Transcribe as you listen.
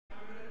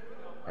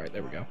right,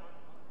 there we go.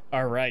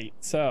 All right,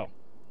 so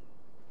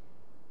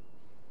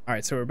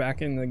we're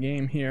back in the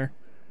game here.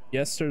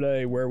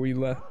 Yesterday, where we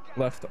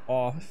left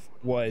off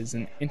was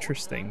an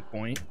interesting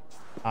point.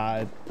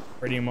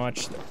 Pretty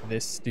much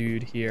this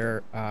dude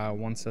here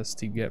wants us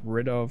to get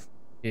rid of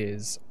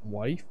his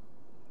wife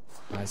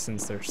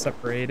since they're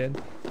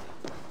separated,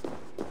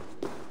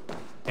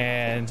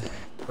 and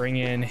bring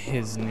in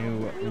his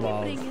new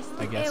love,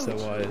 I guess it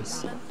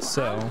was.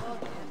 So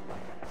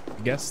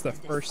I guess the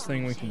first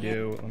thing we can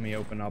do, let me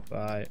open up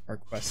our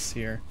quests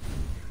here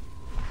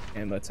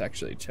and let's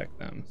actually check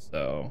them.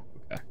 So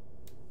okay,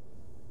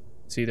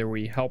 it's either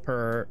we help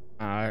her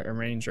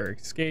arrange her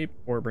escape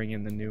or bring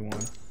in the new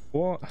one.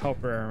 We'll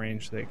help her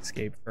arrange the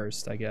escape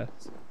first, I guess.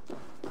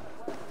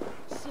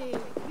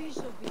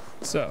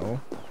 So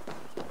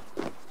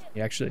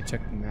you actually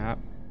check the map.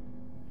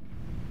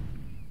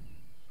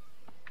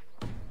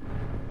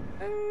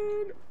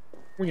 And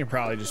we can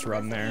probably just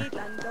run there.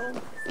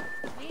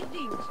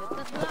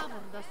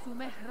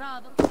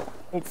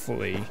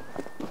 Hopefully.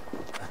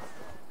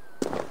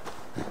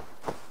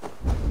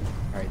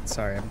 Alright,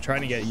 sorry, I'm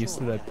trying to get used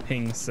to the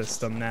ping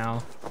system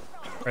now.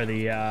 Or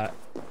the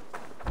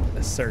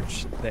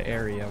search the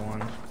area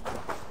one.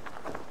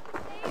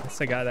 That's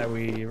the guy that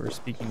we were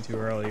speaking to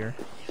earlier.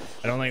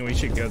 I don't think we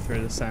should go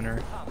through the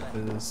center,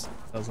 because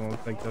it doesn't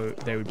look like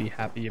they would be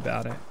happy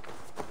about it.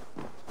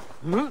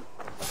 Turn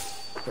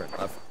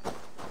left.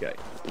 Okay.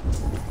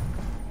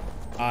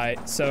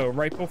 So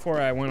right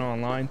before I went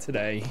online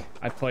today,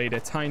 I played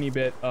a tiny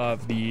bit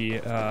of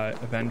the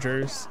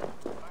Avengers.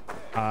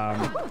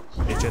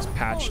 It just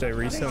patched it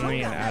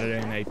recently and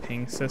added in a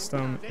ping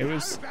system. It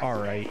was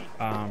alright.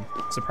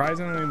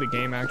 Surprisingly, the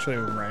game actually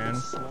ran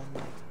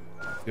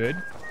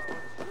good.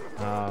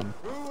 Or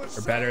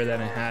better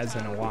than it has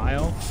in a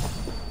while.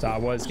 So I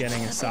was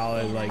getting a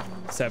solid like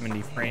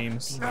 70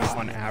 frames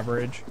on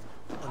average.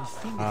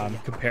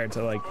 Compared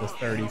to like the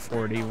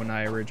 30-40 when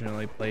I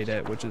originally played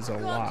it, which is a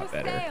lot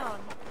better.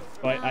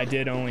 But I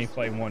did only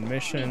play one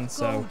mission,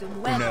 so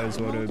who knows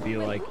what it would be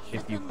like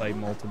if you play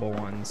multiple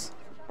ones.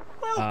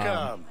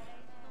 Welcome.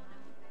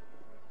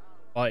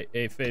 But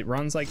if it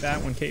runs like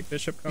that when Kate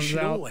Bishop comes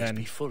out, then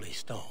be fully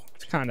stocked.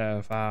 It's kind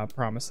of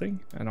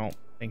promising. I don't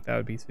think that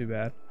would be too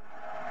bad.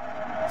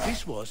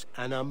 This was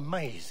an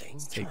amazing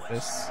Let's take choice.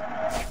 this,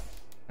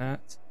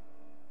 that,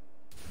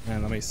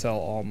 and let me sell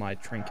all my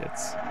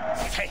trinkets.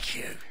 Thank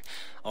you.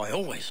 I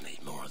always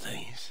need more of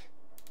these.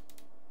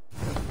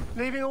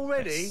 Leaving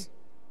already? Yes.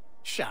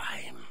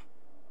 Shame.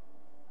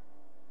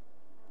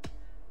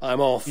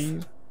 I'm off.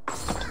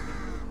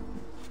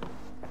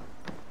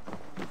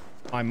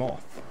 I'm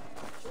off.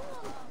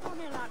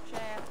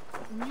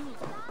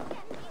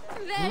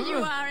 There you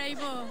are,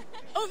 Eivor.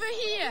 Over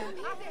here.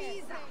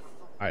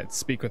 All right,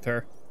 speak with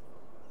her.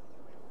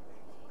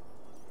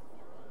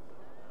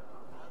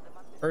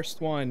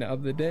 First one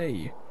of the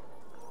day.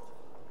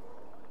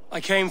 I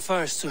came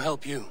first to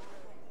help you.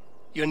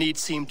 Your need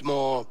seemed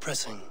more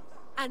pressing.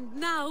 And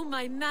now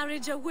my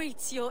marriage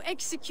awaits your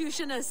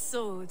executioner's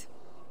sword.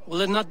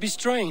 Will it not be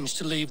strange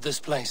to leave this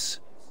place?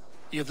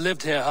 You've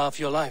lived here half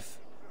your life.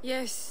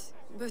 Yes,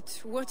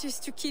 but what is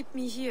to keep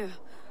me here?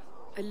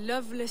 A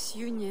loveless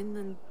union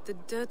and the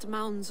dirt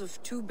mounds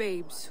of two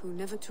babes who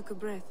never took a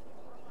breath.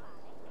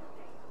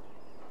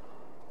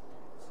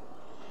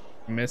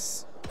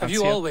 Miss Have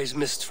you always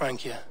missed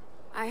Francia?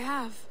 I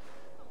have.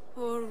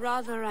 Or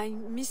rather, I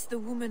miss the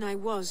woman I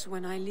was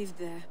when I lived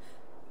there.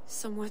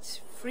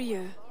 Somewhat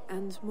freer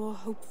and more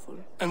hopeful.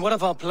 And what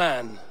of our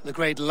plan, the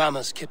great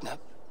Lammas kidnap?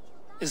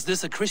 Is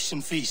this a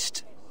Christian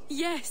feast?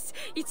 Yes,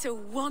 it's a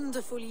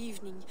wonderful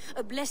evening,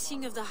 a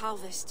blessing of the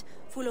harvest,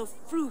 full of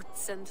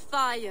fruits and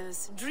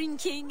fires,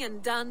 drinking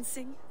and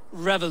dancing.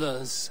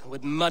 Revelers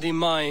with muddy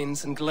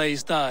minds and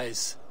glazed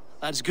eyes.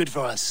 That's good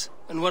for us.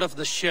 And what of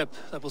the ship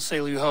that will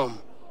sail you home?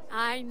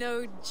 I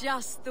know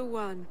just the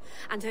one,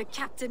 and her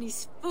captain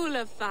is full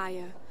of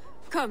fire.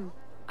 Come,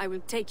 I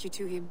will take you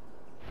to him.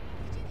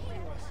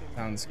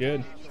 Sounds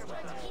good.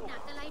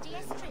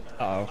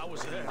 Uh-oh.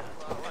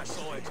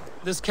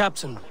 This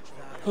captain,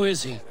 who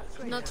is he?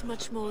 Not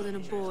much more than a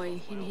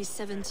boy in his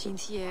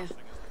 17th year.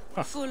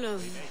 Full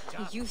of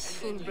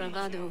youthful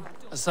bravado.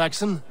 A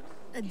Saxon?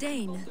 A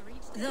Dane,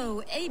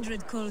 though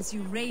Adred calls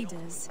you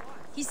raiders.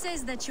 He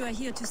says that you are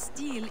here to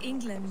steal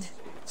England.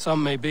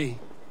 Some may be.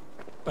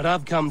 But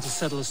I've come to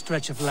settle a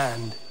stretch of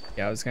land.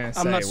 Yeah, I was gonna say,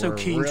 I'm not so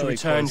keen to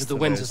return to the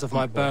winters of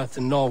my birth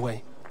in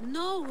Norway.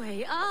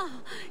 Norway,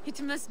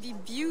 it must be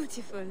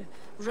beautiful.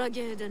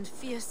 Rugged and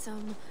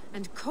fearsome,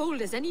 and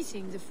cold as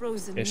anything the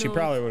frozen Yeah, she north.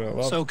 probably would have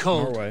loved So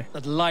cold Norway.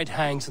 that light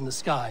hangs in the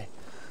sky.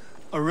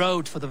 A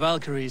road for the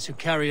Valkyries who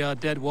carry our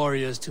dead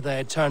warriors to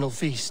their eternal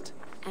feast.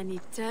 An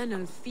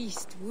eternal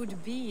feast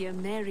would be a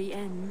merry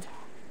end.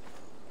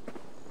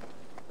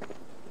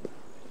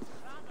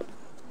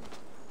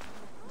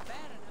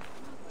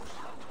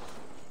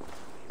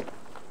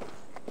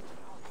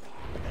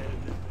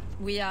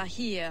 We are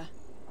here.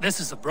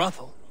 This is a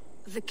brothel.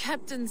 The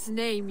captain's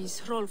name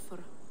is Hrolfr,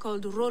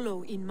 called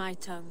Rollo in my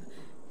tongue.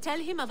 Tell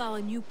him of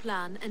our new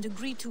plan and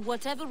agree to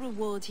whatever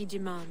reward he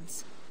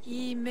demands.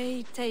 He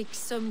may take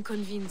some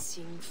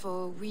convincing,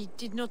 for we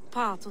did not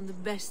part on the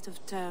best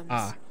of terms.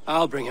 Ah.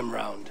 I'll bring him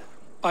round.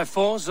 By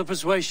force or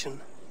persuasion.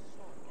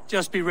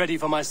 Just be ready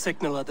for my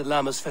signal at the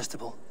Lammas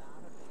Festival.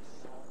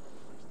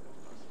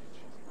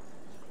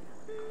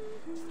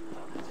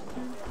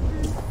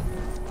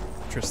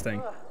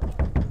 Interesting.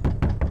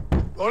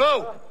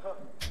 Rollo!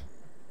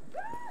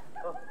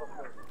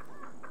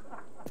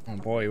 Oh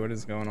boy, what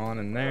is going on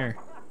in there?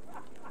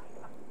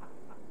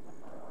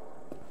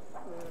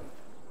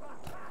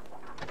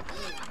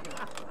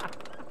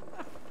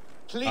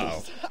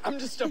 Please, I'm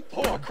just a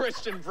poor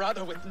Christian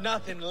brother with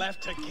nothing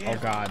left to give. Oh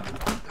god.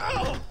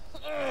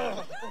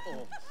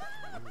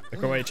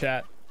 Look away,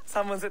 chat.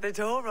 Someone's at the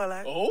door,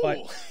 Rollo. Oh,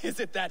 What? Is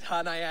it that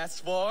hun I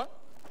asked for?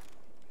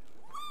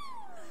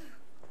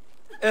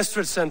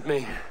 Estrid sent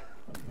me.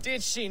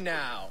 Did she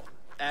now?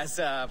 As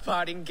a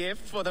parting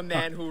gift for the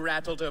man who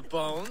rattled her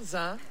bones,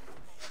 huh?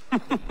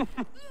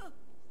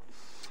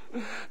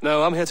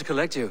 No, I'm here to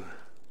collect you.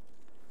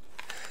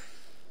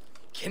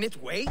 Can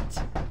it wait?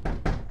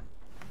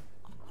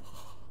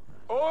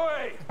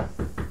 Oi!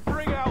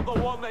 Bring out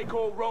the one they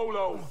call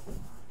Rollo.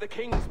 The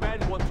king's men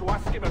want to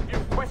ask him a few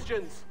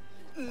questions.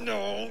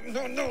 No.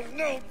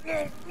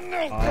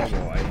 Oh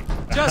boy.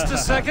 Just a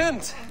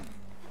second.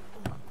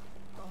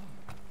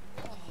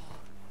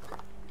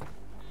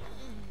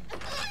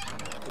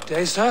 Good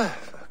day, sir.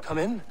 Come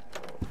in.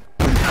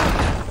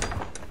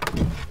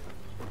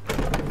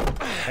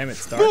 Damn,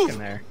 it's dark in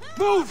there.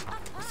 Move!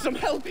 Some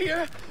help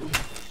here?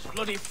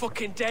 Bloody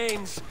fucking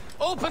Danes.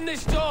 Open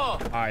this door.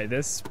 Alright,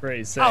 this is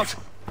pretty sick. Out.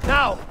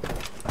 Now.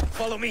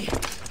 Follow me.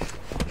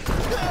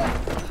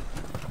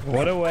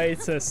 What a way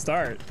to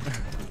start.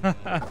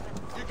 That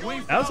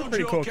was a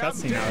pretty cool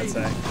cutscene, I would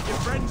say. Your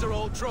friends are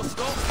all trussed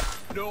up.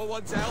 No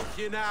one's helped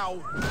you now.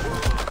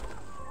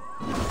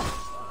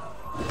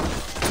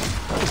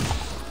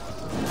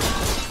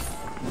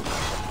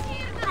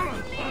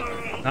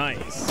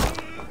 Nice.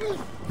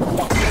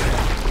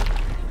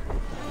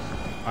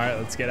 Alright,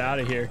 let's get out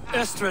of here.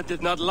 Estrid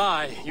did not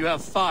lie. You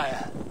have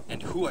fire.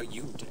 And who are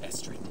you to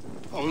Estrid?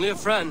 Only a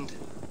friend.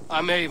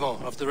 I'm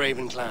Eivor of the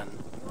Raven clan.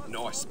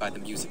 Norse by the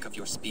music of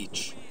your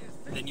speech.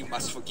 Then you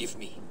must forgive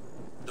me.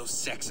 Those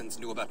Saxons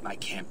knew about my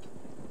camp.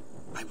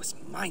 I was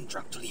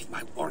mind-drunk to leave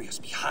my warriors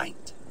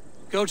behind.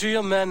 Go to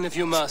your men if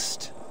you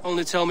must.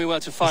 Only tell me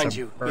where to find There's a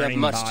you. We have burning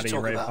much to body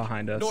talk right about.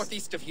 behind us.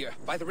 Northeast of here,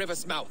 by the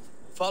river's mouth.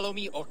 Follow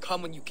me or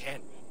come when you can.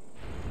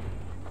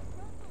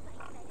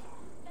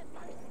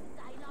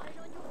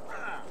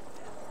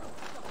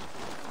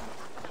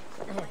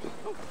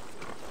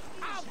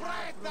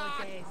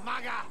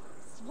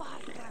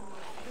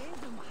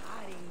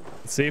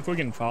 Let's see if we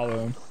can follow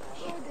him.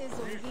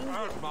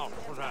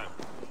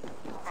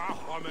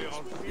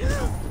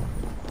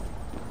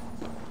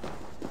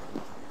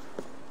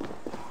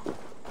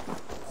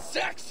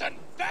 Saxon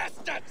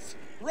bastards!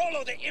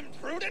 Rollo the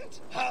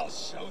imprudent? I'll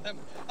show them.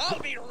 I'll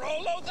be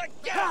Rollo the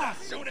Gather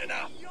soon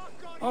enough.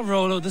 I'll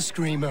Rollo the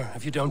Screamer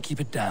if you don't keep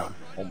it down.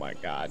 Oh my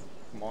god.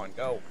 Come on,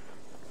 go.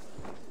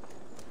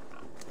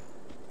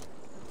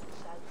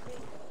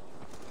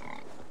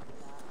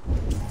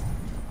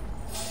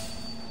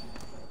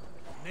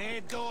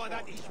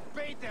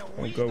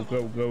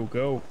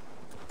 Go.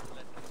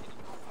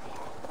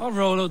 I'll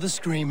Rollo the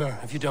Screamer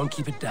if you don't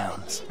keep it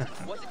down.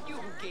 Was it you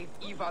who gave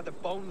Eivor the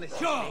Boneless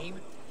his name?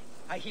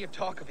 I hear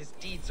talk of his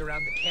deeds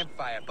around the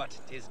campfire, but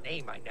his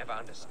name I never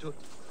understood.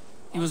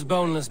 He was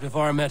boneless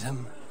before I met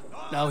him.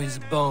 Now he's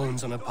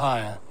bones on a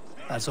pyre.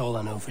 That's all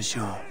I know for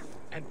sure.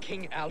 And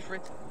King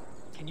Alfred?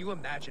 Can you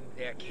imagine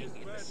their king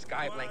in the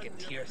sky blanket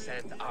tear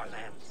sand our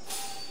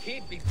lands?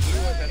 He'd be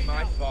fewer than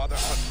my father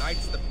on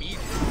nights the mead.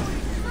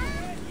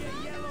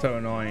 So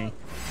annoying.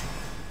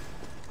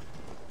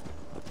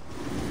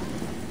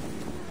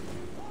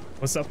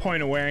 What's the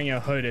point of wearing a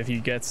hood if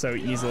you get so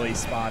easily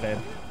spotted?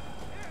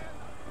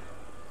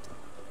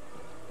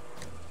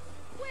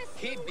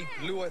 He'd be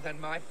bluer than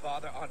my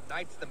father on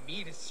nights the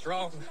mead is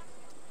strong.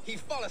 He'd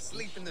fall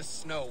asleep in the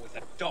snow with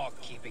a dog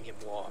keeping him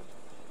warm.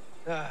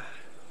 Ah,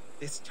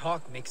 this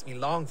talk makes me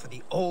long for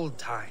the old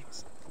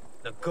times.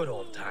 The good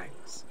old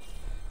times.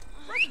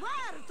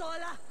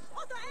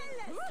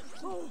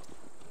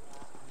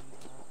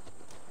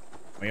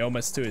 We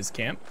almost to his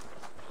camp.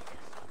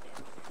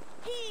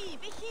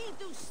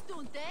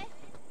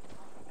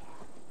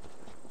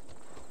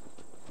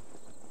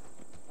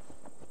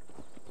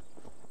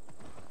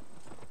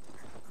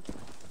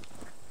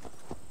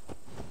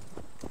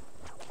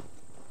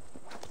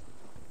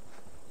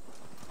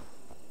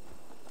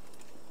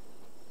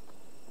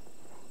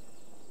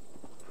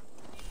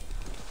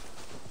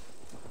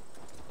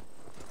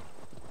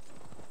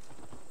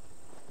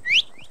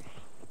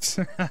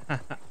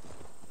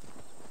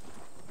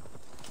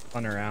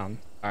 Fun around.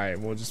 All right,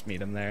 we'll just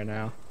meet him there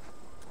now.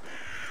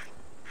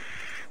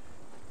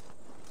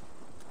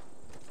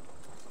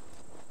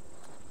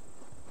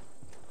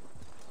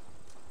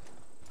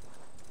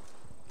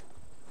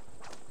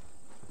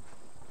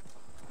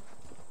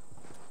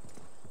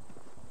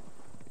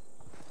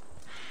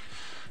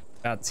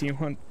 About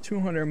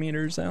 200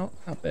 meters out.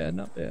 Not bad,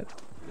 not bad.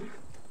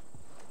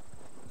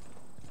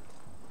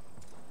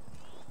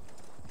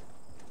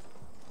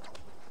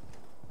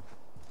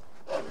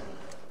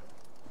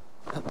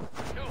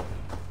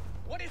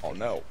 Oh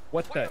no,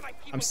 what the?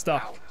 I'm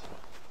stuck.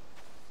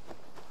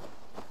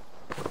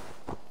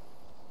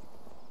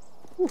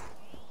 Whew.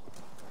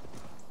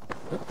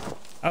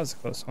 That was a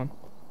close one.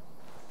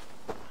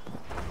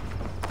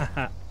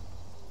 Haha.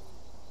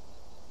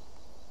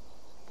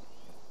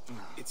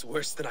 It's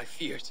worse than I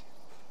feared.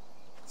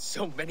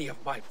 So many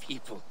of my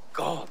people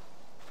gone.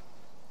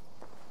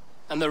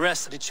 And the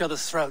rest at each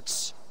other's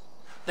throats.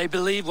 They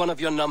believe one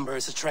of your number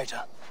is a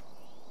traitor.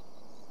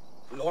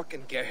 Lork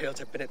and Gerhild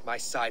have been at my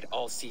side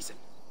all season.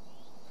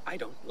 I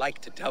don't like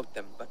to doubt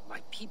them, but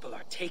my people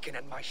are taken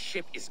and my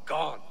ship is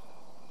gone.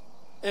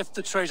 If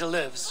the traitor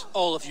lives,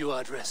 all of you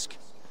are at risk.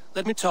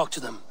 Let me talk to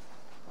them.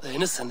 The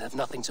innocent have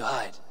nothing to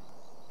hide.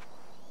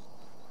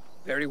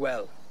 Very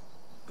well.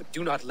 But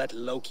do not let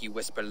Loki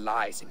whisper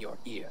lies in your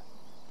ear.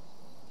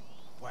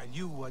 While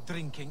you were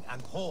drinking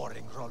and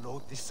whoring,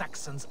 Rollo, the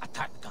Saxons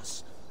attacked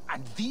us.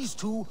 And these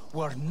two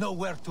were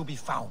nowhere to be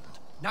found.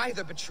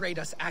 Neither betrayed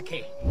us,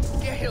 Ake.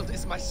 Gerhild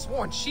is my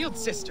sworn shield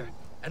sister,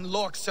 and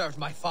Lork served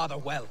my father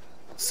well.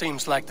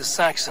 Seems like the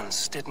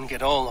Saxons didn't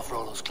get all of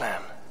Rollo's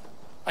clan.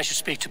 I should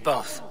speak to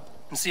both,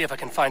 and see if I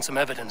can find some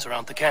evidence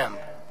around the camp.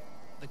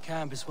 The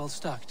camp is well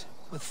stocked,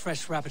 with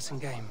fresh rabbits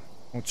and game.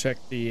 We'll check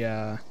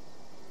the,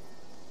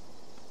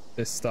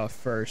 this stuff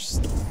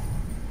first,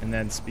 and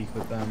then speak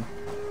with them.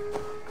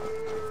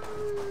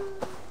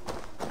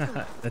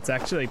 That's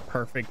actually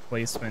perfect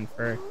placement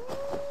for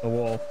the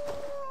wolf.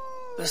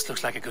 This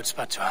looks like a good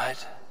spot to hide.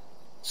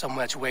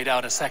 Somewhere to wait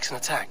out a Saxon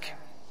attack.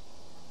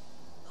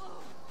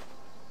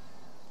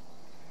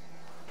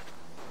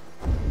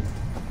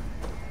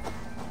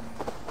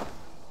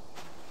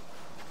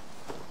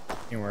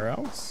 Anywhere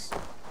else?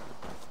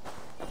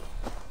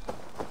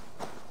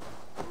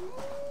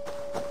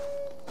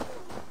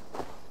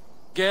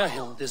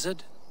 Gerhild, is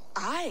it?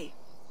 Aye.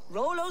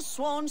 Rollo's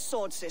sworn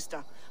sword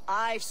sister.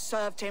 I've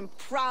served him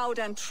proud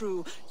and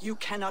true. You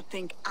cannot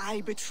think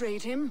I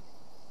betrayed him?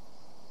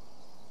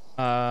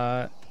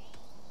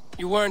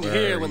 You weren't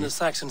here when the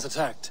Saxons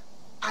attacked.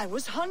 I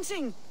was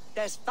hunting.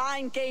 There's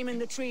fine game in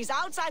the trees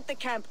outside the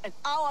camp, and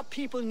our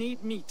people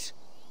need meat.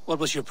 What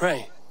was your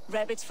prey?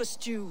 Rabbits for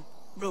stew.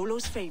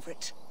 Rollo's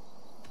favorite.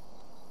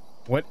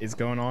 What is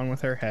going on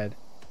with her head?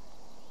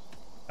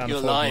 You're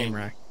lying.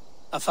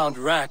 I found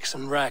racks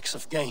and racks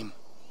of game.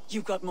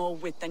 You've got more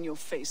wit than your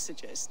face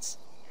suggests.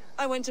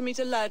 I went to meet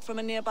a lad from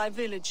a nearby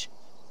village.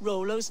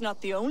 Rollo's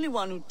not the only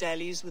one who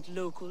dallies with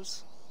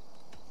locals.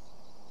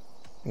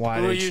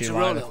 Why did she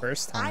lie the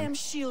first time? I am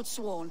shield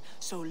sworn,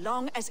 so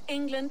long as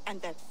England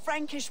and that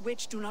Frankish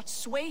witch do not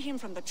sway him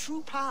from the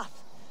true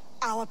path.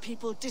 Our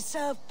people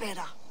deserve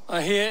better.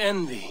 I hear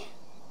envy.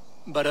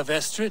 But of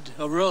Estrid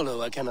or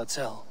Rollo, I cannot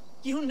tell.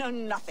 You know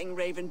nothing,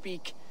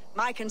 Ravenbeak.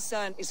 My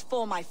concern is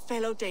for my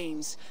fellow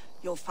Danes.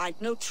 You'll find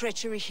no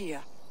treachery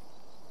here.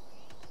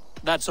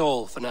 That's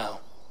all for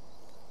now.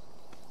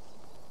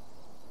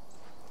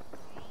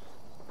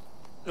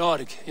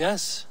 Lorg,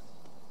 yes?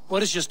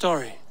 What is your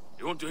story?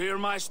 You want to hear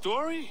my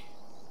story?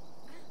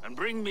 And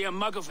bring me a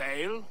mug of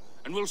ale,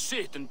 and we'll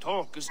sit and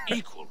talk as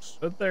equals.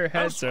 But their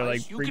heads are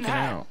like freaking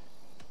out.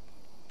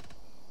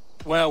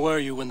 Where were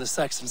you when the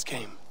Saxons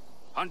came?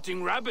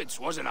 Hunting rabbits,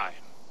 wasn't I?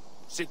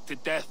 Sick to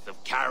death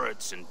of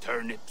carrots and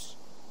turnips.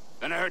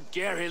 Then I heard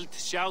Gerhild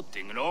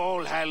shouting, and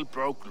all hell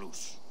broke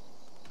loose.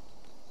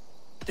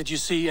 Did you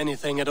see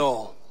anything at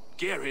all?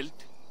 Gerhild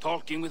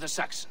talking with a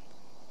Saxon.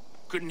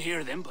 Couldn't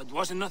hear them, but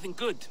wasn't nothing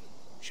good.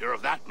 Sure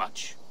of that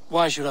much.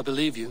 Why should I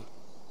believe you?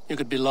 You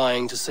could be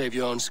lying to save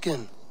your own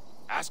skin.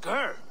 Ask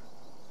her.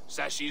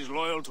 Says she's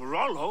loyal to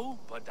Rollo,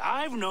 but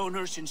I've known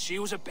her since she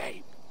was a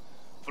babe.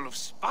 Full of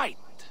spite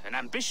and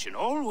ambition,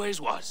 always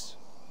was.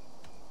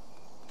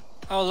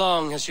 How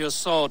long has your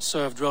sword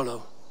served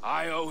Rollo?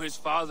 I owe his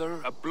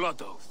father a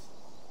blood oath.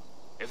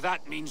 If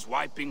that means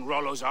wiping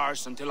Rollo's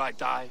arse until I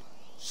die,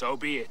 so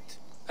be it.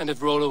 And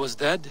if Rollo was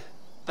dead,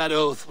 that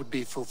oath would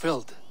be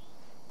fulfilled.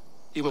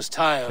 You must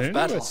tire of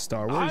battle.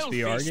 Star Wars I'll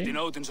VR feast game? in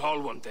Odin's hall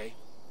one day,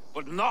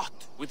 but not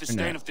with the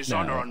stain of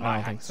dishonor on my I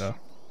don't think hands. so.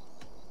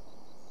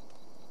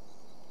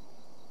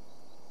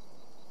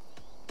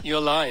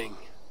 You're lying.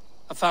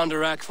 I found a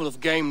rack full of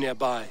game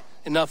nearby,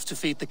 enough to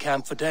feed the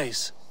camp for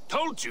days.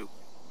 Told you,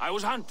 I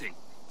was hunting.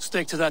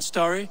 Stick to that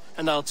story,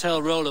 and I'll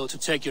tell Rollo to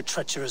take your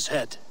treacherous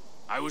head.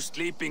 I was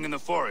sleeping in the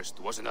forest,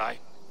 wasn't I?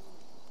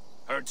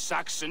 Heard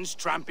Saxons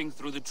tramping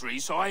through the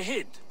trees, so I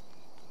hid.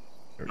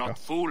 Not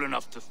fool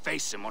enough to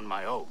face him on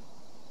my own.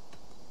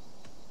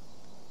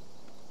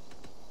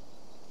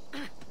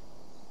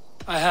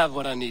 I have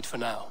what I need for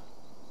now.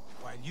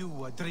 While you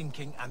were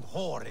drinking and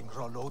whoring,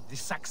 Rollo, the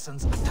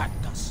Saxons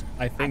attacked us.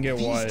 I think it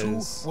was.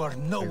 These two were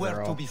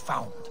nowhere to be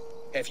found.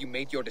 Have you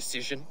made your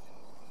decision?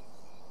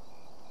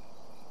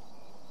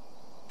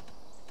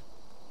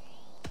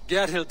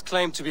 Gerhild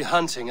claimed to be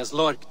hunting as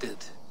Lorg did.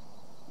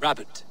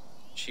 Rabbit.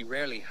 She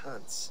rarely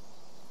hunts.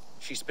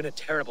 She's been a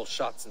terrible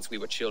shot since we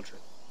were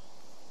children.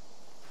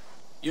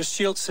 Your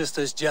shield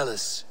sister is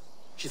jealous.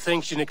 She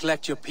thinks you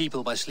neglect your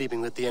people by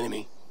sleeping with the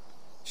enemy.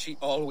 She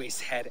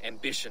always had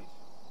ambition,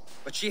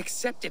 but she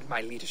accepted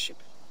my leadership,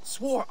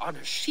 swore on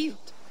her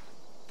shield.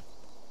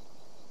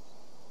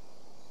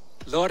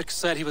 Lork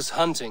said he was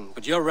hunting,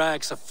 but your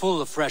rags are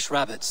full of fresh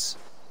rabbits.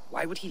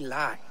 Why would he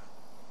lie?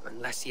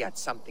 Unless he had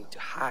something to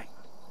hide.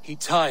 He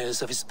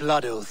tires of his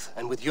blood oath,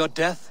 and with your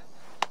death,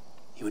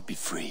 he would be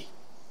free.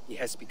 He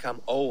has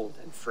become old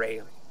and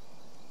frail,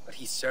 but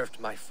he served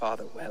my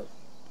father well.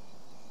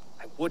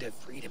 I would have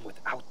freed him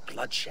without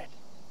bloodshed.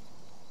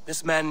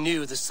 This man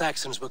knew the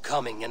Saxons were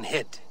coming and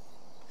hid.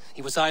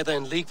 He was either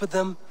in league with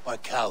them or a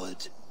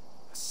coward.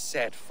 A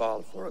sad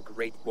fall for a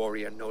great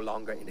warrior no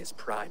longer in his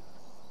prime.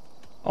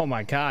 Oh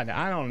my god,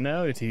 I don't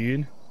know,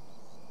 dude.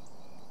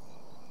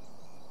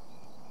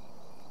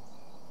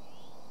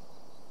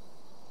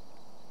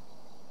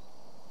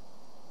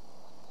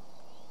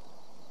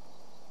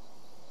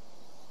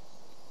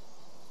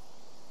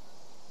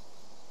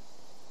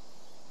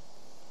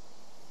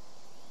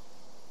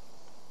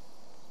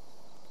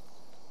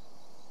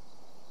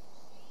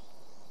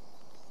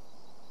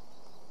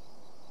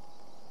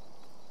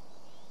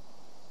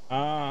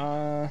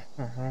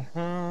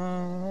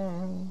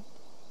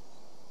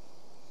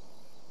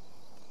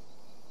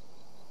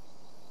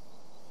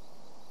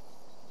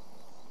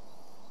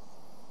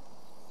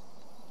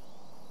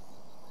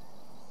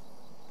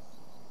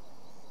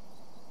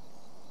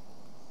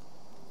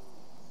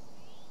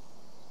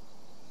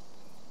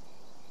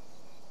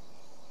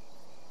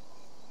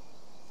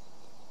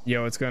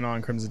 Yo, what's going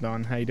on, Crimson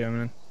Dawn? How you doing,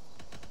 man?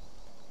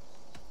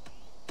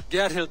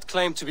 Gerhild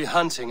claimed to be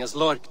hunting as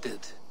Lork did.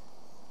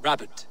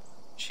 Rabbit.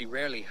 She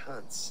rarely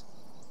hunts.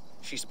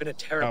 She's been a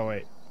terrible... Oh,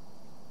 wait.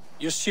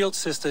 Your shield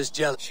sister is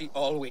jealous. She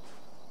always...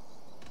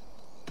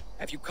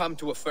 Have you come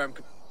to a firm...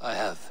 I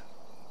have.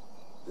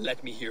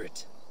 Let me hear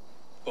it.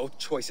 Both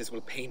choices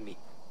will pain me.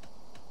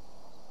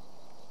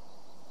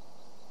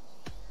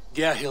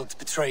 Gerhild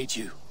betrayed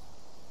you.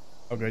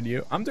 Oh, good,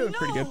 you? I'm doing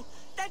pretty good.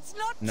 That's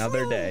not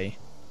Another true. day.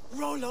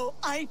 Rollo,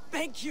 I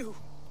beg you.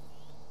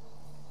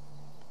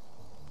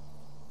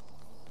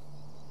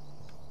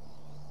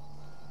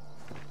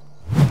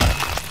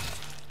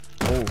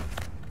 Oh.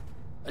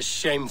 A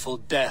shameful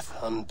death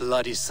on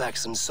bloody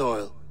Saxon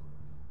soil.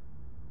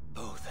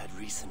 Both had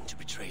reason to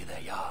betray their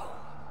Jarl,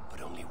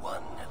 but only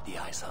one had the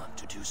eyesight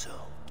to do so.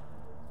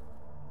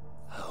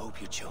 I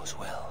hope you chose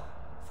well,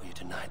 for you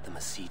denied them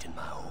a seat in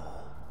my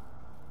hall.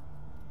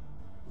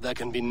 There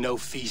can be no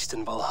feast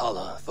in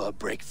Valhalla for a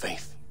break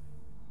faith.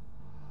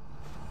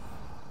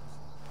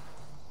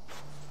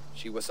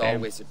 She was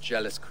always a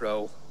jealous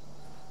crow,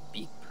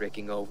 beak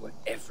pricking over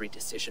every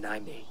decision I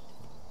made.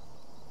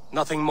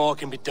 Nothing more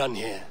can be done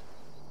here,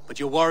 but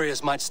your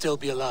warriors might still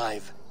be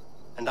alive,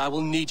 and I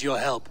will need your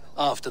help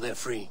after they're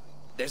free.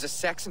 There's a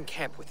Saxon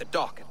camp with a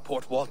dock at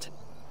Port Walton.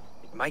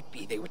 It might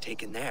be they were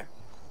taken there.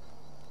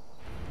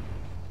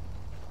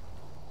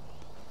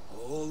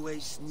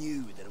 Always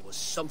knew there was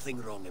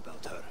something wrong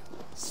about her.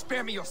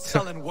 Spare me your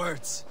sullen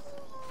words.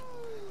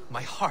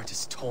 My heart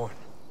is torn.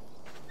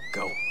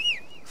 Go.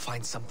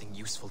 Find something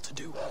useful to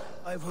do.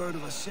 I've heard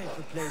of a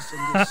safer place in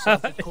this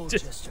south of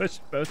Colchester. Just push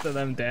both of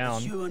them down.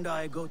 Let's you and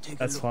I go take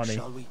That's a look, funny.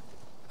 shall we?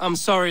 I'm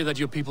sorry that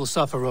your people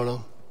suffer,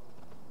 Rollo.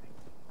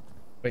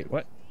 Wait,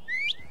 what?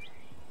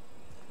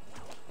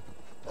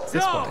 It's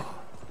this way.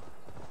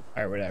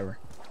 Alright, whatever.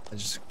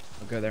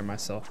 I'll go there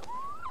myself.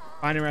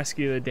 Find and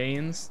rescue the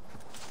Danes.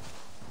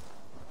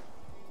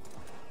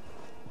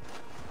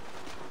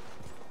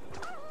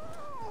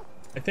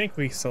 I think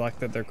we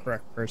selected the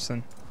correct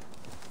person.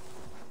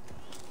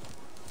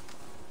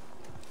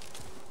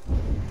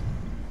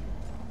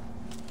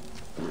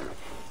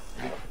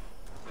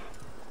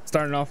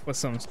 Starting off with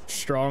some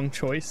strong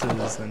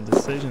choices and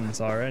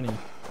decisions already.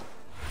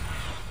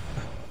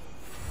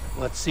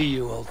 Let's see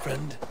you, old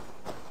friend.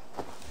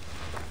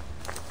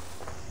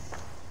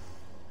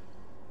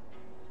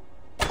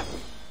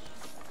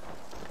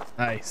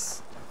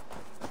 Nice.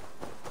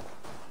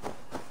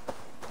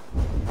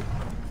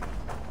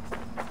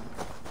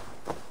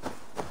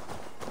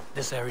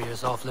 This area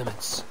is off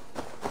limits.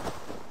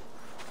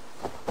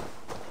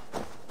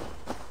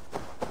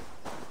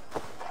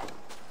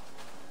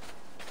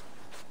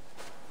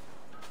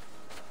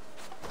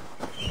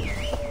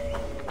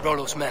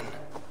 Rollo's men,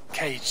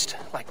 caged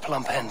like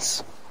plump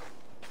hens.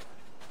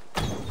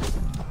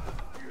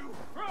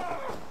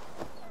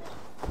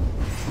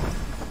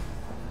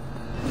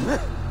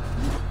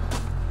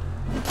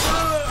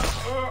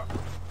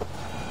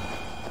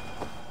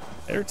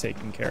 They're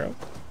taken care of.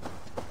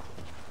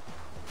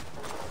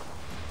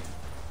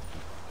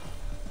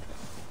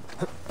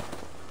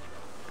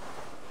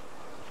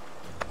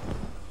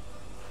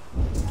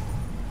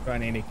 Do I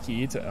need a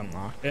key to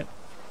unlock it?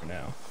 Or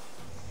no?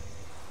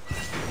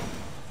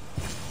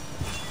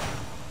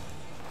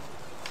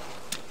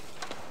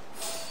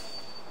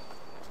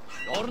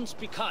 Lawrence,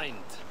 be kind.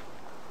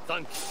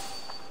 Thank you.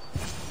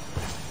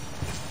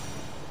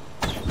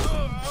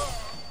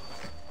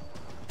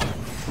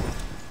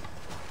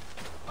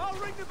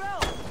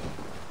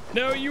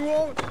 No, you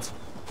won't.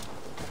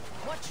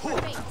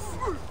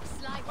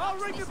 I'll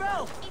ring the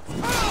bell.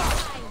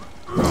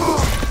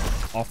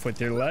 Off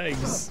with your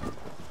legs.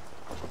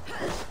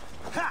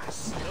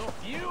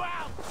 You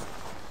out.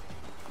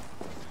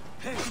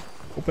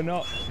 Open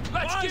up.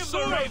 Let's give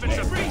the ravens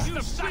a feast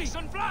of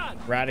Saxon blood.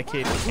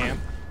 Eradicate the camp.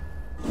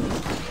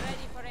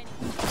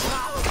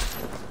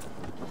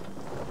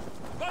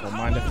 Don't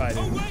mind if I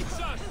do.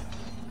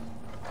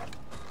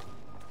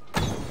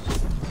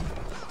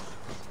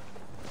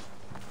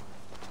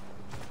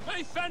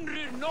 May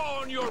Fenrir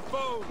gnaw on your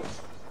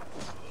bones.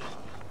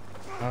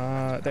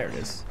 There it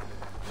is.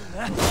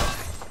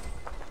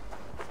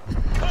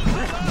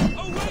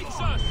 Awaits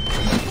us.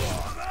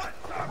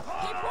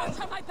 Keep watch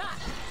on my back.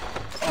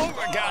 Oh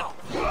my God!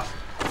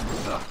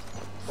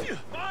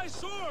 My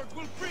sword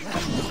will bring you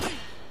sleep.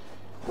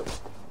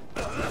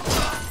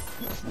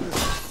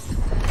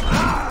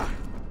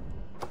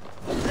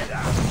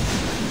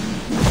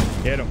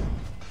 Get him.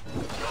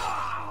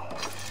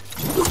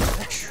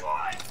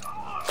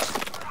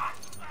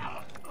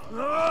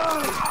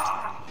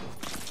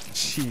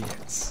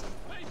 Jeez.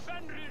 May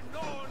Fenrir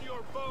gnaw on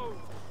your bones.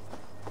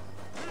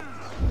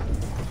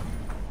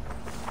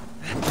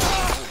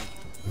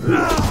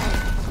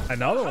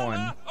 Another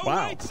one.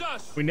 Wow.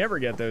 We never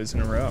get those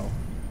in a row.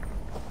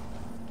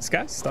 This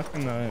guy's stuck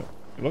in the...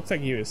 It looks like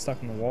he was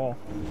stuck in the wall.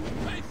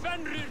 May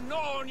Fenrir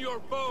gnaw on your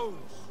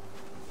bones.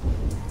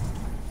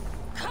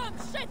 Come,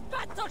 shit,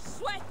 battle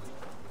sweat.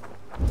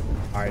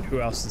 All right,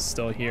 who else is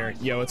still here?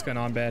 Yo, what's going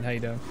on, Bad? How you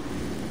doing?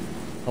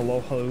 Hello,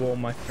 hello,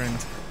 my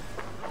friend.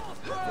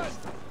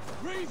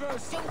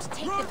 Don't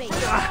take the bait.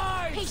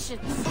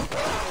 Patience.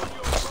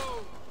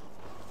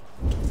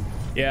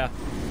 Yeah.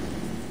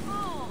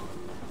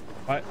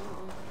 What?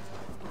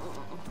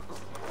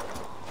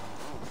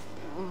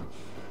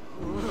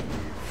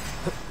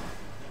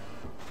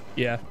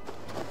 Yeah.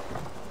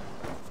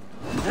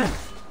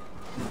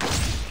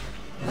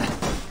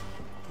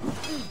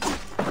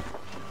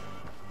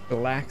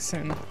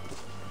 Relaxing.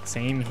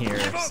 Same here.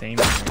 Same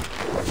here.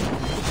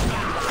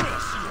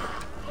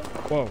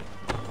 Whoa.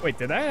 Wait,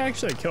 did I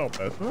actually kill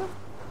both of them?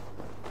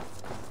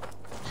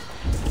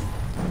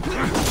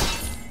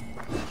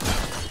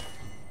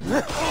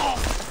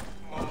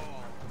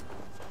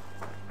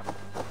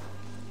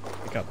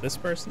 Pick up this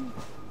person?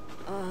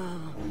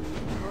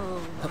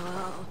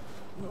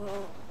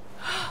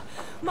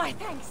 My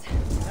thanks.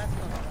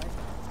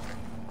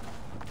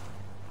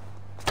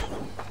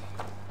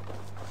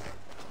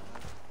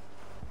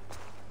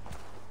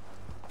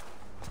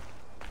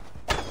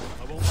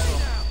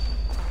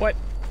 What?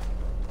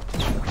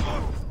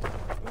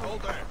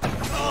 Hold there.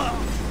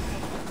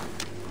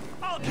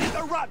 I'll keep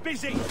the rat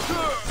busy.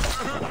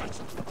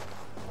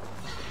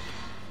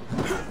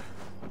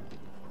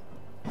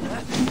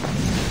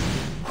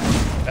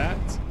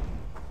 That.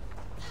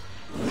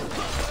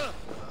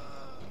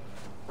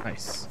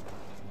 Nice.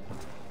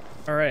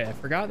 All right, I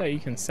forgot that you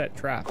can set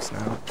traps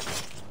now.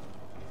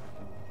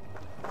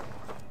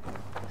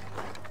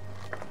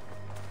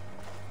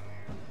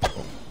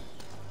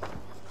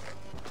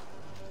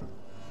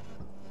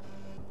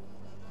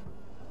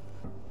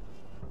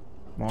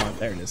 Come on,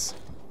 there it is.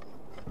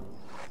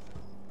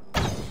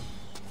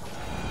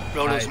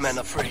 Rollo's men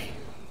are free.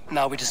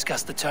 Now we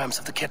discuss the terms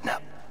of the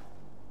kidnap.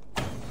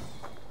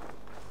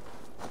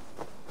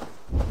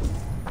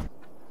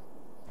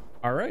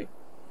 All right.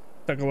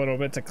 Took a little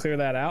bit to clear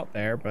that out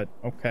there, but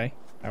okay,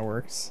 that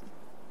works.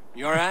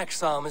 Your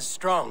axe arm is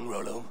strong,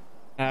 Rollo.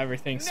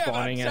 Everything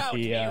spawning at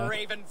the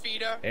Raven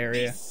feeder.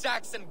 area. These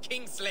Saxon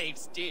king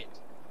slaves did.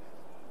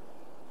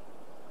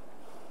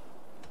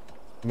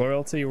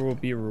 Loyalty will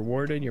be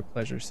rewarded. Your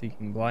pleasure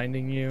seeking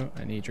blinding you.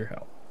 I need your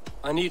help.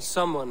 I need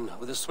someone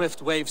with a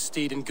swift wave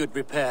steed in good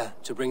repair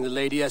to bring the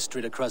Lady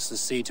Estrid across the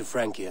sea to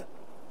Francia.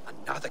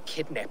 Another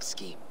kidnap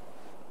scheme.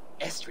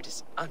 Estrid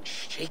is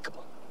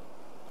unshakable.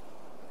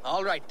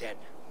 All right then.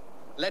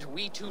 Let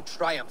we two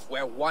triumph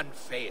where one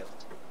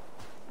failed.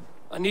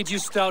 I need you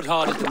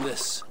stout-hearted in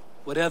this.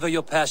 Whatever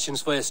your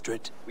passions for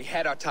Estrid. We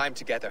had our time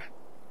together.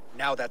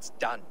 Now that's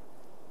done.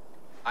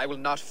 I will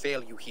not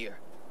fail you here.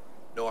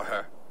 Nor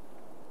her.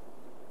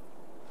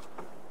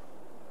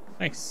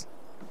 Thanks.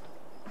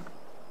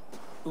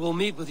 We will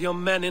meet with your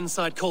men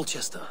inside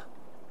Colchester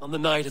on the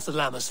night of the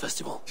Lammas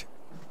Festival.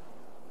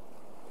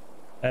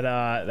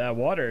 That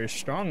water is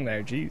strong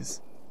there, jeez.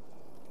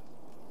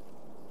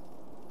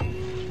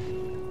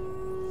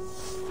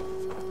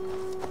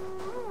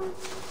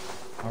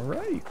 All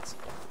right.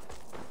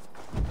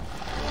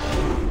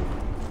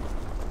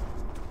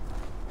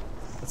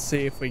 Let's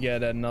see if we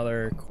get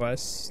another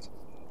quest.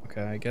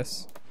 Okay,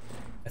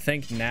 I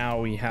think now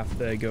we have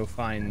to go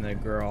find the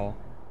girl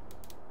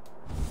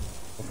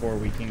before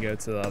we can go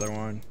to the other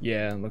one.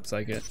 Yeah, it looks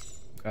like it.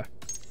 Okay.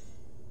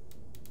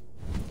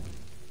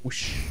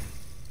 Whoosh.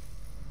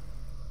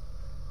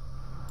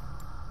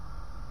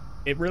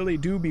 It really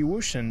do be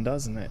whooshing,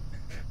 doesn't it?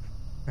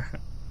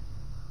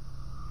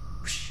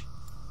 Whoosh.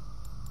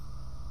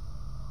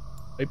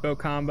 Lipo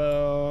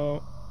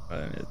combo.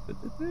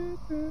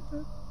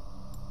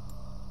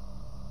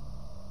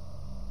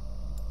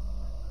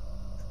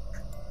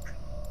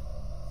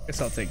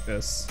 Guess I'll take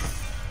this.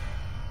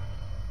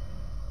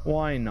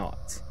 Why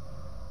not?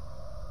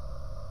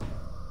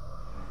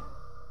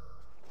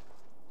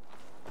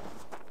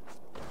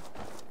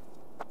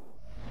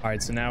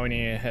 Alright, so now we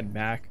need to head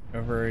back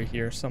over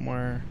here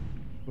somewhere.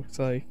 Looks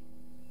like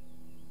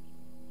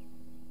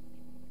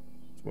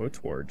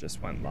SWTOR just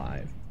went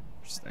live.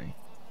 Interesting.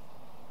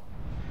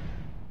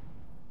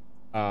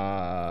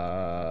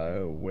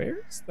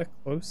 Where's the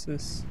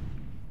closest?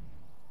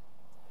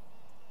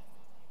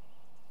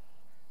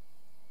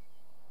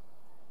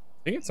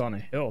 I think it's on a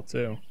hill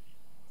too.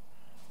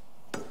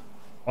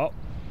 Well,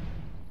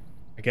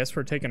 I guess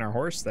we're taking our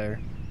horse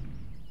there.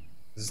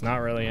 There's not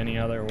really any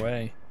other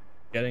way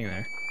getting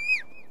there.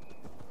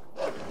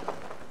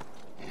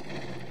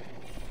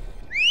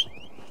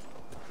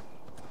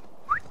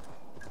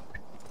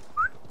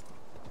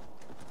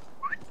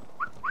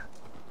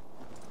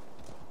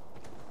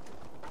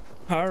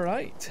 All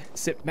right,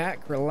 sit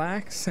back,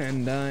 relax,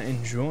 and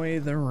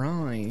enjoy the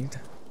ride.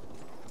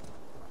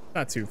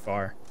 Not too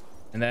far.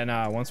 And then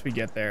once we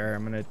get there,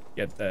 I'm gonna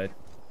get the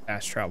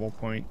fast travel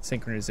point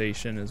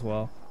synchronization as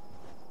well.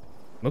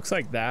 Looks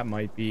like that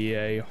might be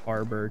a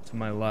harbor to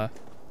my left.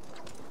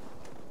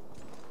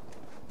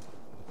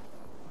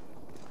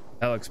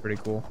 That looks pretty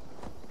cool.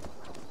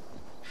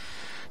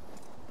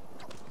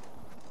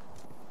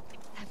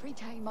 Every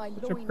day my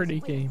It's a pretty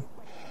game.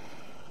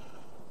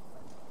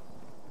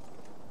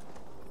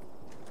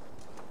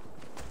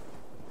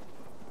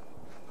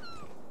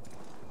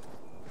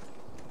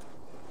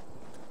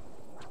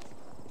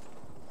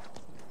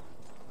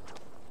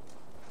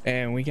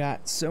 And we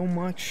got so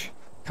much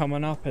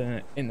coming up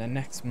in the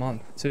next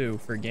month too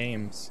for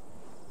games.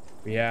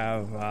 We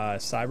have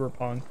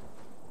Cyberpunk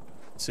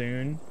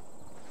soon.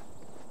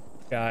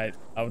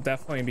 I'll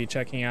definitely be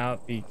checking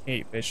out the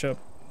Kate Bishop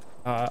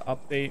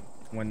update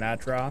when that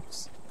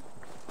drops.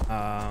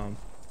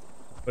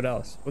 What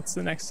else? What's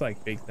the next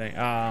like big thing?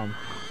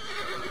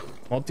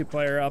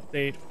 Multiplayer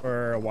update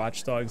for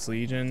Watch Dogs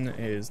Legion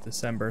is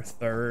December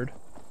 3rd.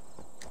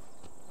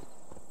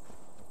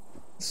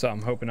 So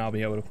I'm hoping I'll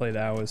be able to play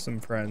that with some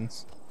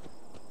friends.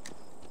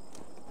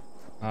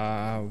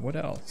 What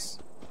else?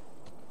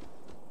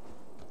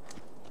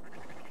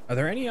 Are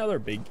there any other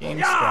big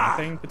games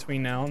dropping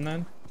between now and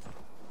then?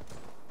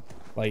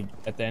 Like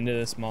at the end of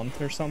this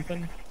month or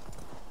something?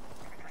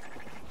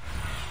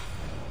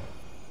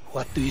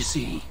 What do you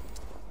see?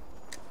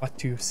 What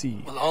do you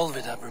see? Will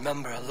Olvida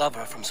remember a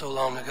lover from so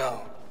long ago?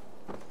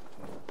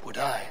 Would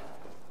I?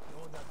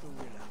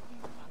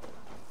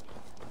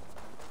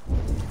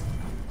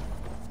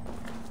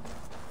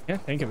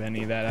 Can't think of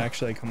any that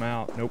actually come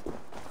out. Nope.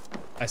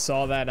 I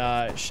saw that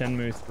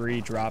Shenmue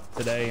 3 dropped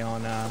today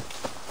on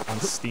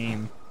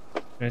Steam,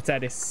 and it's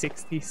at a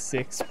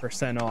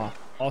 66% off.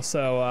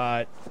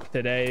 Also,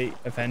 today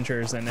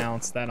Avengers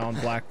announced that on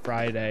Black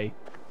Friday,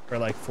 for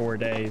like 4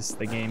 days,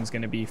 the game's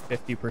gonna be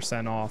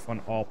 50% off on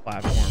all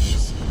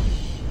platforms,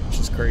 which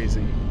is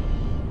crazy.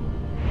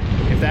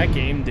 If that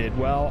game did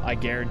well, I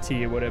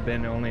guarantee it would have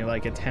been only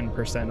like a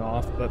 10%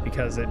 off, but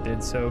because it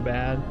did so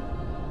bad,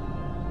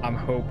 I'm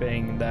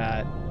hoping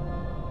that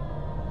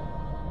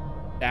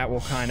that will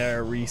kind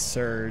of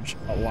resurge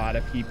a lot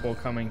of people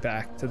coming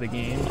back to the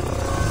game,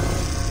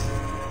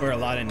 or a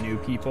lot of new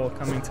people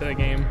coming to the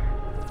game,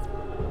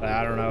 but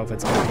I don't know if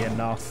it's gonna be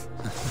enough.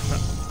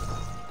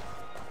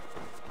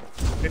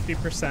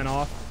 50%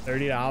 off,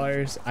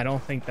 $30. I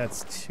don't think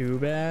that's too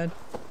bad,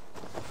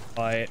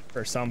 but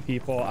for some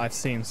people, I've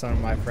seen some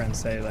of my friends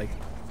say like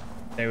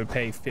they would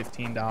pay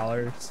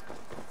 $15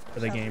 for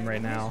the game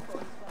right now.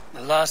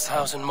 The last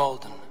house in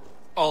Malden.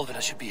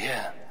 Olvida should be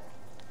here.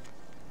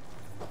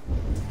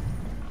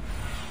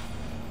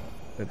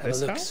 Is it Have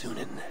this a look, house?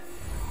 Sunan.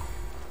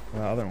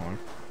 The other one.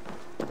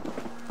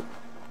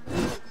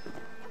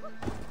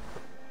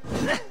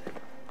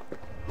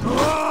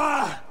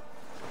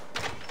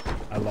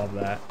 I love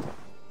that.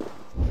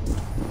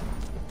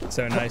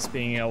 So nice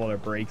being able to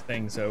break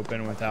things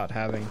open without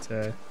having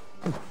to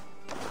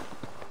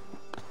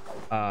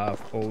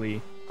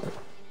fully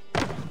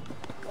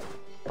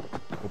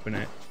open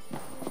it.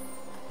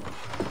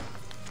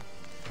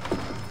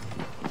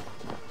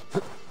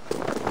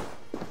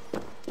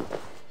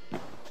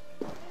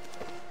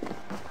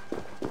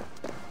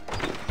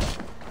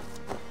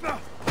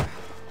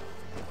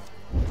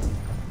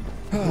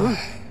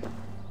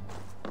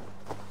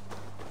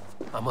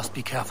 I must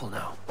be careful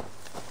now.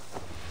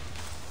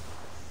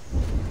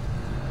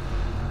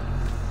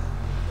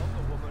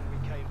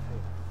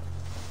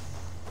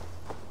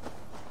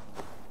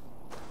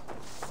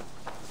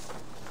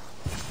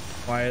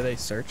 Why are they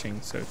searching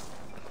so?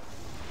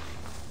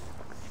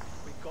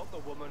 We got the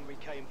woman we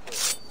came for.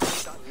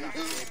 That lad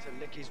here to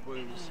lick his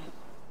wounds. Is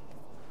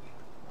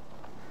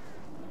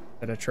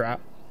that a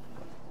trap?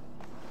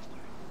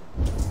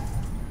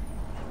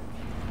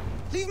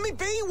 Leave me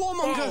be,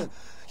 warmonger!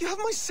 You have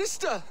my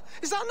sister!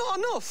 Is that not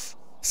enough?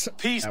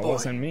 Peace, That boy.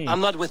 wasn't me. I'm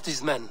not with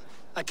these men.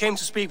 I came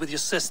to speak with your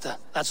sister,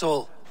 that's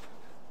all.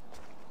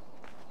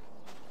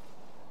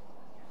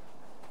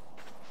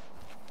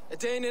 A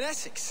Dane in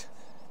Essex?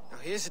 Now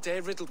here's a day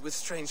riddled with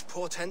strange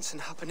portents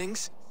and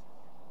happenings.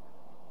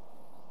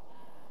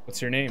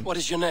 What's your name? What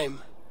is your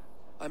name?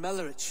 I'm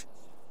Ellerich,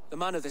 the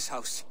man of this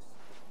house.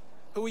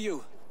 Who are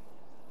you?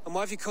 And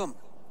why have you come?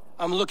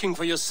 I'm looking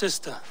for your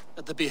sister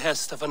at the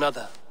behest of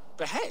another.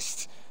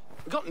 Behest?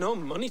 We've got no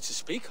money to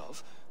speak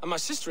of, and my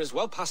sister is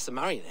well past the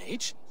marrying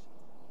age.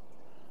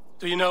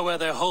 Do you know where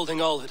they're holding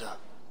Olvida?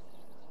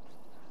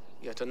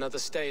 Yet another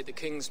stay at the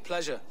King's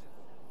pleasure.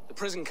 The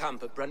prison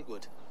camp at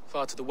Brentwood,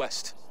 far to the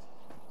west.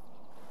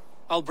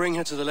 I'll bring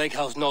her to the lake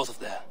house north of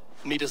there.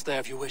 Meet us there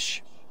if you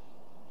wish.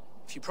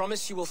 If you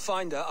promise you will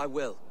find her, I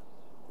will.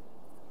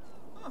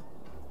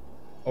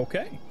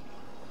 Okay.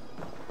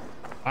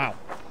 Wow,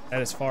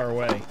 that is far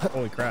away.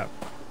 Holy crap.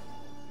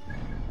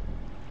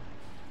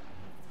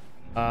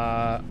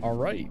 All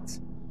right.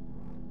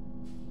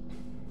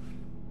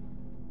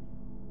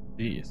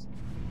 Jeez.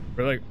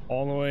 We're like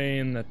all the way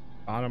in the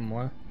bottom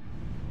left.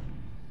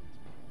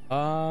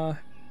 I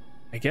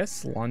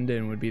guess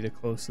London would be the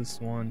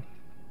closest one.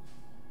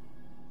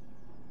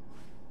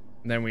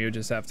 And then we would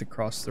just have to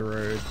cross the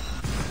road.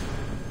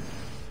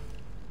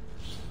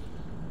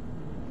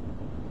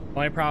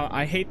 Only problem,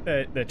 I hate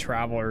the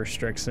travel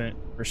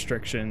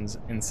restrictions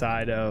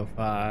inside of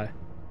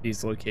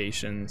these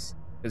locations,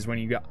 because when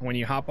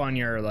you hop on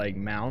your like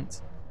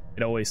mount,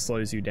 it always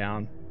slows you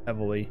down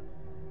heavily.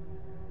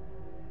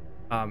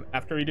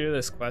 After we do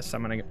this quest,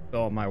 I'm gonna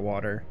fill up my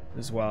water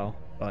as well,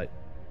 but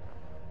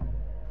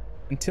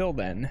until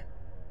then,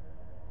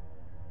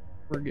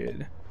 we're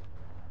good.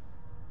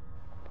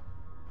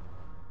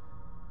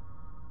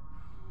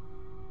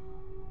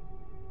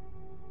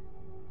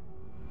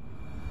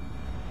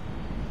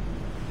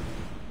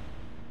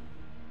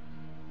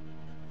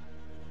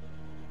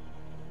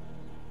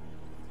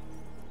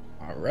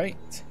 All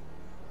right.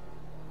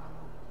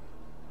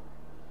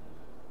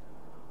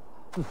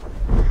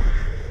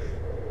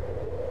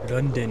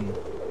 London.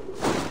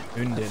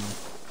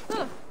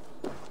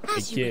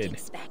 As you would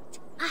expect,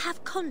 I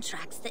have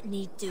contracts that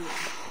need doing.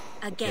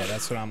 Again. Yeah,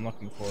 that's what I'm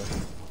looking for.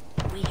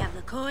 We have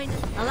the coin.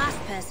 The last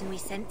person we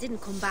sent didn't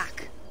come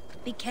back.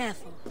 Be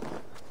careful.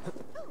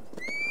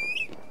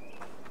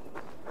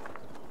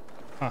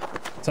 Huh.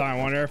 So I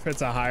wonder if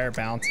it's a higher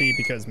bounty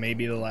because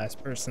maybe the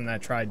last person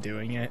that tried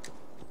doing it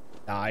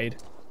died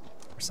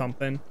or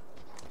something.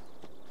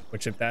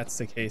 Which, if that's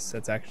the case,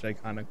 that's actually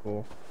kind of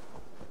cool.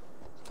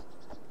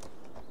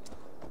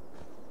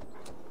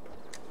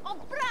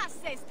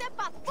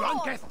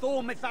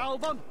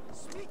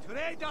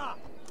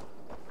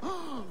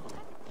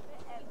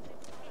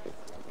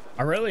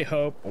 I really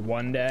hope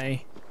one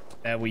day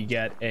that we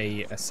get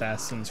a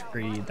Assassin's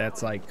Creed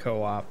that's like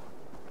co-op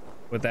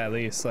with at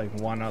least like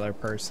one other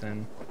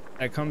person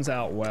that comes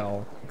out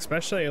well,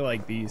 especially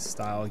like these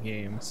style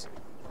games.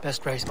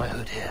 Best raise my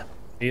hood here.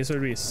 These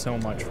would be so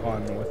much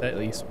fun with at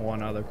least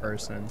one other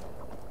person.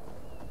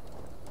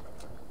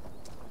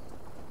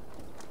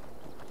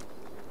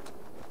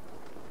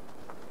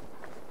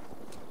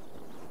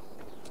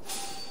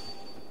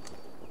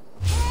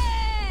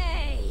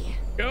 Hey!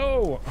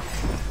 Go!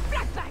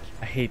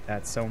 I hate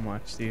that so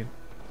much, dude.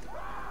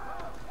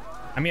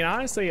 I mean,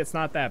 honestly, it's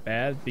not that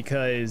bad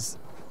because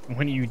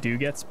when you do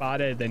get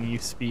spotted, then you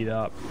speed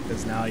up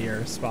because now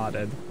you're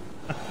spotted.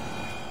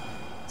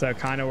 So it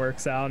kind of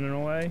works out in a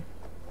way.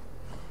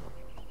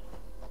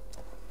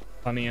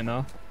 Funny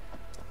enough.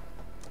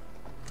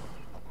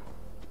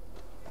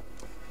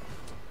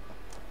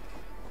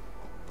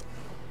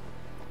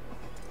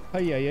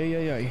 Ay, ay, ay,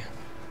 ay, ay.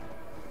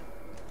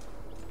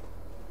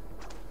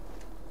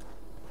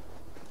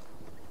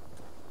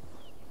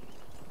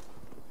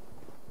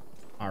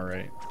 All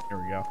right, here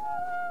we go.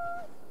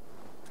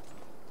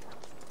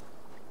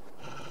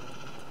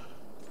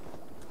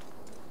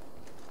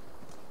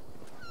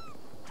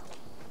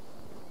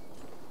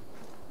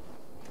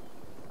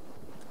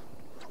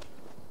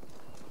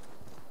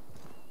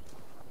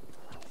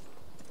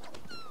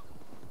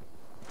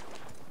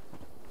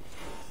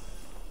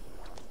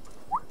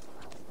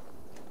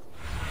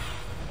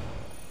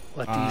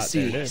 What do you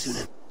see? There it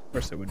is. Of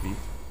course it would be.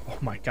 Oh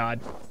my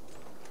god.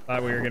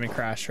 Thought we were gonna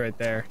crash right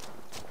there.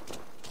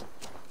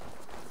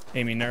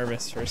 Made me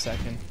nervous for a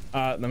second.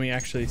 Let me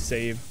actually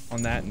save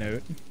on that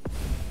note.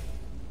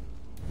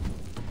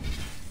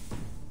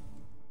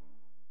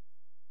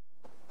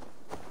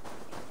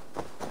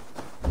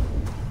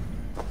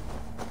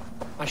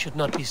 I should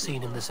not be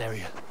seen in this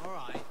area. All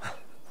right.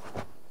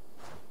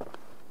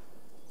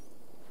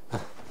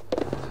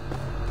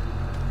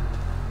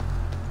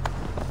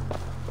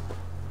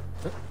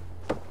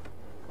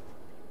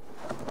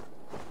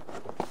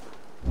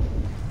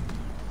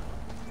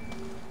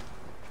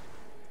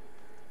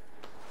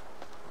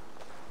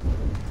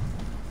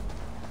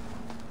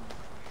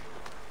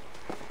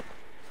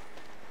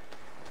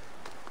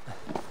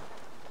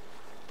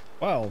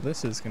 Well,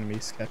 this is gonna be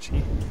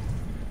sketchy.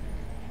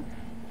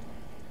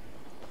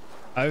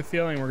 I have a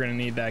feeling we're gonna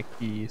need that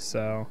key,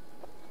 so.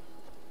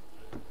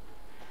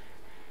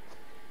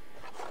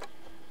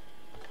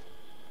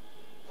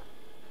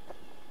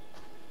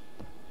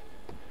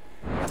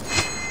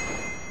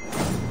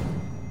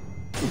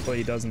 Hopefully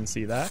Hopefully he doesn't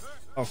see that.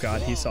 Oh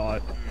god, he saw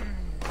it.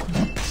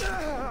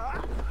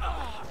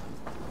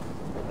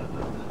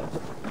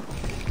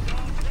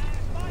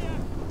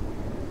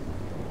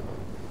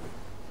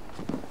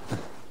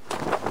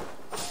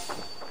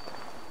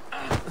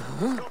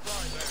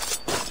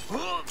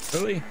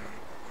 Really?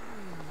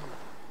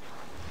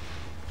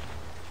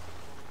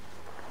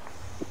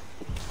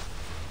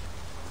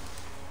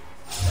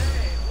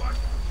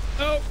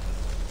 Oh!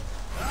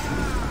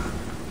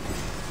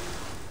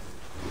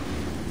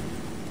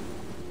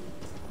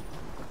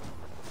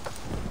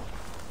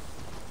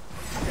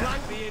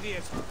 Flank the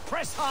idiot!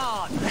 Press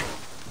hard!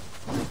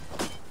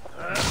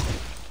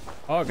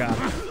 Oh god.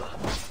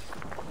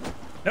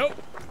 Nope.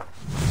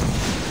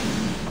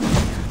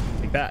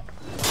 Like that.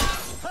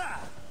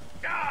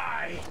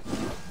 Die!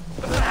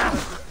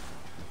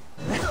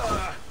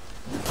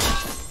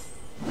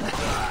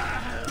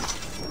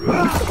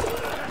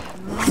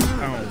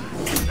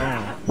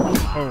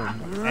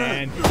 Boom.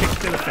 And kick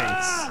to the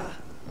face.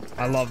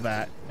 I love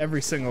that.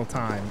 Every single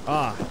time.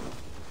 Ah.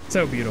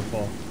 So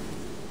beautiful.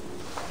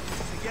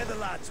 Together,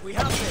 lads, we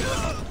have this!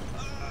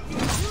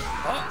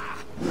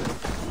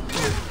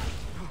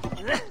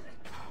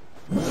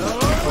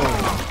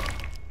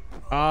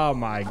 Oh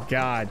my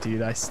god,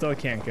 dude. I still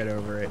can't get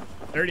over it.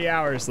 30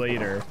 hours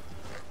later.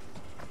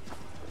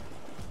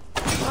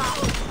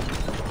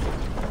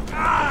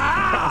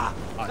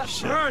 Oh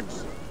shit.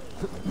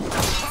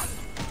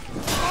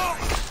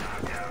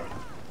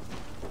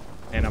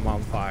 And I'm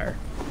on fire.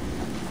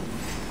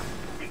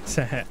 That's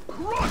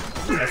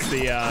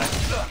the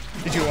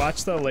did you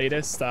watch the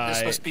latest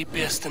This must be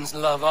Birsten's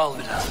love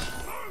Alvida.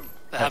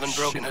 They haven't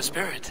broken her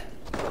spirit.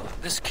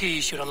 This key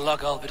should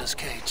unlock Alvida's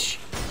cage.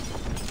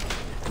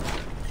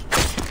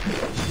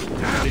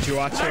 Did you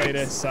watch the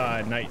latest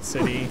Night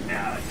City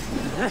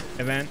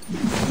event?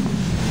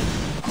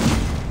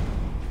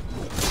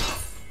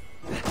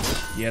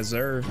 Yes,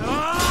 sir.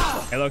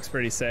 It looks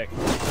pretty sick.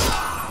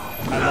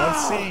 I love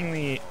seeing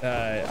the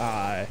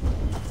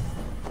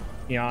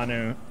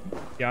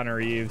Keanu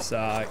Reeves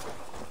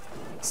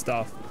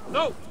stuff.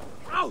 No!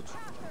 Out!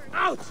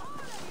 Out!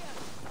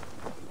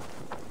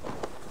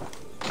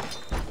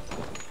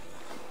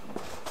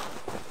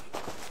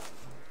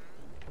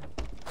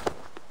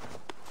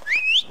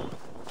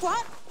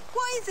 What?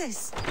 What is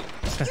this?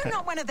 You're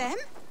not one of them?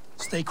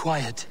 Stay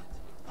quiet.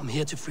 I'm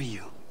here to free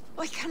you.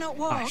 I cannot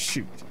walk. Ah,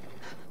 shoot.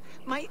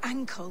 My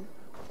ankle.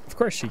 Of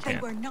course she They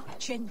can. were not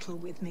gentle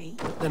with me.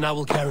 Then I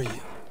will carry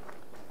you.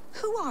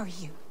 Who are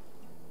you?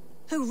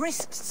 Who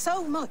risked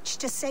so much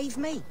to save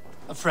me?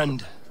 A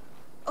friend.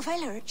 Of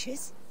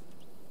Elrich's?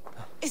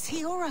 Is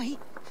he all right?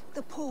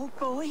 The poor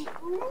boy?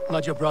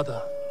 Not your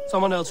brother.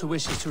 Someone else who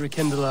wishes to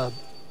rekindle a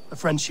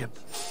friendship.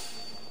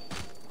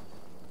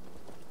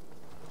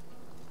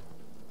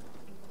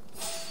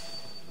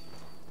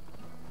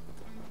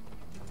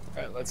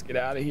 Alright, let's get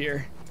out of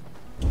here.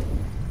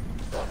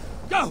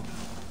 Go!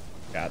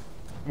 God,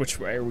 which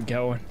way are we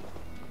going?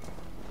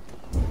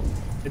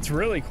 It's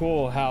really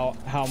cool how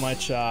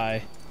much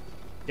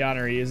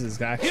Keanu Reeves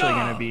is actually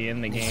going to be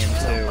in the game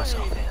too.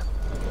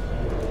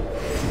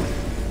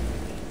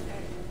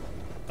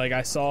 Like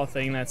I saw a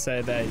thing that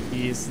said that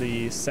he's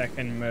the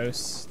second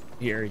most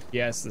here. He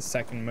has the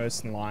second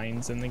most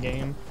lines in the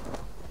game.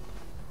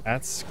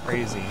 That's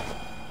crazy.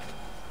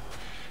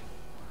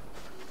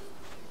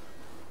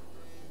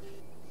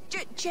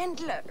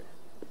 Gentler.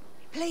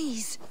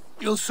 Please.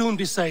 You'll soon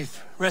be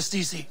safe. Rest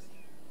easy.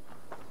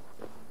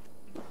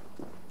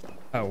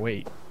 Oh,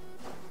 wait.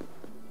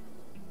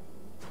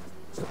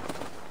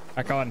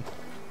 Back on.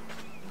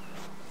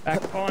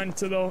 Back on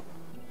to the...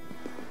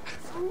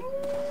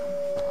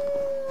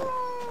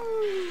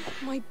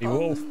 My Hey,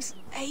 wolf. bones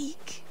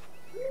ache.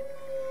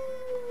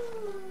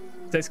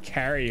 It says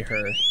carry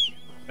her,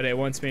 but it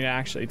wants me to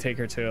actually take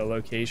her to a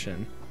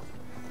location.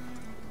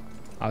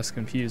 I was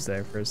confused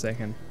there for a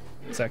second.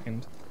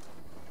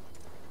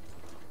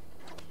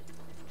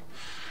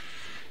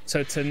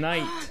 So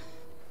tonight,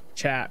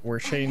 chat, we're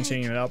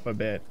changing it up a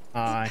bit.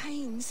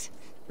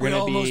 We're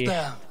gonna be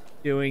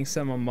doing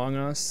some Among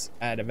Us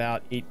at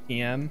about 8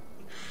 p.m.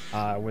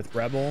 With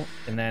Rebel,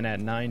 and then at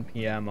 9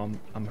 p.m.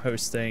 I'm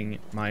hosting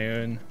my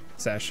own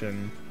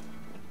session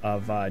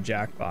of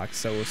Jackbox.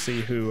 So we'll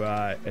see who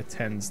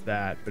attends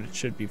that, but it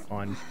should be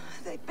fun.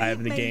 I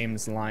have the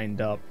games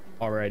lined up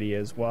already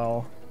as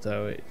well,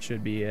 so it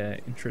should be an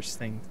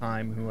interesting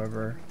time.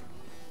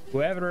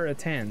 Whoever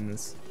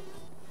attends.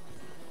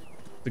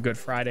 It's a good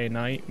Friday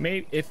night.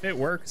 Maybe if it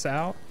works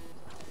out,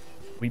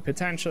 we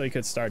potentially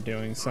could start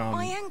doing some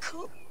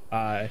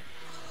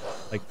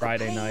like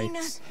Friday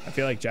nights. I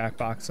feel like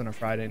Jackbox on a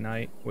Friday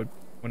night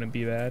wouldn't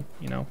be bad,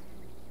 you know.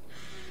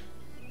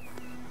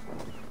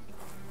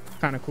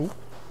 Kind of cool,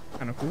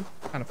 kind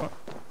of fun.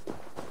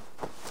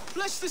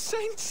 Bless the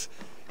saints!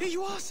 Here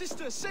you are,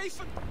 sister, safe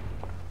and...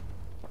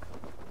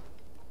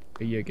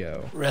 Here you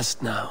go.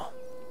 Rest now.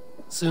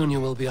 Soon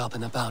you will be up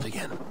and about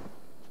again.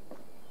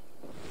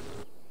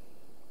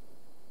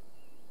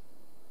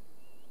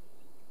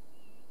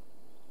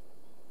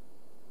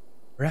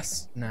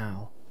 Rest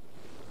now.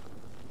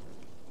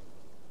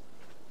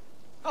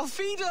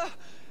 Alfida!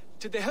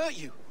 Did they hurt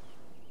you?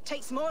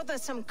 Takes more than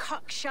some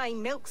cockshy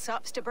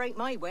milksops to break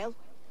my will.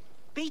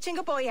 Beating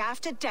a boy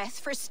half to death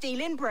for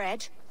stealing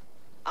bread?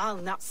 I'll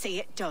not see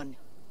it done.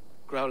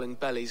 Growling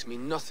bellies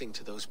mean nothing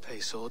to those pay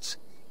swords.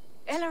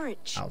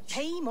 Ellerich,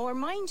 pay more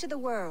mind to the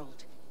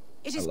world.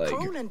 It is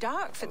cruel and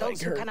dark for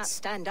those who cannot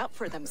stand up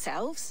for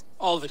themselves.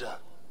 Alvida,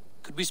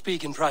 could we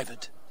speak in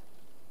private?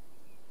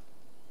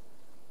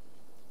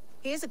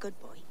 He is a good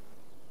boy,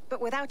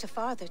 but without a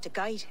father to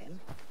guide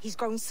him, he's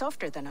grown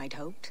softer than I'd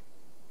hoped.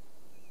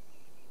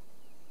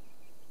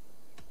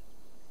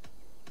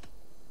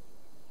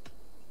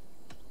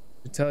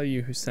 To tell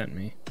you who sent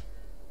me.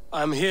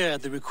 I'm here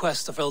at the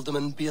request of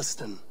Ealdorman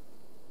Biersten.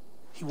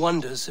 He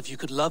wonders if you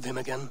could love him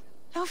again.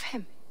 Love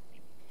him?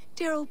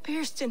 Dear old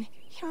Biersten,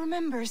 he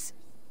remembers.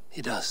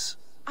 He does.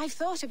 I've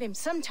thought of him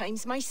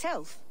sometimes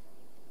myself.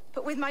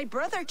 But with my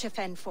brother to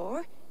fend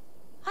for,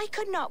 I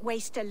could not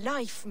waste a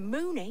life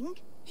mooning.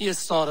 He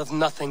has thought of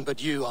nothing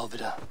but you,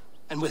 Alvida.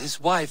 And with his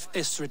wife,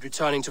 Estrid,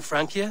 returning to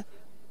Francia,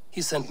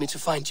 he sent me to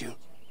find you.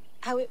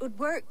 How it would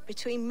work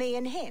between me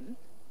and him?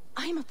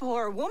 I'm a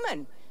poor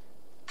woman.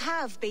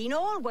 Have been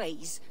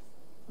always.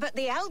 But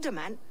the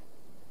Ealdorman...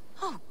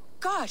 Oh,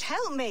 God,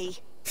 help me!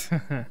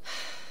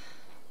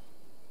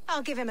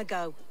 I'll give him a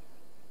go.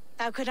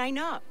 How could I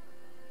not?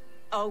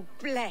 Oh,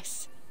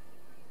 bless.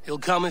 He'll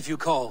come if you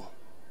call.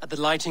 At the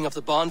lighting of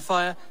the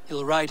bonfire,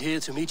 he'll ride here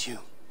to meet you.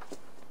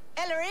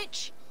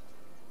 Ellerich,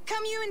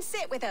 come you and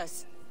sit with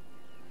us.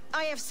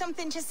 I have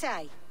something to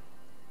say.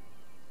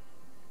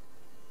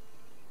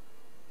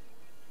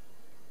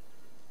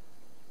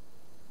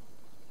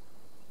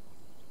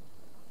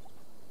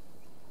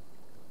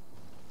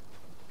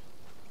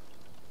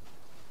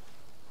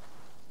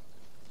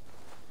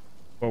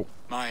 Whoa.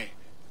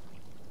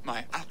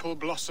 My apple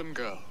blossom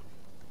girl.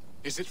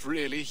 Is it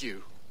really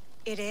you?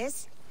 It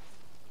is.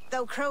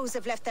 Though crows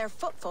have left their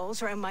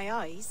footfalls around my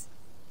eyes.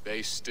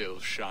 They still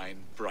shine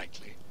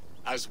brightly,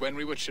 as when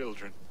we were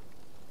children.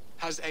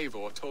 Has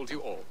Eivor told you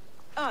all?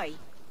 Aye,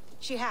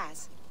 she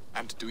has.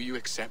 And do you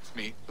accept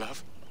me,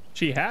 love?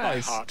 She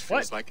has. My heart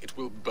feels like it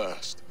will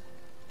burst.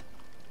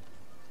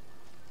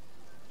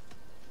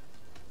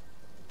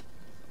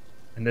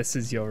 And this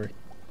is your...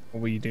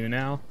 What will you do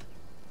now?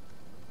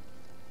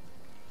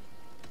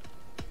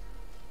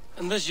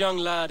 And this young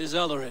lad is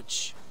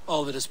Ellerich,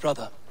 Alvida's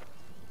brother.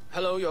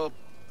 Hello,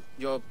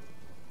 your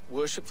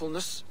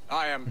worshipfulness.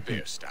 I am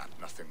Bierstand,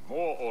 nothing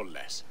more or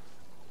less.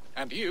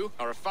 And you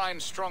are a fine,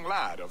 strong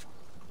lad of...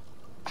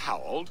 How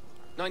old?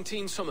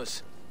 19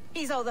 summers.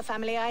 He's all the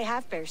family I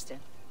have, Biersten.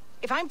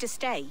 If I'm to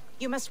stay,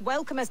 you must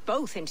welcome us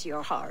both into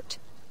your heart.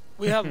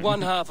 We have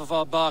one half of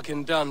our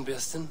bargain done,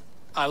 Biersten.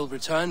 I will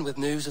return with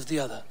news of the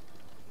other.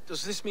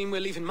 Does this mean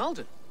we're leaving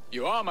Malden?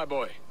 You are, my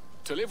boy,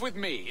 to live with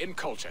me in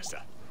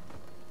Colchester.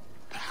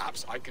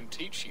 Perhaps I can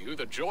teach you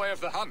the joy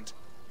of the hunt.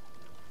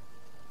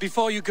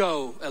 Before you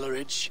go,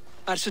 Ellerich,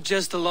 I'd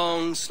suggest a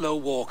long, slow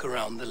walk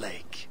around the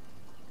lake.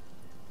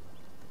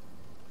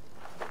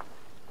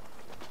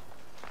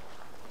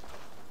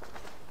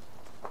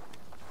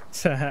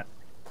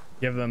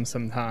 Give them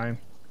some time.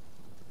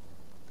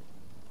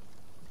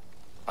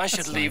 I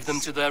should leave them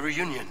to their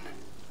reunion.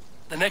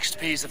 The next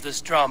piece of this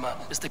drama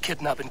is the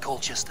kidnap in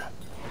Colchester.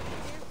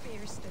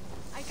 Dear Biersten,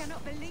 I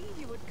cannot believe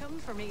you would come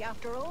for me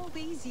after all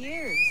these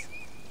years.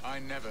 I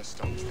never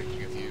stopped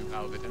thinking of you,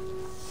 Alvida.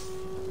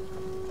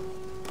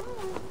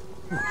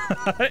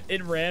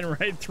 It ran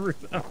right through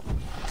them.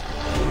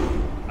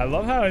 I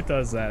love how it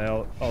does that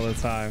all the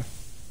time.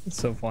 It's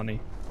so funny.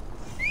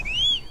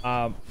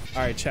 All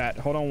right, chat.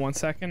 Hold on 1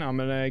 second. I'm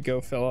gonna go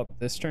fill up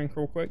this drink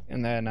real quick,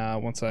 and then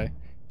once I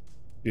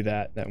do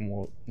that, then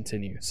we'll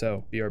continue.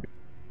 So, BRB.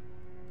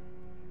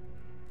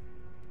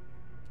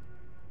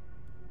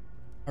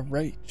 All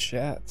right,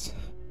 chat.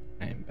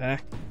 I am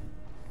back,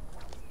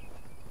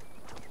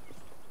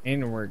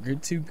 and we're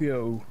good to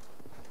go.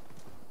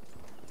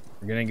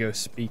 We're gonna go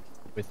speak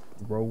with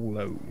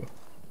Rollo.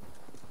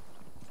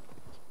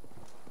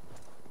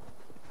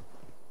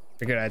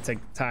 Figured I'd take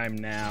time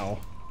now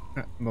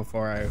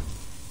before I,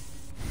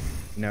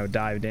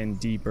 dived in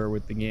deeper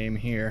with the game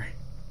here.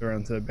 Go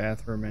run to the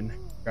bathroom and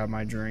grab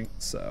my drink,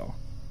 so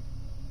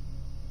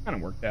kind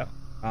of worked out.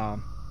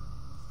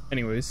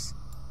 Anyways,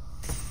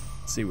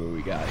 let's see what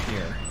we got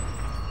here.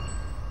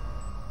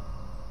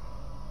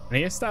 I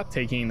need to stop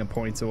taking the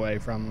points away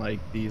from like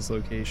these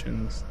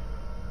locations.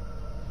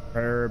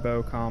 Predator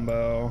bow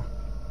combo,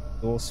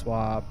 dual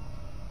swap.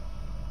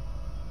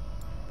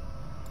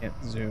 Can't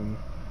zoom.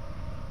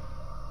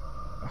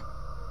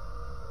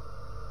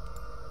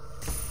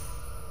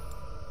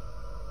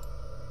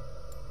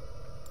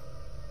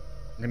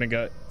 I'm gonna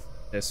get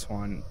this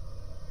one.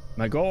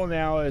 My goal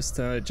now is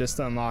to just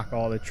unlock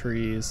all the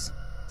trees.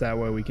 That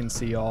way we can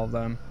see all of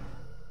them.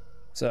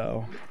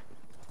 So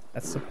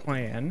that's the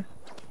plan.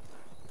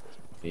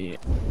 We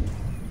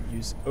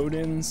use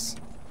Odin's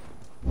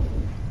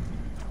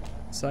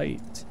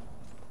sight.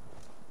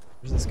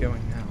 Where's this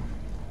going now?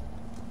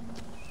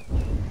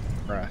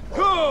 Bruh.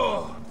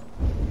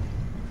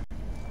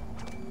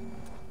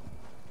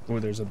 Oh,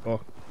 there's a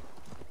book.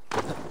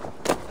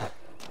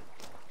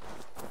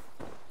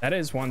 That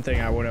is one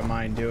thing I wouldn't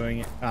mind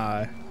doing,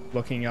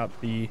 looking up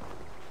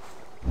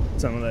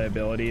some of the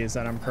abilities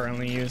that I'm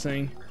currently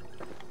using.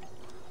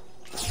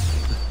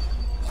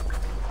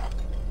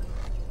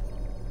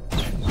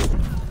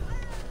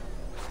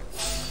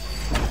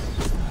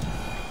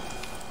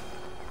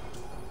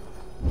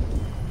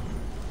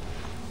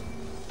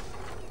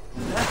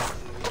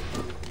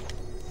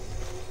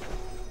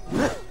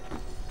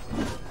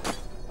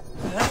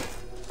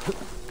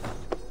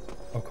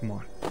 Oh, come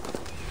on.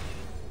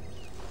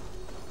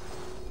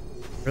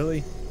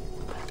 Really?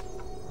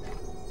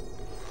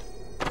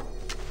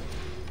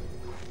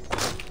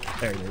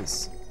 There it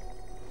is.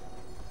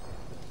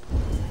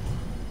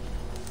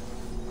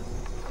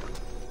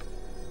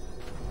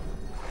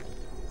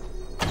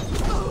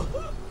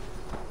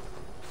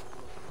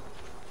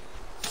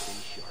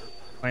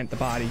 Plant the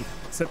body.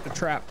 Set the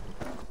trap.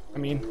 I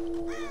mean.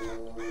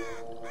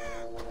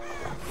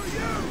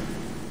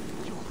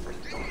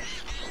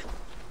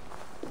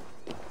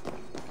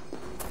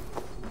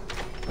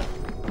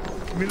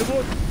 Give me the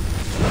wood.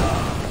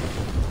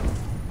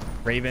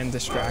 Raven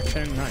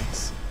distraction.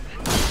 Nice.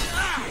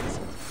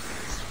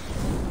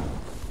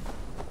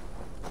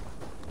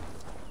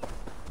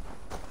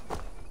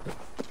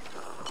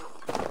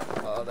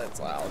 Oh, that's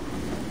loud.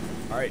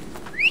 All right,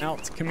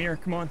 Alt, come here.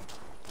 Come on.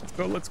 Let's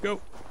go. Let's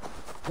go.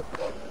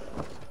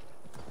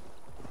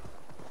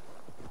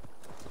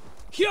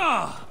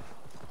 Yeah.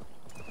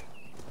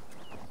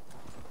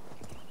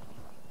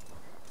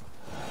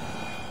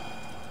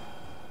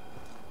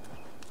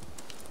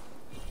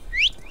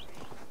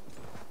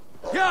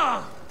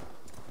 Yeah.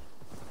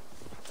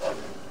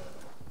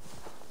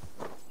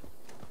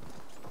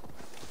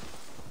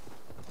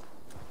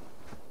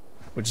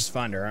 We'll just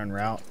find our own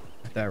route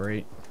at that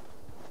rate.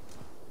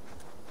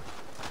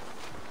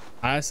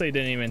 I honestly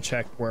didn't even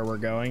check where we're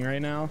going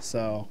right now,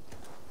 so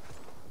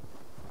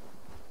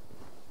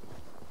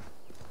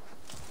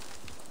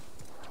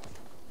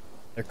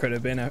there could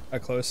have been a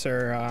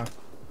closer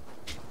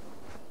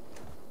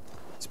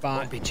spot.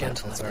 Won't be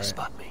gentle if they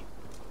spot me.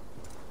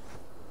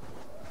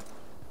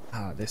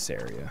 Ah, this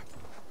area.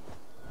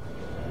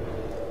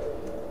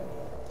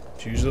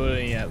 It's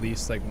usually at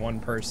least like one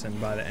person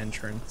by the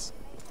entrance.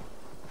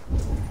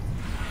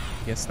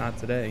 Guess not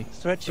today.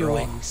 Stretch your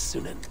wings,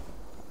 Sunan.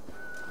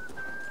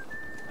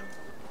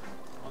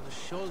 On the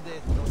shoulder,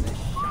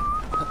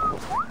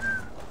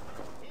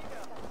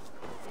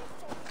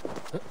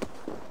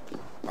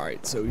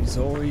 Alright, so he's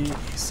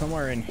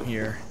somewhere in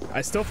here.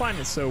 I still find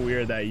it so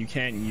weird that you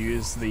can't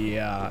use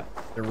the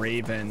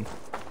Raven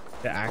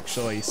to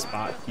actually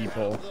spot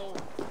people.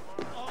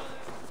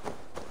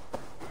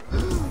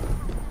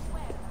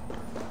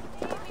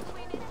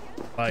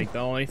 Like, the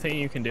only thing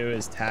you can do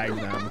is tag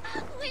them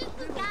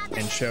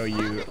and show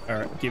you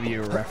or give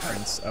you a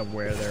reference of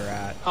where they're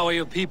at. How are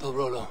your people,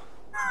 Rollo?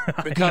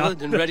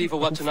 Recovered and ready for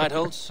what tonight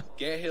holds?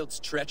 Gerhild's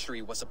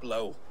treachery was a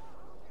blow.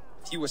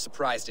 Few were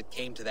surprised it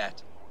came to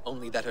that.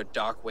 Only that her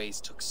dark ways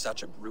took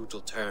such a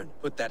brutal turn.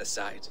 Put that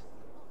aside.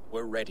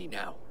 We're ready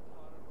now.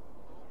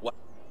 What?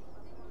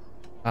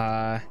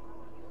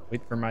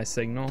 Wait for my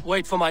signal.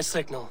 Wait for my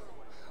signal.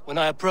 When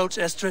I approach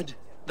Estrid,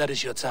 that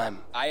is your time.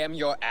 I am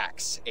your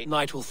axe.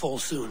 Night will fall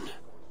soon.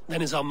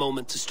 Then is our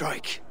moment to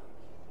strike.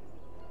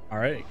 All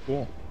right,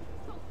 cool.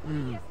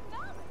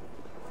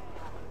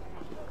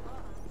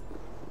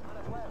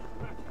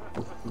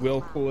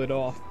 We'll pull it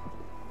off.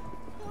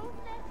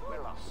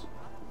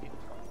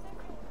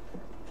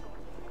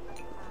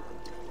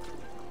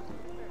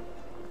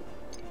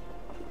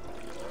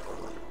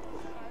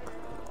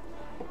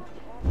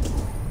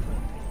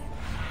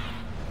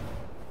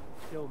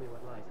 Show me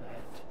what lies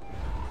ahead.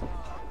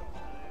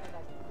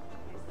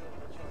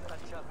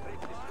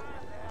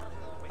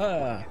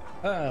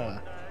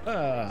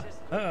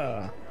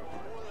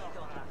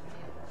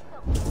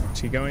 Is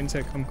she going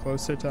to come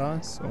closer to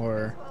us,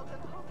 or?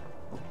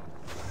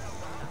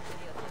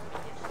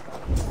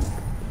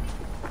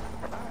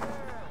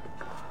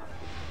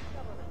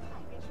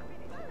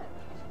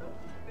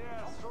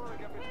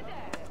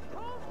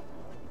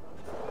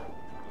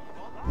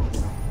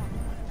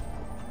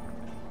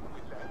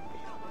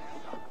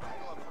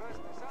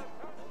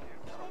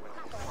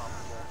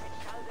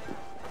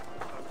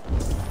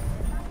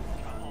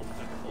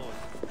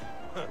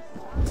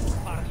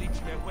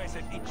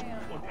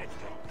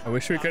 I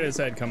wish we could have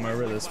said come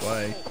over this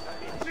way.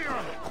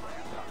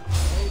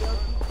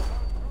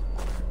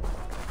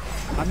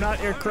 I'm not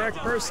your correct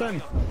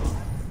person.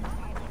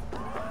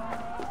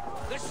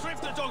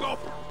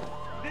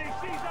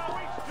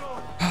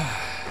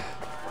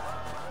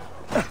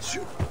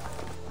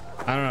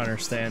 I don't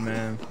understand,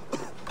 man.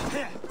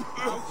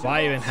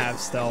 Why even have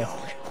stealth?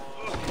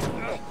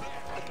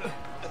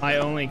 My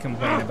only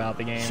complaint about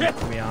the game,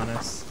 to be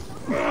honest.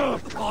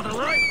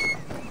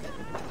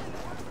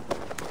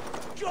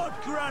 God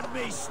grant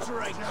me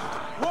strength.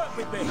 Work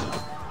with me.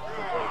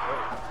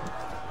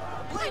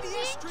 Lady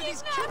Estrid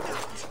is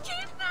kidnapped!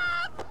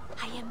 Kidnapped!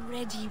 I am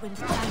ready when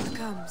the time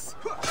comes.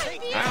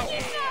 Ow!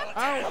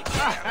 Ow!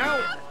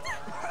 Ow!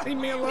 Leave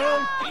me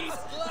alone.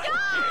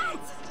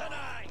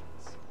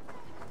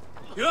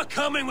 You're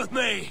coming with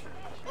me.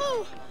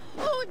 Oh,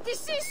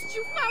 desist,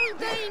 you foul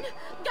Dane!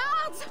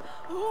 Guards!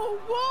 Oh,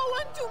 woe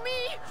unto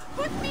me!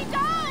 Put me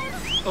down!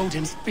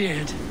 Odin's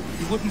beard.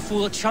 You wouldn't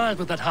fool a child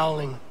with that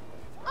howling.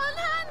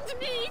 Unhand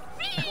me,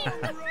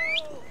 fiend!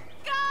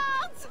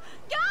 Guards!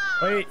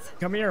 Guards! Wait,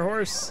 come here,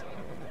 horse.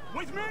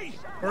 With me.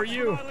 Or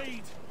you.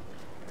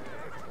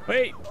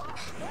 Wait.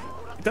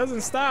 It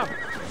doesn't stop.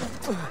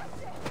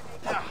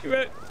 Do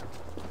it.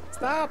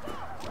 Stop.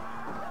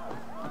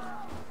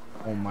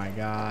 Oh my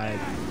god.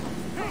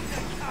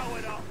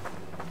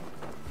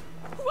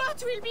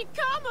 What will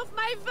become of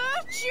my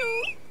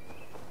virtue?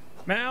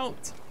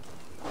 Mount.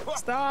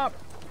 Stop.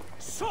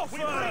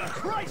 Suffer!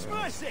 Christ's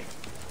mercy!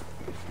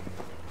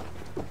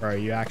 Bro, are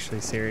you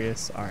actually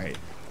serious? All right.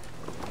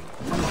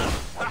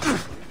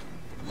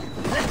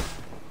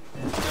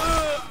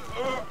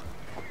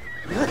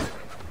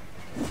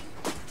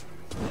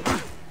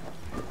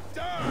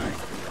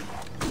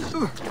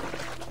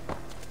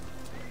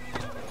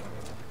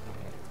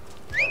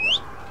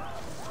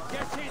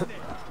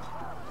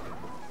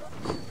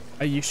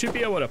 You should be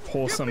able to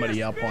pull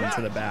somebody up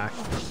onto the back.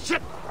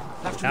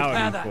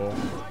 That would be cool.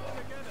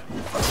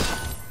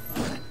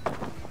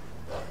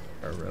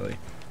 Oh, really?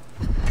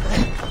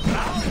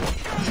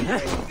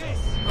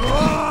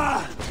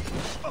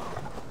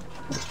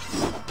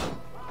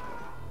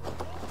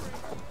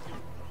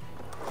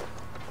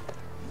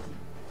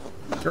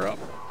 You're up.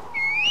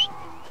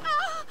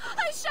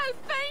 I shall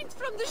faint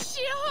from the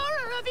sheer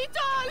horror of it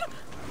all!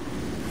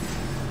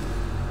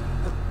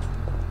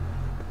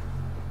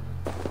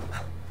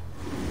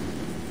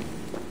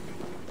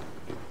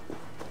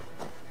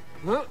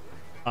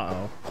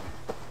 Uh-oh.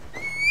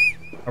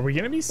 Are we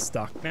gonna be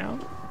stuck now?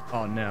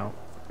 Oh no.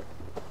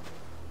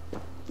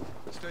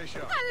 Stay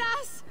sharp.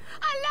 Alas!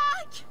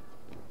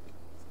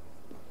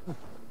 Alack!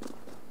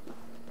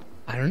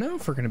 I don't know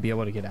if we're gonna be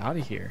able to get out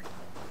of here.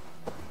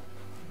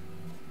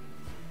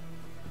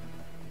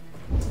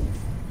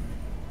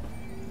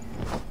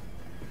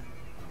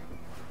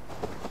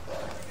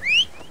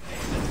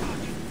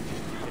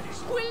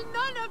 Will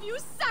none of you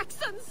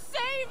Saxons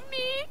save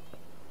me?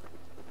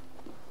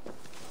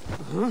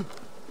 Huh?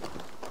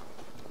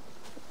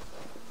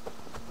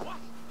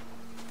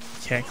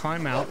 Can't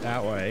climb out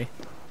that way.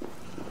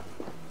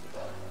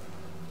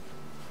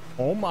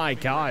 Oh my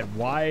god,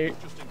 why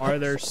are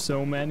there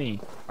so many?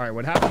 All right,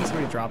 what happens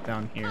when we drop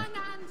down here?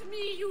 Unhand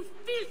me, you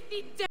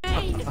filthy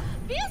Dane!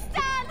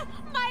 Vistan,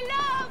 my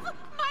love!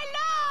 My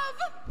love!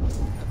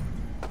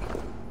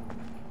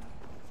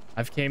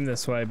 I've came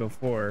this way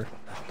before,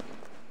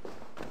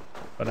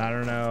 but I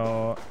don't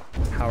know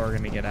how we're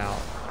gonna get out.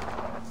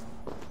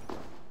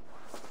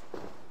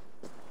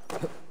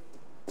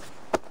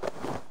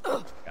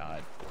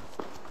 God,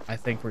 I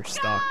think we're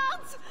stuck.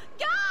 Guards!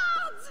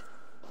 Guards!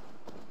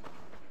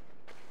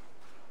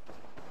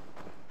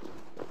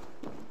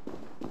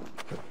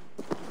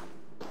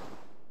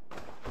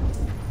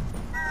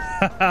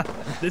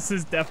 This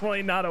is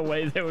definitely not a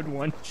way they would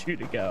want you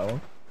to go.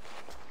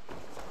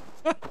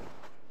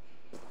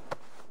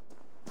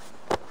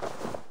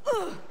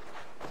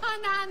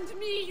 Unhand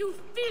me, you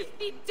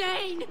filthy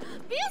Dane!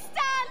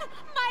 Vistan,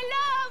 my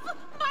love!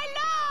 My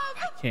love!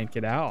 I can't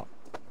get out.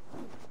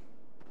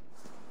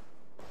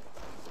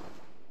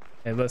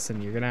 Hey,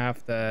 listen, you're gonna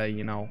have to,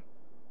 you know,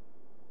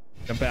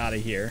 jump out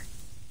of here.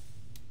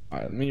 All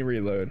right, let me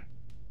reload.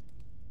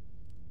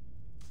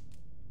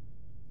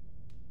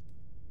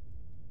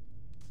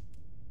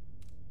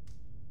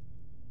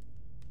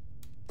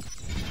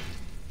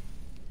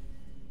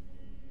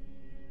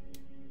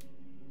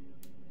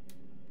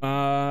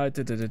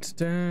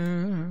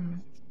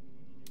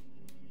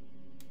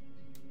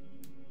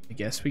 I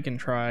guess we can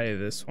try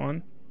this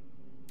one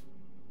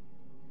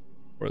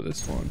or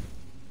this one.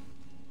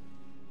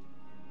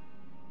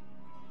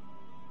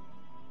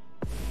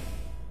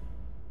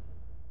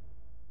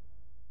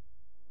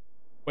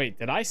 Wait,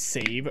 did I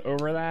save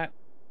over that?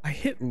 I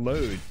hit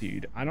load,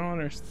 dude. I don't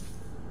understand.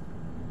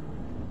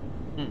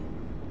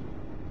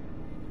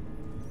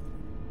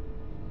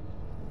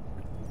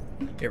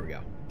 Here we go.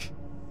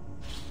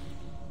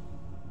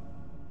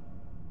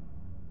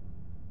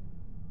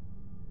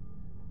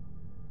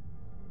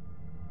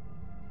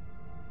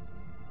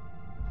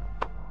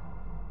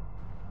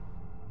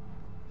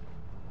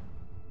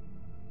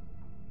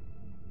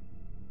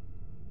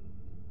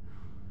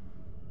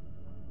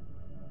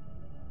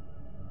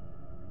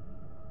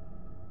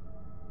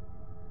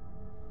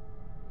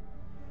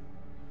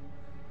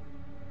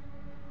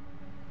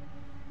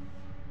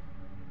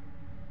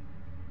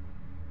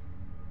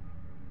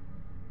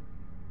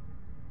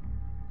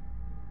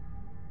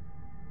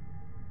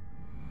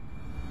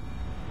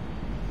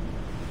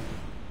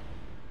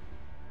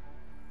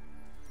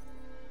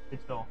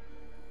 Still.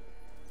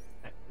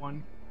 That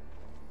one.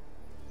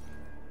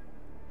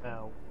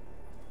 Fell.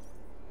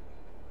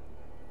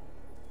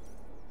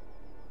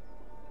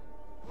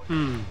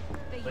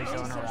 They Like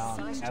going around.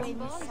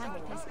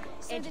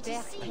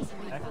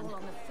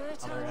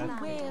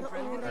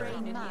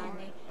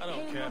 I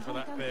don't care for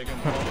that pagan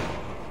god.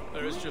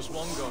 There is just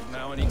one god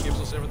now, and he gives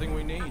us everything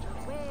we need.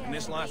 In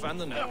this life and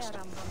the next.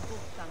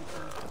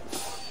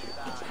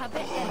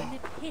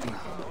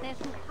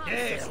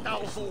 Yes,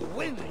 that was all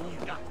wind.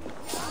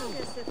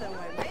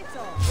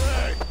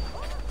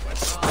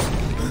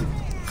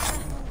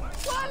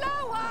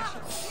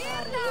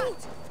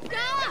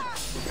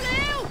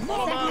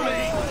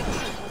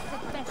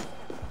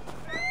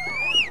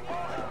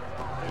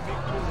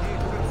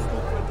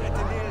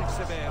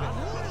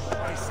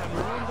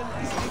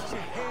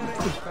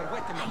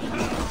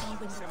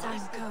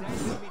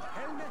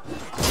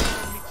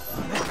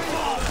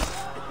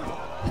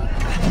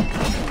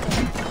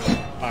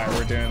 Alright,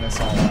 we're doing this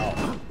all out.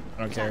 I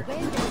don't care.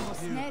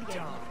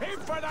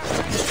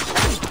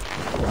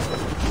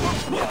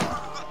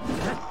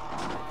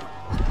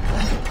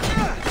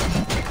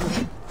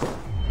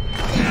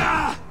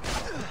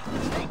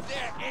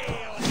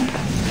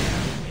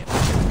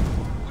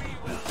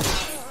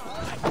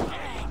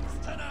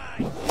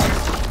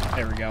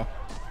 There we go.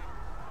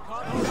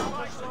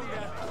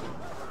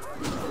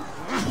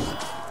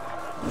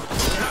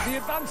 The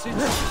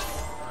advantage.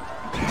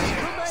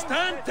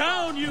 Stand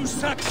down, you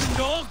Saxon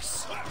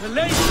dogs! The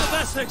Lady of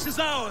Essex is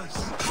ours!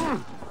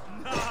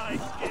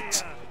 Nice gear!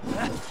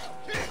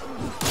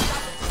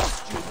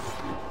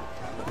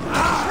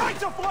 Try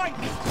to flank!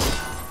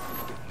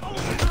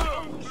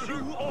 You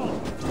all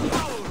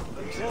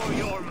for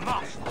your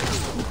master!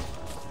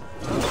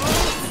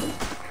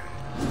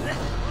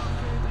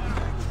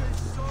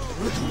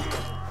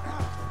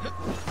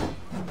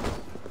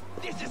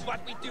 This is what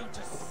we do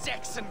to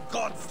Saxon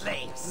god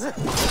slaves.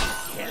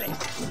 Kill it.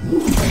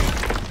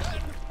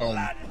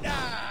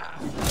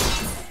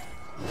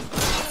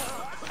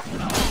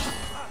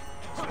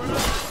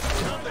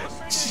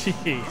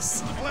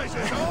 Jeez.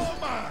 Pleasure's all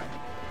mine.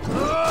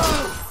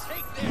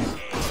 Take their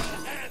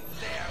aim and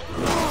their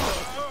war.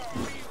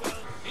 We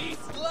will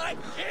feast like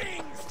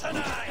kings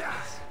tonight.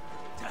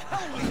 To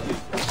hell with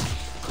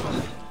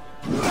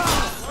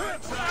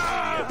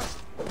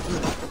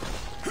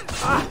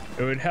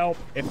It would help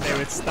if they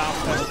would stop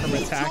them from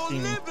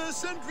attacking.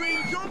 And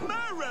drink your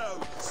marrow,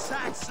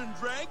 Saxon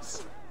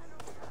dregs.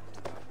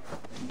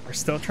 We're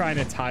still trying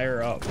to tie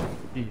her up.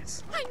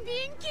 Jeez. I'm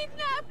being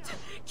kidnapped!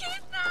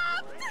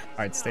 Kidnapped!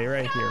 Alright, stay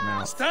right here,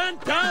 Mal. Stand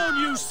down,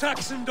 you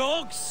Saxon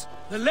dogs!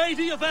 The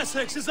Lady of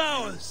Essex is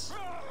ours!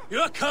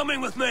 You're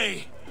coming with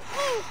me!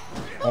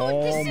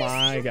 Oh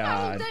my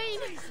god.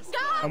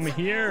 Come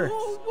here.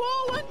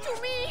 Woe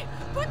unto me!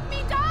 Put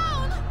me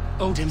down!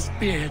 Odin's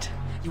beard.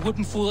 You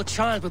wouldn't fool a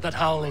child with that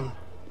howling.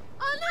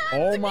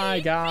 Oh my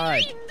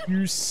god.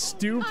 You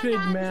stupid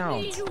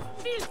mount.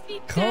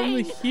 Come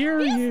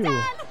here,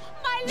 you.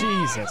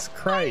 Jesus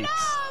Christ.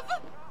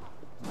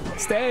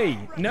 Stay.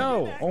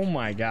 No. Oh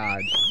my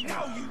god.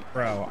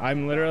 Bro,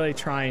 I'm literally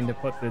trying to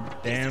put the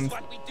damn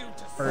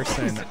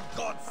person.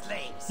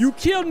 You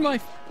killed my.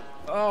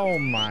 Oh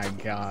my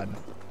god.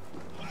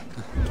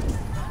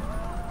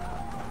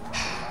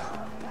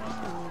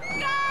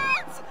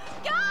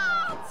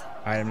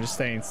 Alright, I'm just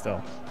staying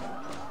still.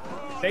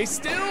 Stay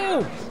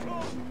still!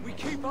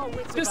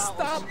 Just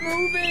stop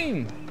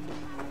moving!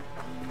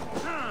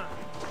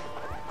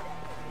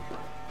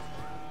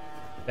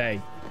 Hey.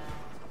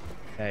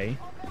 Hey.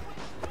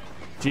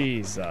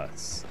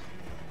 Jesus.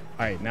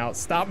 Alright, now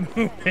stop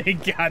moving,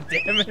 god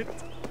damn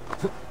it.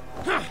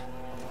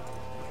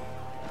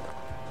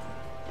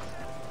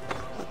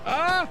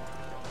 Ah!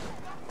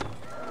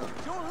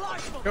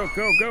 Go,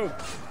 go, go!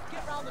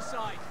 Get round the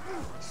side.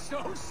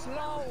 So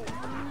slow.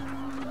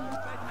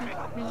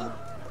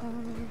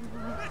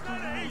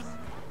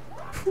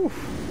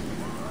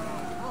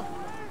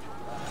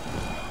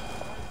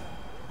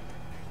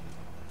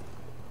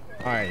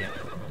 Alright.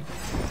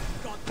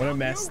 What a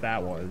mess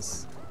that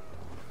was.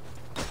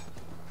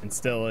 And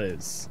still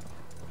is.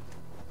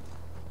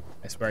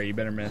 I swear, you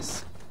better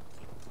miss.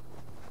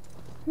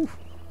 Whew.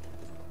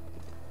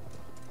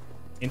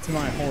 Into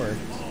my horde.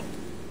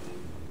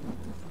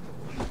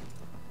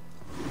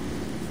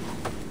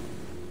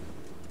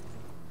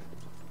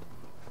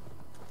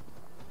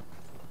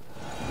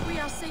 We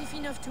are safe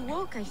enough to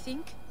walk, I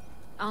think.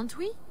 Aren't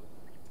we?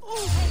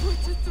 Oh,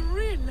 what a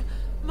thrill!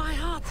 My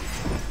heart is...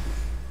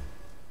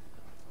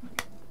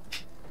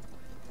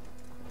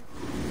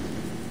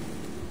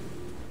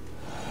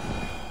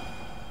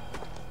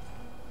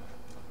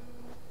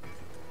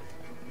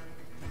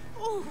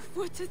 Oh,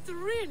 what a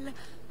thrill!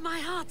 My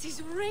heart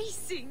is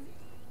racing.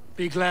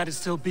 Be glad it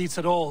still beats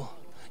at all.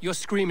 Your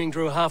screaming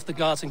drew half the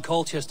guards in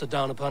Colchester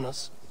down upon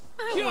us.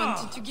 I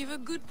wanted to give a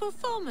good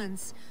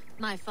performance.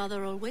 My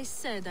father always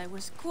said I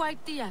was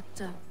quite the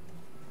actor.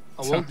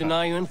 I won't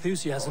deny your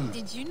enthusiasm.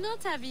 Did you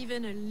not have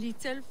even a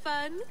little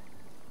fun?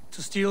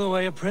 To steal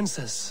away a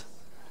princess,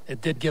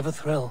 it did give a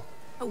thrill.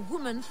 A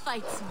woman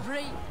fights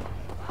brave.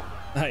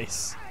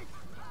 Nice.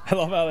 I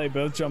love how they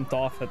both jumped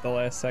off at the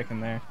last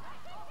second there.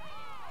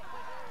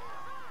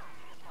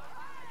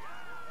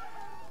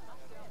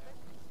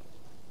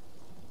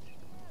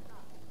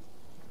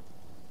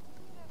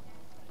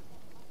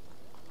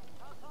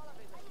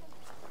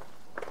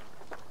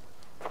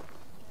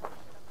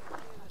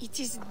 It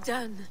is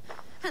done.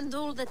 And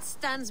all that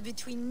stands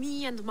between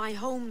me and my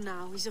home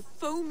now is a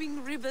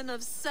foaming ribbon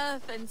of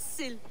surf and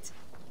silt.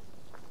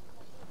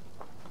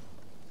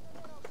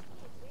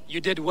 You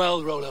did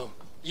well, Rollo.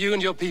 You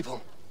and your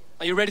people.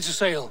 Are you ready to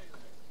sail?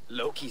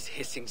 Loki's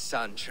hissing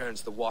sun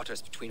churns the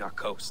waters between our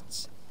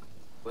coasts.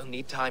 We'll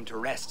need time to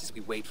rest as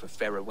we wait for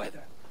fairer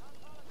weather.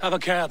 Have a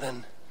care,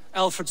 then.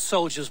 Alfred's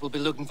soldiers will be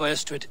looking for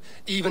Estrid,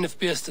 even if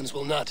Bearston's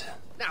will not.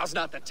 Now's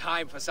not the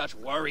time for such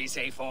worries,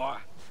 Eivor.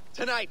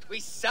 Tonight, we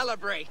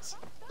celebrate.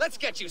 Let's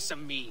get you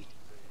some mead.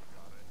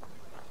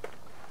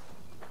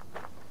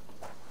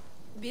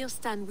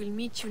 Bearstan will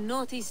meet you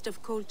northeast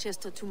of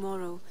Colchester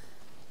tomorrow.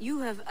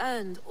 You have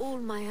earned all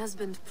my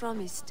husband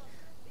promised,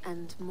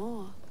 and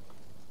more.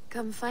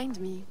 Come find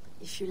me,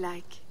 if you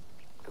like,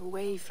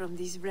 away from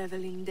these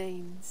reveling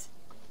Danes.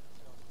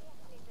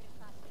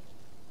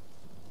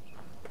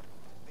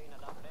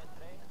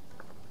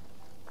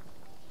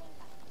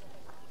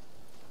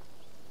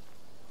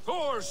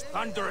 Thor's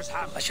thunderous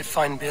hammer. I should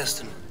find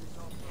Bearston.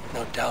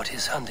 No doubt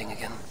he's hunting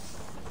again.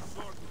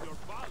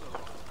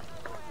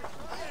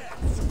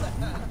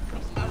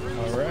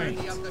 All right.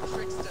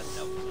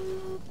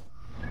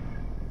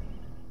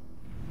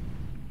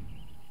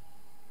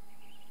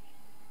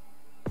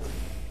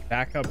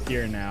 Back up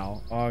here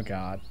now. Oh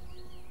god.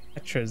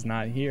 Petra's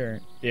not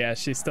here. Yeah,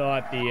 she's still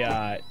at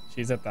the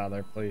she's at the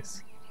other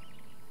place.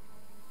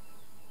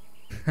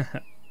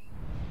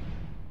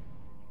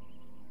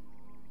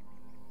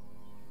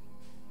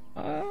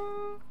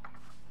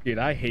 Dude,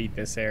 I hate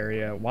this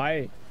area.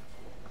 Why?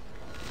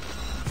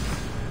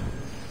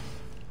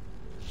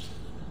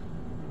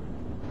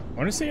 I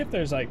want to see if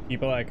there's like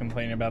people that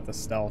complain about the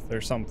stealth or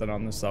something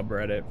on the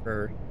subreddit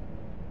for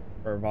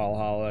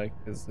Valhalla,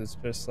 because it's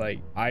just like,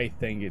 I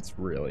think it's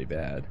really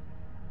bad.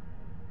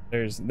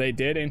 They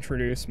did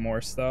introduce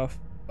more stuff,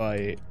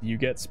 but you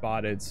get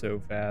spotted so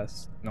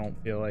fast. I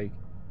don't feel like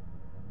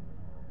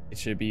it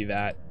should be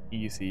that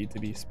easy to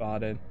be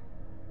spotted.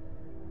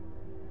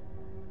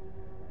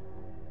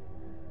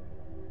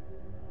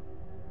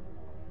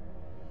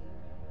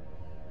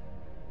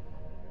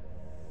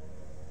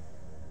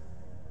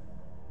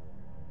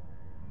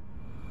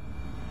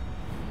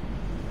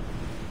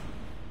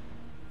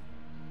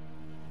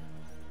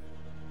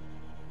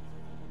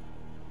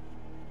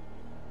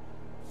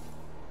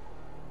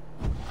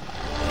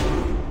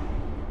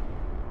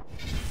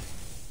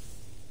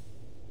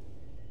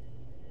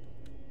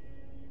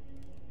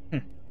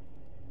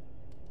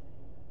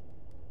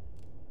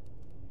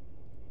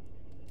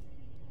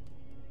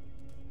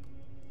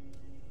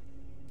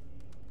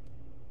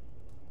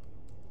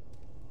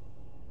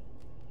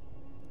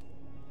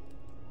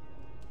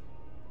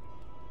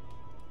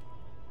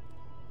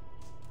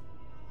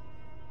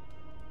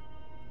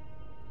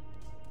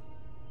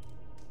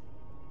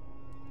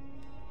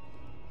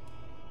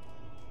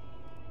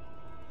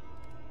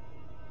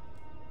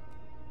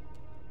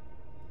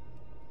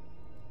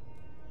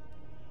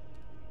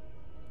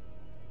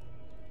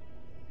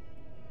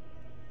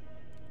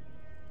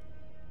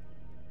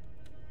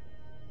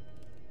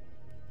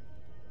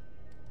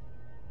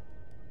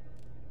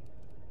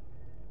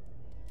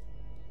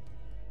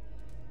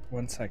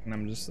 One second,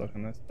 I'm just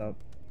looking this up.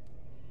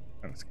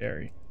 Kind of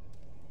scary.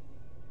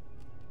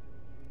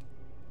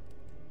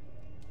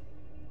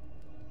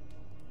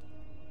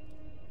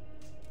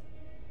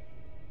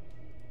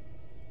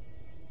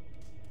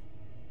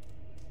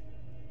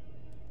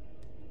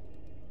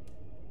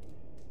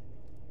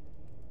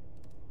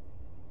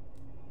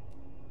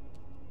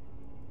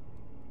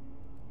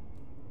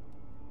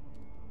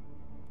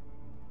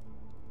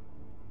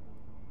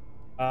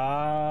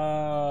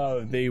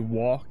 The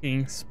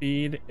walking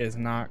speed is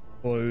not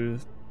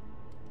closed.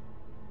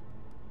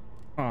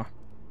 Huh.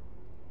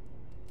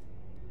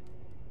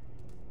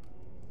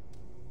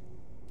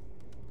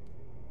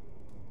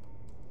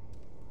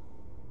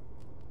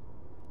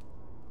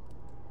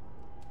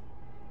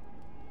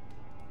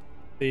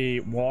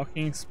 The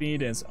walking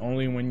speed is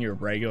only when you're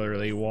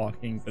regularly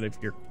walking, but if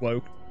you're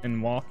cloaked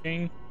and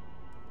walking,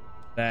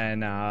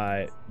 then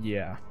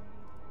yeah.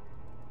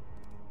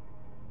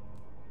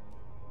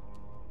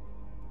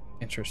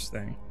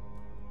 Interesting.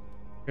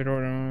 Good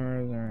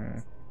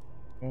order.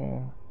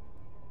 Cool.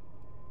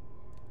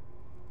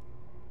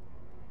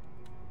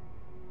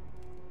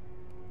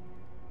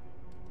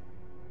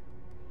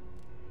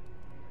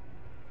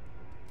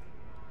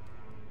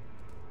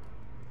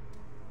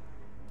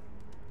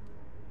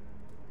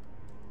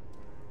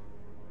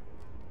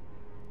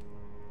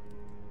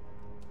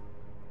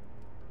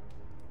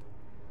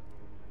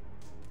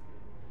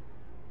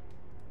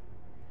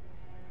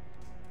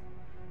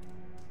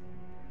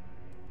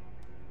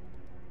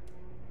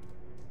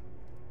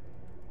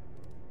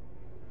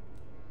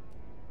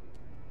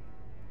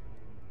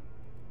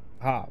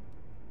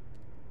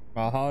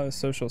 Valhalla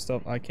social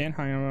stuff. I can't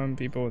hang on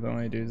people with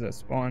only dudes that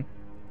spawn.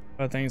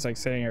 But things like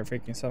sitting or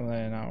faking something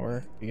that did not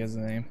work because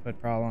of the input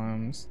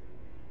problems.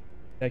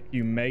 Deck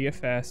you mega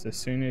fast as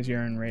soon as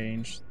you're in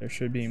range. There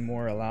should be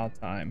more allowed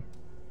time.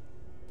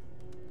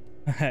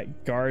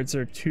 Guards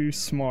are too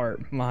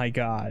smart. My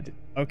god.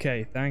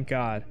 Okay, thank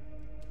God.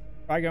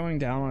 Try going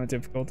down on the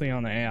difficulty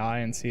on the AI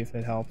and see if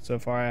it helps. So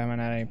far I haven't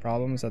had any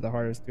problems at the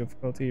hardest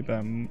difficulty,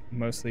 but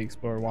mostly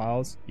explore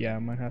wilds. Yeah, I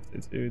might have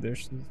to too.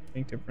 There's a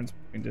distinct difference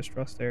between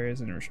distrust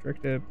areas and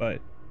restricted, but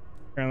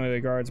apparently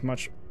the guards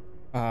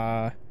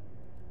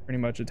pretty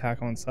much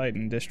attack on sight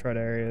in distrust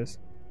areas.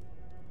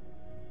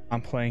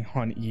 I'm playing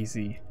on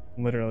easy,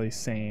 literally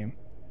same.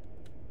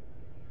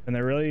 And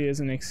there really is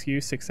an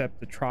excuse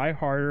except to try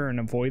harder and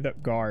avoid the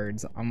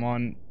guards. I'm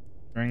on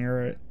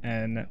Ringer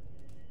and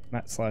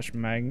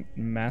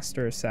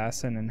Master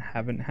Assassin and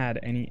haven't had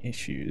any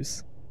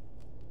issues.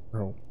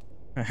 Bro.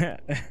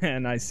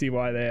 And I see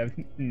why they have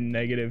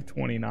negative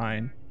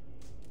 29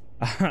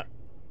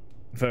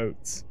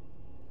 votes.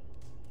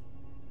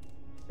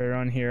 Right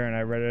on here, and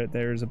I read it,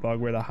 there's a bug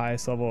where the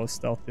highest level of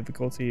stealth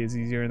difficulty is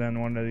easier than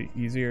one of the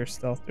easier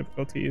stealth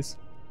difficulties.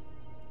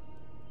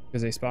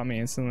 Because they spot me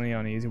instantly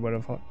on easy. What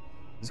if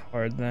it's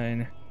hard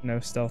then? No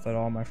stealth at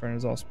all. My friend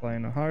is also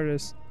playing the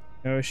hardest.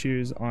 No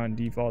issues on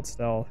default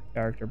stealth.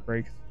 Character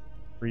breaks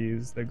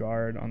frees the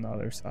guard on the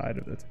other side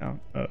of the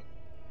town.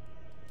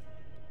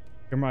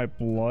 Hear my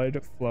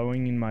blood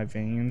flowing in my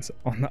veins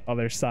on the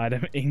other side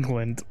of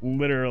England.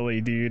 Literally,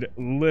 dude.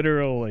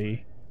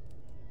 Literally.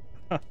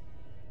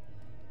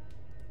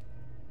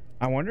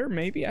 I wonder,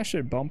 maybe I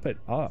should bump it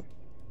up.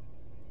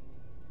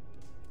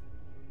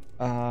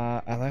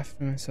 I laughed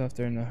at myself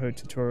during the hood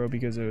tutorial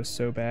because it was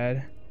so bad.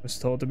 I was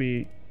told to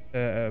be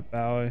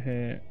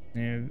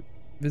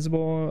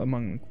visible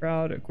among the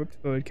crowd. Equipped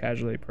hood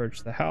casually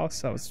approached the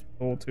house. I was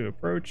told to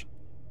approach.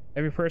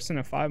 Every person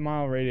in a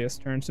 5-mile radius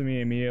turns to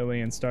me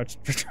immediately and starts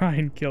to try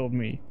and kill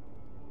me.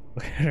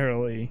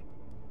 Literally.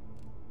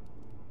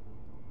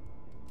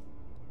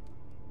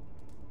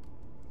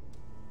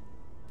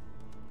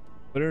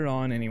 Put it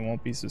on and he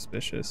won't be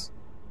suspicious.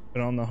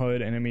 Put on the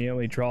hood and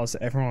immediately draws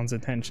everyone's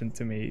attention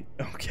to me.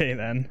 Okay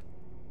then.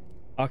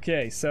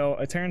 Okay, so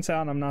it turns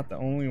out I'm not the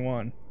only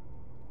one.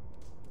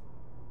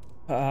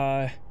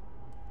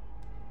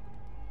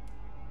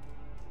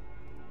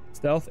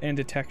 Stealth and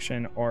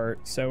detection are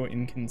so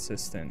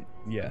inconsistent.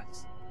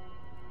 Yes.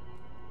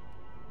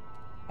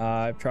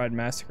 I've tried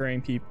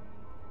massacring people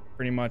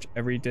pretty much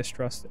every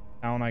distrust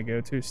town I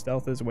go to.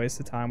 Stealth is a waste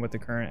of time with the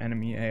current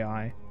enemy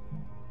AI.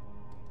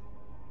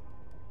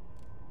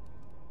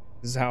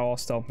 This is how all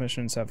stealth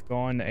missions have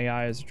gone. The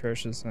AI is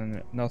atrocious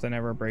and nothing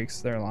ever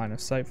breaks their line of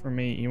sight for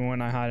me, even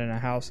when I hide in a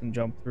house and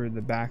jump through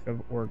the back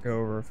of or go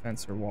over a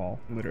fence or wall.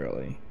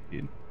 Literally,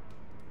 dude.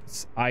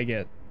 I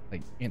get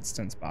like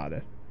instant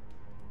spotted.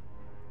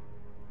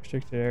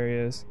 Restricted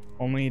areas.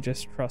 Only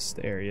distrust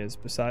areas.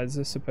 Besides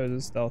the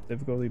supposed stealth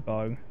difficulty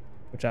bug,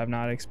 which I've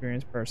not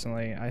experienced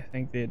personally, I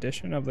think the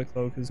addition of the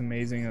cloak is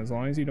amazing. As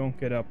long as you don't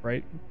get up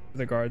right to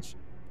the guards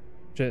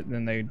shit,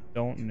 then they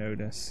don't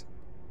notice.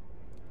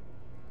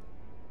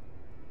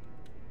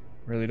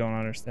 Really don't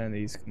understand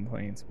these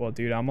complaints. Well,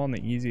 dude, I'm on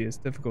the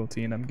easiest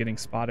difficulty and I'm getting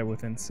spotted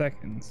within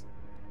seconds.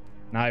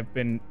 And I've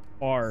been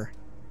far,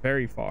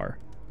 very far.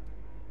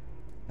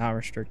 Not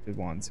restricted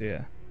ones,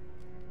 yeah.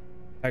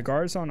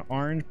 Guards on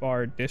orange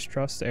bar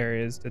distrust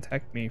areas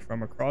detect me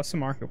from across the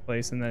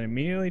marketplace and then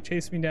immediately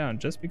chase me down.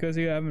 Just because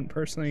you haven't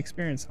personally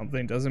experienced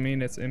something doesn't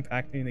mean it's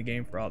impacting the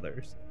game for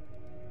others.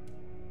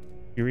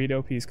 You read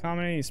OP's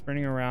comment, he's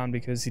sprinting around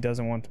because he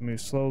doesn't want to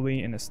move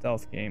slowly in a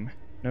stealth game.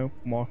 Nope,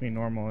 I'm walking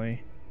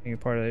normally. I think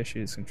part of the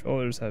issue is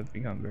controllers have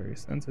become very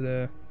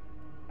sensitive.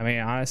 I mean,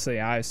 honestly,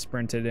 I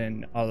sprinted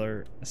in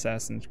other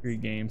Assassin's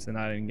Creed games and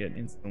I didn't get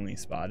instantly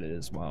spotted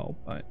as well,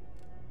 but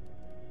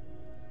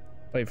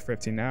played for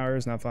 15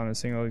 hours, not found a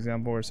single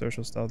example where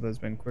social stealth has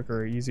been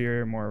quicker or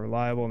easier, more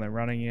reliable than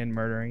running in,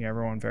 murdering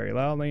everyone very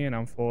loudly, and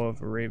I'm full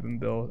of a Raven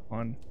build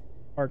on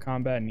hard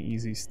combat and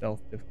easy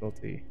stealth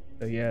difficulty.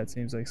 So yeah, it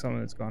seems like something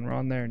that's gone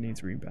wrong there and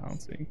needs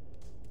rebalancing.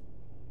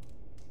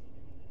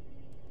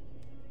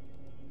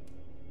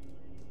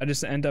 I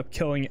just end up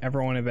killing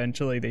everyone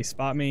eventually. They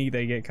spot me,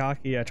 they get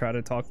cocky, I try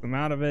to talk them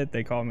out of it,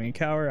 they call me a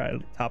coward, I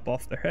top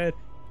off their head.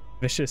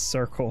 Vicious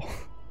circle.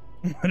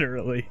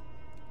 Literally.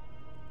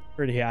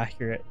 Pretty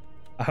accurate,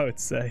 I would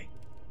say.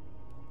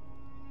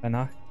 I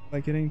not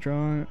like getting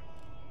drawn.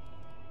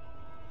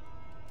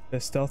 The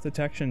stealth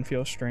detection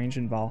feels strange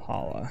in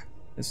Valhalla.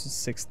 This was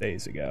 6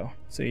 days ago.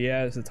 So yeah,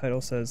 as the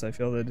title says, I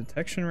feel the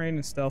detection rate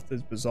in stealth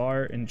is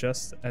bizarre and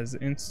just as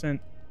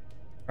instant.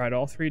 Tried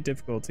all 3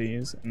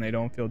 difficulties and they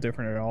don't feel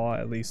different at all,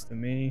 at least to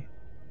me.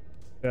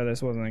 Yeah,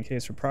 this wasn't the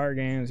case for prior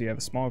games. You have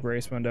a small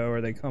grace window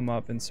where they come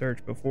up and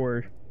search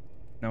before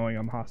knowing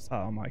I'm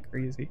hostile. Am I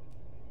crazy?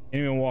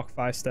 Can't even walk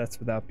 5 steps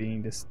without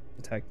being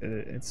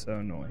detected. It's so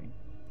annoying.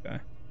 Okay,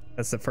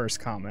 that's the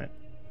first comment.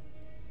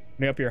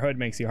 Putting up your hood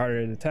makes you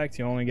harder to detect.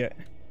 You only get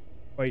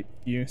quite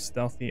few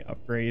stealthy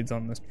upgrades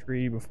on this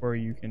tree before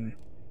you can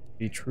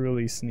be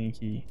truly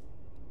sneaky.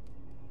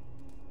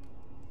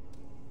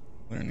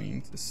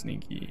 Learning to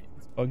sneaky.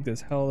 It's bugged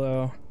as hell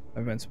though.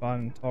 I've been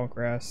spotted in tall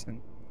grass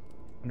and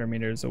 100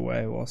 meters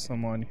away while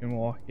someone can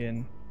walk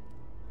in.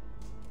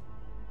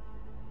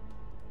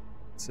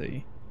 Let's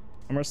see.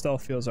 Armor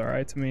stealth feels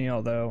alright to me,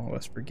 although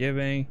less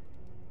forgiving.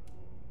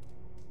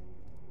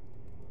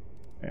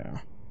 Yeah.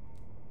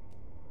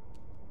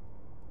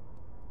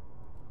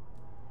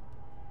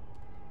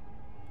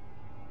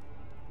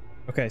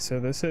 Okay, so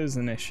this is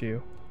an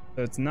issue.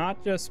 So it's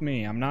not just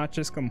me. I'm not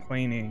just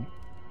complaining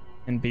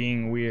and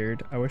being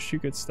weird. I wish you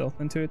could stealth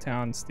into a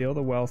town, steal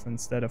the wealth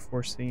instead of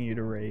forcing you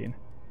to raid.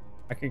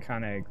 I can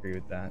kind of agree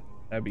with that.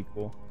 That'd be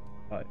cool.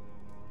 But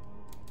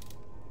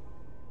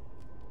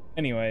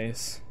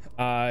anyways,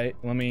 let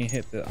me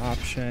hit the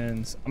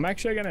options. I'm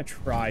actually gonna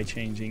try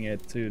changing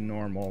it to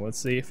normal. Let's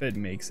see if it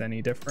makes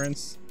any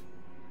difference.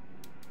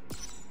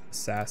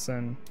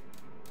 Assassin.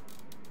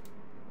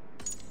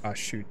 Oh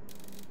shoot.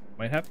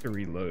 Might have to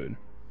reload.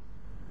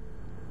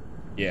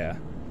 Yeah.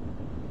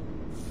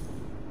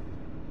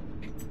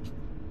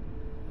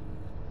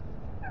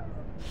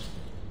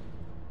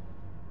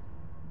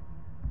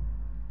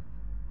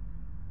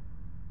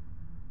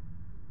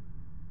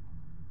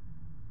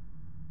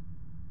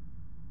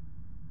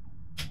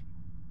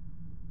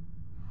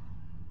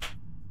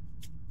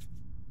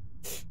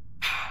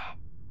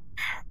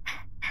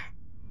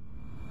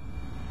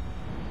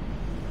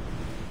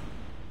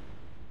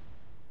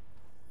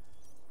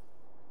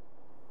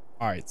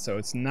 All right, so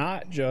it's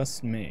not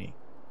just me.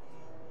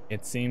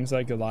 It seems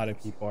like a lot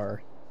of people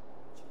are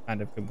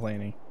kind of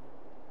complaining.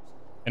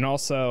 And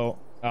also,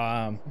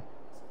 I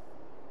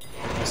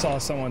saw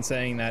someone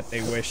saying that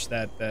they wish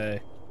that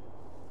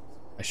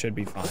I should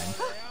be fine.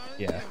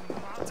 Yeah,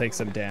 I'll take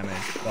some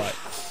damage, but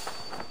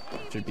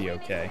it should be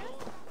okay.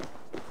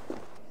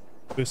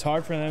 It was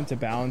hard for them to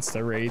balance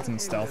the raids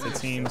and stealth, it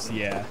seems.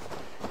 Yeah.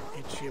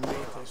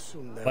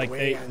 Like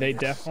they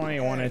definitely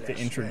wanted to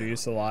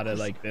introduce a lot of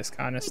like this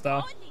kind of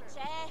stuff.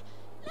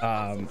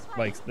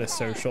 Like the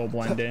social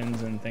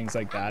blend-ins and things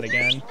like that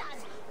again.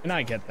 And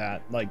I get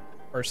that. Like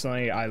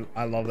personally,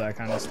 I love that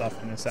kind of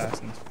stuff in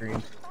Assassin's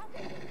Creed.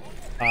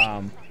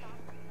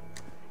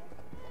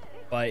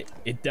 But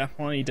it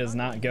definitely does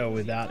not go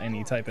without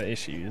any type of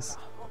issues.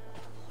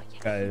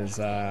 Because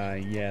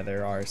yeah,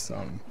 there are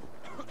some.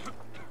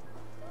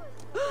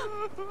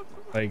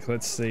 Like,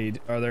 let's see,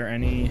 are there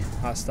any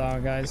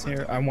hostile guys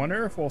here? I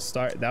wonder if we'll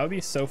start, that would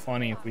be so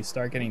funny if we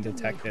start getting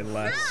detected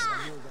less.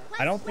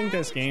 I don't think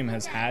this game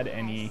has had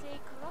any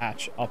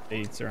patch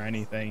updates or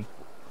anything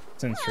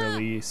since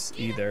release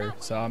either,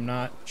 so I'm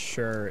not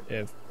sure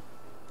if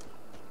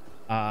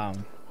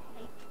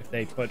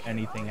they put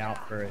anything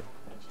out for it.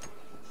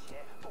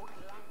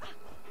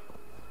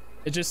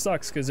 It just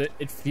sucks because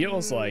it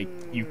feels like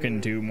you can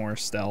do more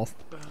stealth.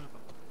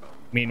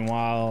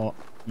 Meanwhile,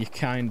 you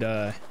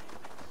kinda,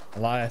 a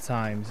lot of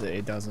times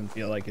it doesn't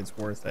feel like it's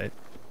worth it.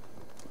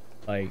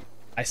 Like,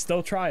 I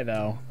still try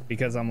though,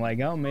 because I'm like,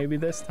 oh, maybe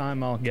this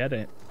time I'll get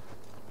it.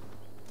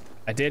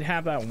 I did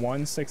have that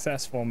one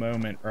successful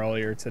moment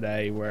earlier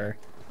today where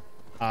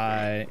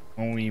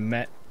when we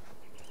met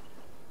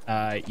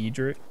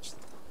Eidrit's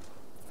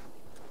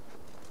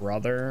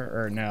brother,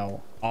 or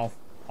no,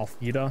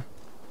 Alfida,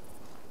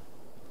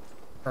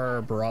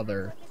 her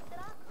brother,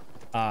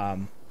 that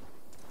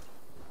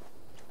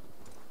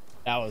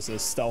was a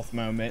stealth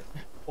moment,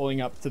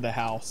 pulling up to the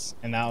house,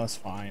 and that was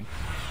fine.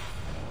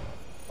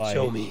 Like,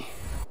 show me.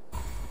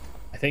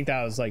 I think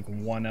that was like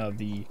one of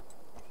the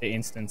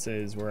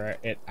instances where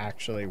it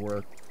actually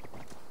worked.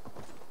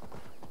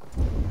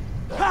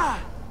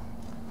 Ah!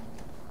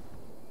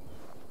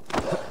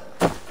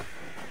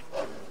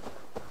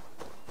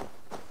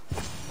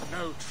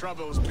 No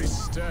troubles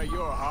bestir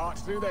your heart,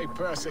 do they,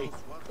 Percy?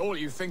 All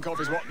you think of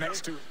is what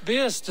next to...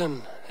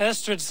 Beerston,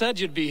 Estrid said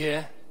you'd be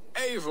here.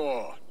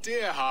 Eivor,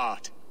 dear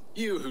heart,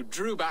 you who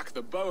drew back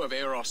the bow of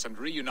Eros and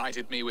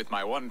reunited me with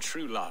my one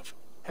true love.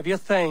 Have your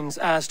thanes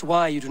asked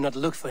why you do not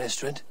look for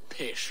Estrid?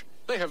 Pish.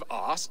 They have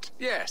asked,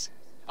 yes.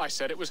 I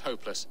said it was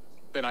hopeless.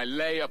 Then I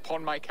lay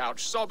upon my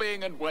couch,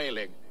 sobbing and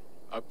wailing.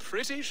 A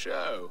pretty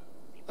show.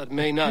 That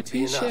may not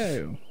be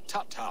enough.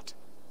 Tut tut.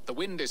 The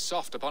wind is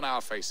soft upon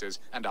our faces,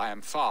 and I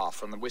am far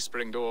from the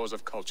whispering doors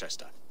of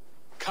Colchester.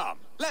 Come,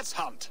 let's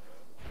hunt.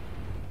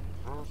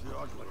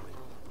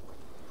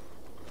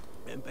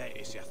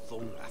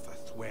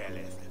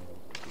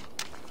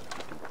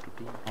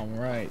 All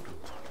right.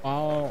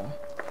 Follow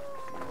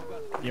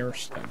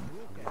Beerston.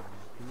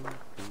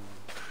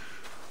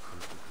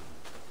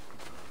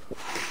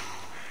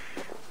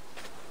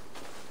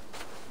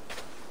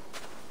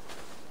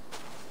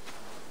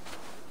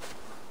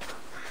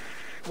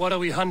 What are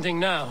we hunting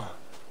now?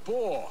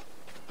 Boar.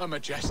 A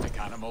majestic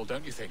animal,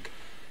 don't you think?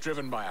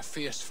 Driven by a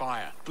fierce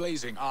fire,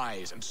 blazing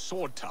eyes, and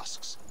sword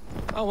tusks.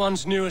 I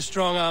once knew a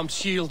strong-armed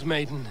shield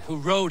maiden who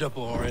rode a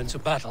boar into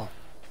battle.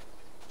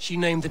 She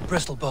named it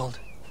Bristolbolt.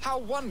 How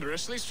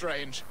wondrously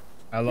strange.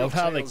 I love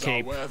how the Your tales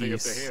cape are worthy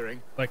of the piece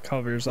hearing. like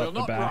covers up the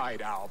We'll not back.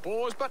 ride our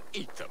boars, but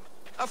eat them.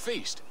 A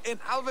feast in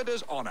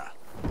Alvida's honor.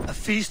 A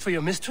feast for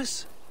your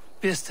mistress?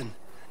 Beerston,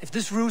 if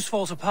this ruse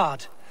falls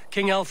apart,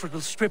 King Alfred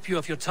will strip you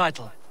of your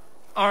title.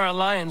 Our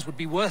alliance would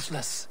be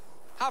worthless.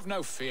 Have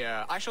no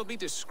fear, I shall be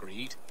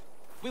discreet.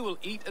 We will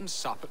eat and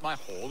sup at my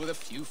hall with a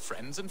few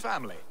friends and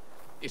family.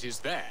 It is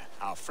there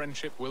our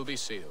friendship will be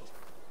sealed.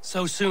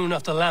 So soon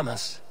after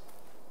Lammas?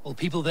 Will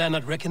people there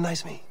not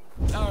recognize me?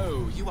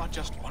 No, you are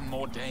just one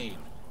more Dane.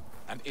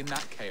 And in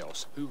that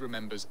chaos, who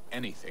remembers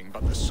anything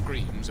but the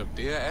screams of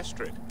dear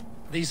Estrid?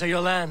 These are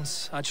your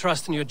lands. I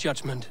trust in your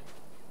judgment.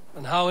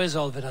 And how is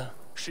Olvida?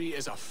 She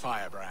is a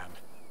firebrand.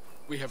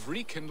 We have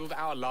rekindled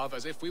our love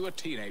as if we were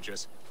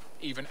teenagers.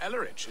 Even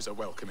Ellerich is a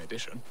welcome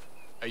addition.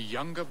 A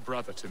younger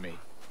brother to me,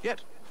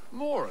 yet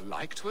more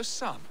alike to a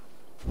son.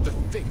 The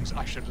things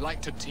I should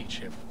like to teach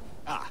him.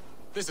 Ah,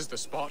 this is the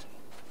spot.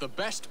 The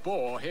best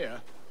boar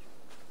here.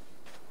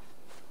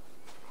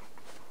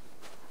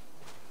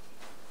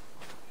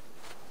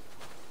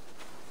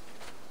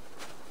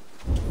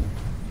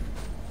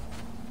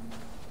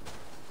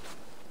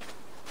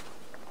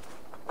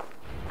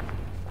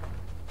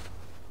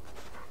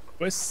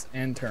 Twists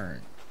and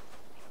turn.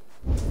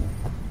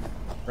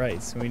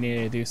 Right, so we need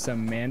to do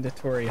some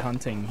mandatory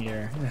hunting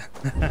here.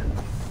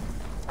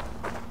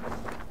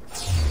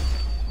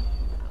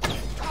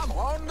 Come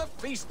on, the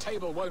feast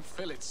table won't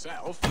fill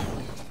itself.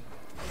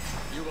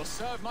 You will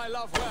serve my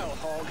love well,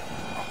 Hog.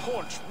 A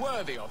haunch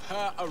worthy of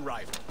her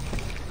arrival.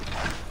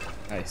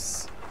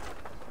 Nice.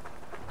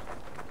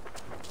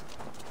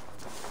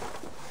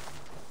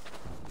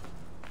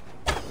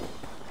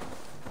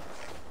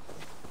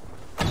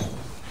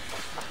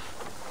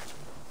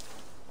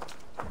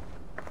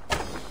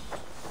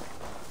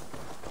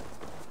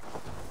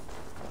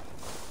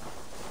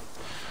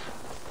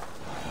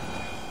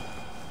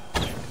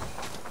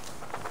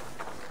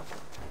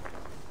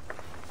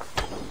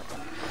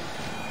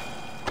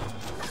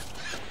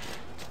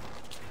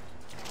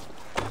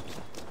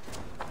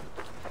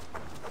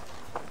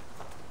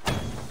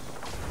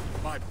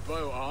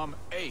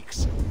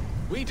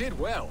 We did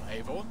well,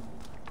 Eivor.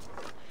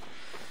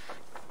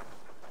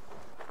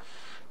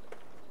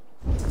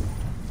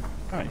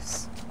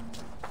 Nice.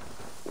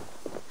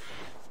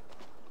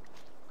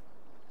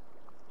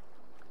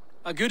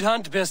 A good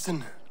hunt,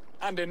 Beston.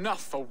 And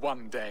enough for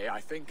one day, I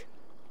think.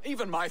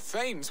 Even my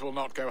thanes will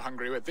not go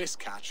hungry with this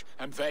catch,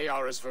 and they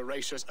are as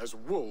voracious as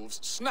wolves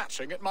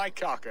snatching at my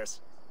carcass.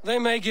 They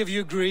may give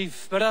you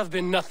grief, but I've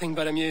been nothing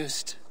but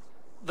amused.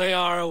 They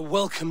are a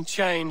welcome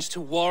change to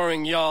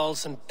warring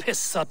jarls and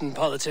piss-sodden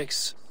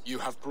politics. You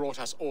have brought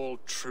us all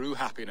true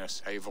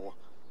happiness, Eivor.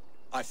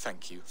 I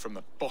thank you from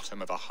the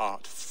bottom of a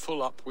heart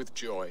full up with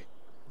joy.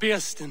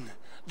 Birsten,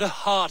 the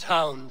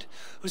Heart-Hound,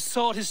 who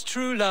sought his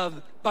true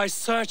love by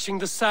searching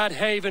the sad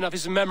haven of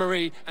his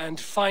memory and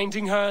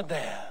finding her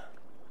there.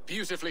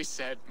 Beautifully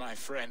said, my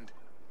friend.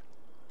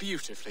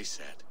 Beautifully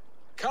said.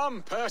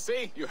 Come,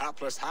 Percy, you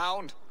hapless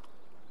hound.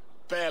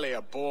 Barely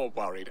a boar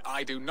worried.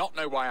 I do not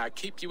know why I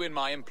keep you in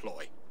my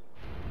employ.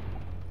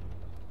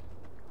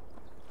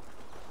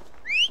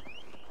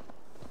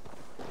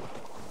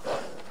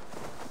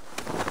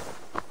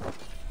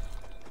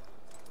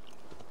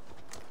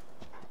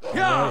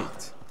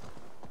 Right.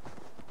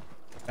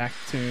 Back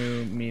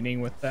to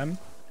meeting with them.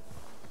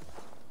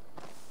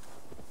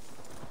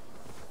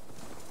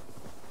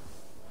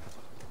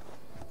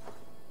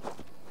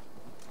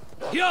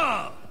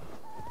 Yeah.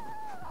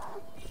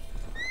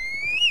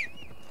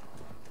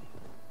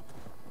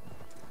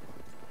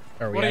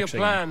 What are your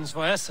plans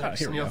for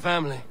Essex and your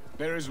family?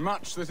 There is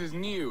much that is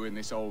new in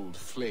this old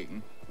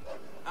fling.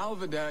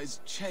 Alvida is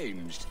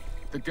changed.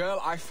 The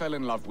girl I fell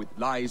in love with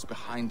lies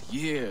behind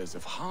years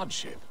of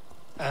hardship.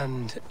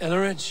 And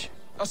Ellerich?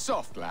 A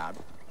soft lad,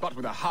 but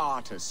with a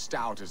heart as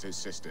stout as his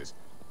sister's.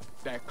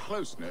 Their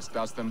closeness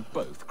does them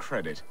both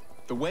credit.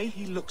 The way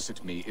he looks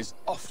at me is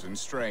often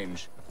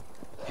strange.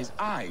 His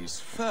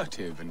eyes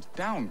furtive and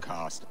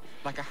downcast,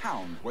 like a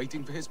hound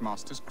waiting for his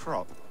master's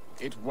crop.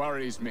 It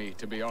worries me,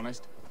 to be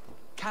honest.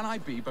 Can I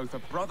be both a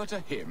brother to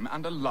him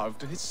and a love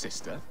to his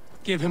sister?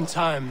 Give him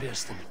time,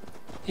 Birsten.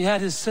 He had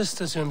his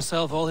sister to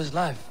himself all his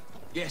life.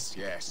 Yes,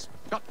 yes.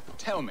 But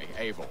tell me,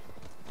 Eivor,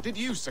 did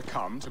you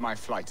succumb to my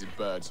flighted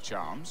bird's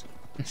charms?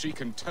 She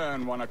can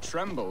turn one a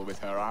tremble with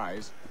her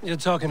eyes. You're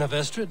talking of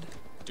Estrid?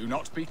 Do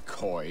not be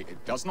coy.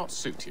 It does not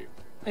suit you.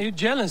 Are you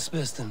jealous,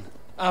 Birsten,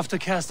 after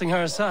casting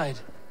her aside?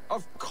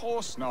 Of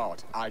course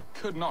not. I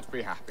could not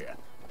be happier.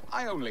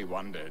 I only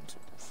wondered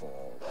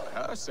for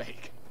her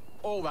sake.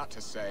 All that to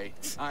say,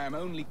 I am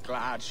only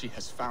glad she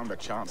has found a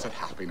chance at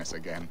happiness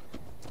again.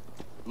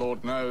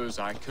 Lord knows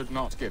I could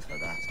not give her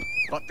that.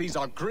 But these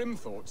are grim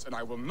thoughts, and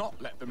I will not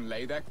let them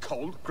lay their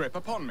cold grip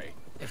upon me.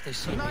 If they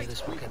see me,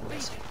 this will get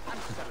messy.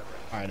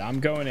 Alright, I'm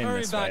going in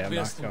this way. I'm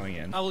not going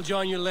in. I will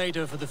join you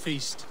later for the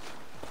feast.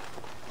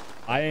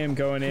 I am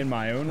going in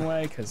my own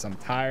way because I'm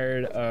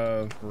tired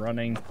of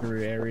running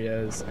through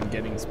areas and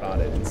getting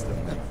spotted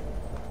instantly.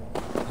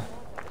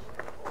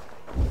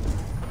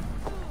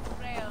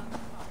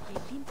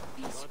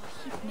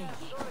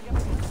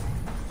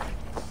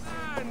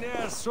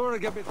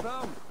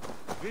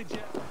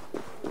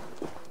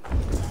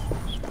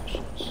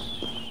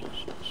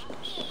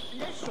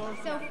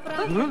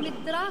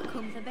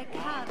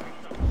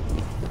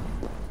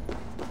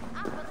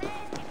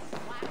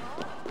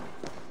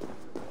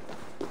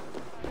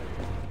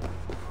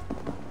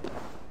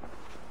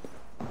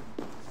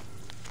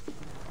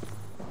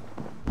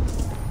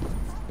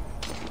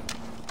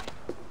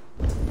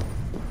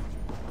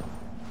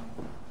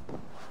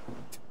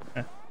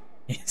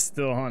 He's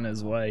still on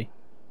his way.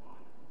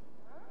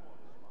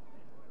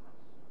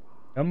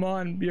 Come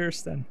on,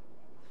 Bjorsten.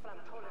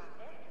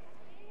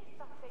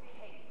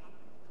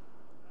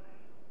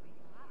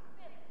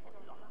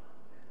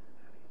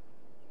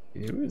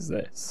 Who is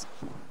this?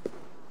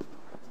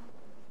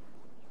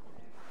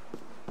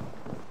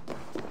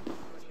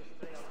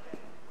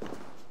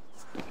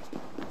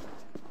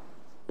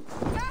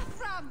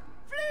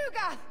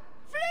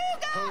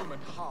 Home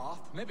and hearth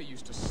never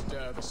used to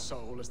stir the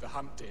soul as the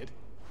hunt did.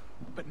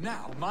 But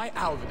now my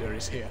Alvida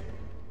is here.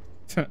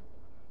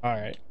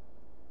 Alright.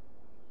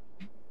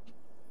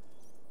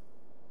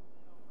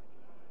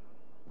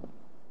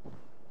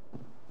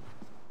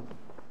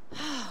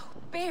 Oh,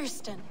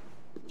 Bjorsten.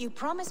 You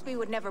promised we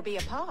would never be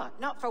apart,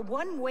 not for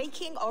one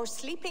waking or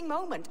sleeping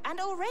moment, and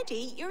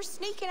already you're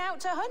sneaking out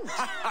to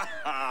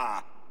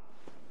hunt.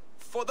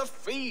 For the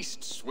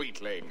feast,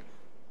 sweetling.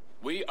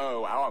 We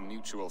owe our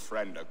mutual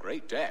friend a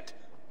great debt.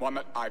 One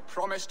that I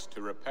promised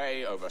to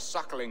repay over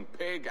suckling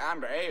pig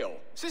and ale.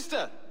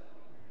 Sister,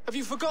 have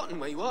you forgotten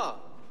where you are?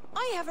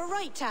 I have a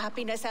right to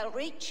happiness,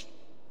 Outreach.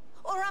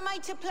 Or am I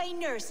to play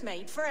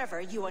nursemaid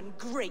forever, you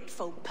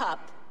ungrateful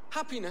pup?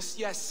 Happiness,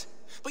 yes.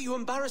 But you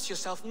embarrass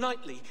yourself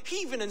nightly,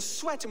 heaving and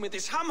sweating with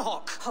this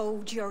ham-hock.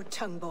 Hold your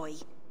tongue, boy.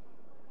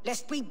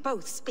 Lest we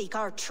both speak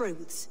our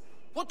truths.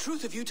 What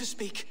truth have you to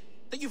speak?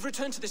 That you've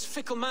returned to this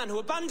fickle man who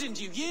abandoned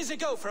you years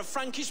ago for a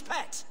Frankish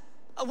pet?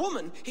 A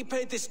woman he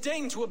paid this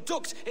Dane to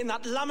abduct in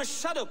that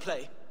lammish shadow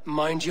play?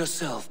 Mind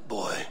yourself,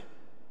 boy.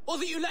 Or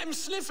that you let him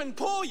sniff and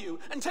paw you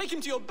and take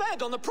him to your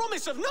bed on the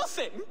promise of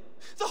nothing?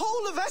 The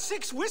whole of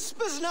Essex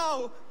whispers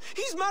now.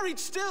 He's married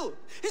still,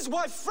 his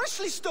wife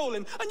freshly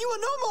stolen, and you are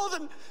no more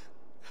than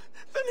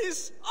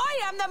his...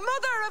 I am the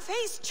mother of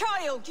his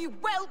child, you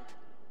whelp!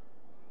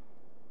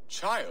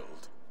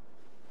 Child?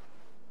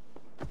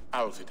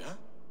 Alvida?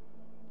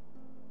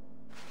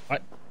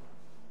 What?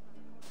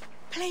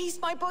 Please,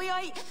 my boy,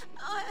 I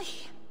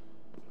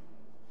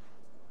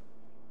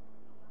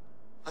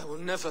will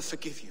never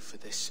forgive you for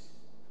this.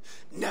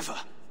 Never.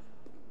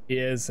 He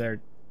is their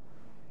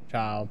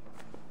child.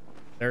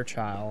 Their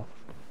child.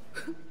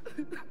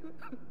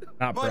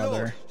 Not My brother.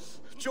 lord,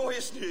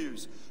 joyous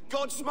news.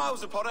 God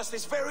smiles upon us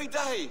this very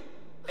day.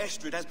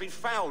 Estrid has been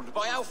found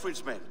by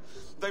Alfred's men.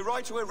 They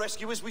ride to her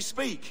rescue as we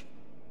speak.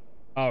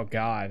 Oh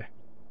God.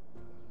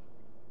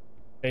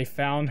 They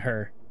found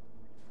her.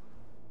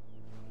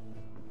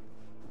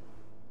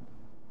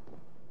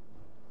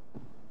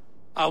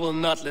 I will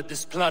not let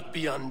this plot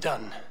be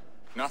undone.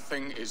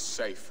 Nothing is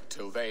safe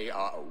till they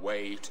are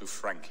away to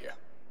Francia.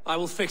 I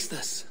will fix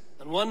this,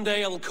 and one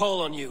day I will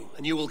call on you,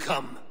 and you will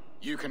come.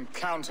 You can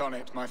count on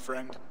it, my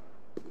friend.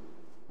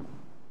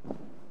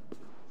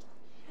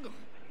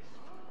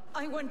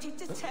 I wanted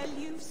to tell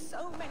you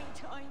so many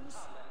times.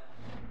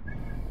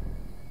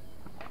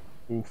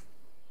 Oof.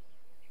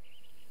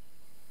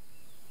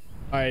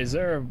 Alright, is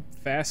there a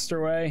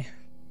faster way?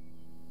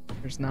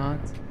 There's not.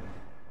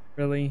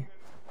 Really?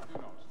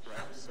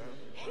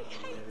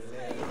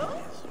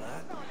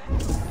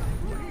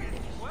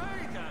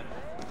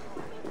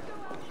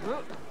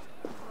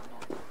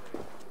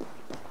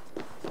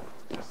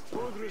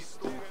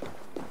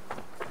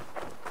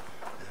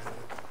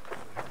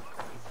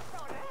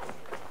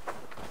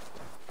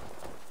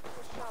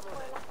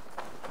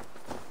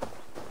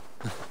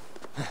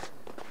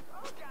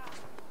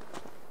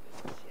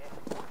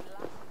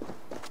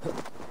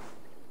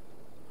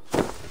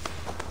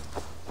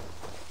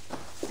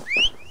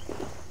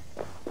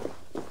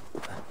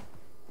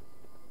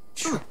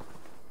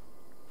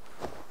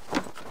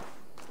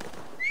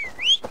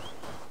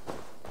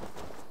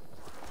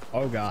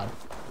 Oh God.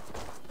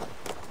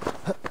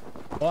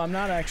 Well, I'm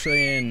not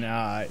actually in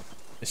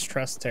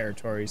distress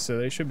territory, so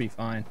they should be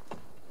fine.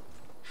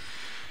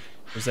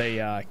 There's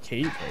a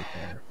cave right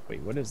there.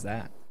 Wait, what is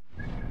that?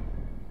 What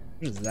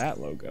is that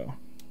logo?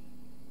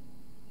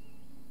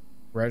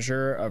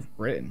 Treasure of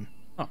Britain.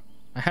 Oh,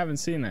 I haven't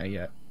seen that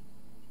yet.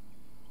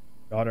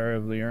 Daughter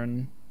of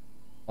Liren,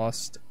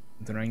 Lost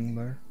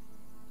Dringler,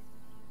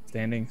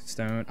 Standing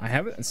Stone. I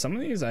haven't. Some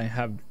of these I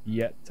have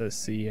yet to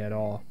see at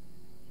all.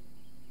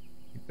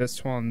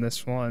 This one,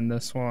 this one,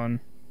 this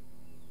one.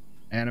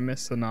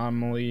 Animus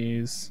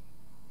Anomalies.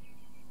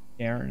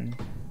 Karen.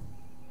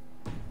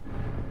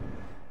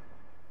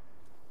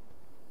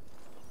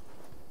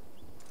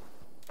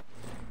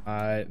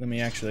 Let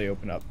me actually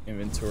open up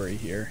inventory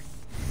here.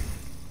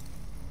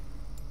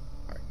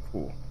 Alright,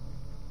 cool.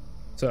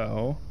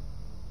 So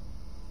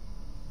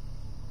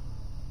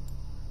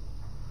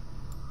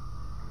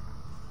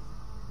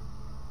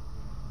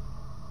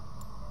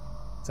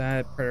is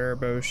that prayer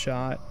bow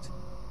shot?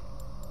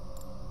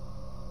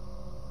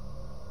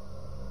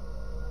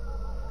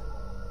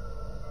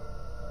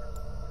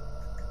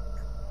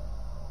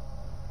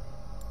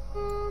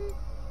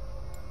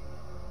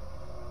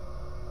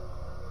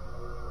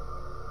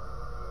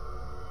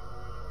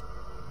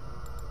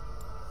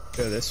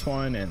 Go this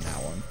one and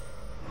that one.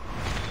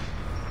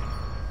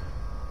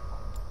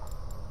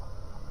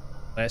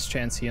 Last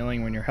chance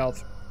healing when your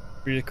health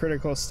You're in a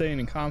critical state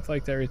in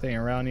conflict. Everything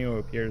around you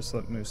appears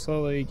to move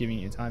slowly, giving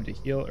you time to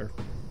heal or...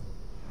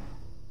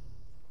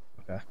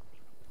 Okay.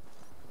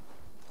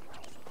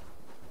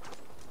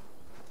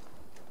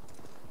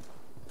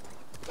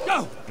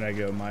 Go! And I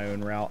go my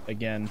own route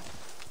again.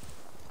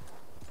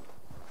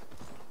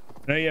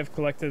 I know you have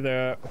collected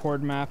the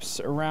horde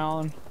maps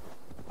around.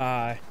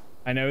 I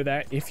know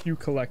that if you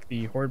collect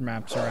the horde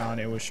maps around,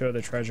 it will show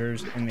the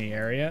treasures in the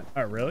area.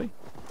 Oh, really?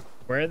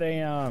 Where are they,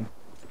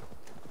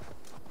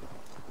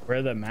 where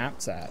are the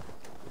maps at?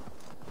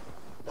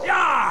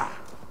 Yeah!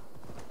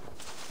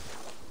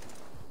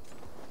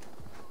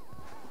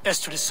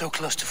 Estrid is so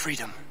close to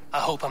freedom. I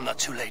hope I'm not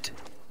too late.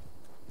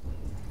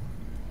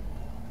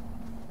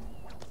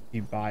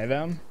 You buy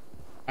them?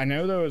 I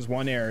know there was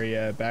one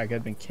area back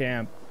at the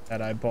camp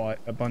that I bought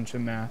a bunch of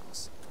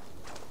maps.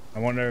 I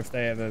wonder if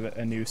they have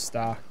a new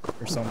stock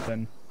or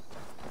something.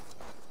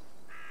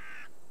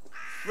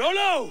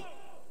 Rollo!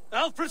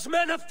 Alfred's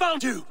men have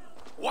found you!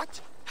 What?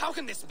 How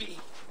can this be?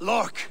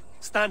 Lork,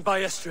 stand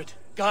by Estrid.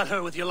 Guard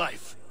her with your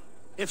life.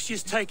 If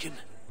she's taken,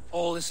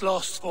 all is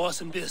lost for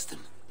us in Bearston.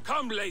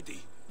 Come,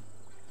 lady.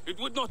 It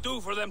would not do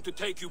for them to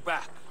take you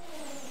back.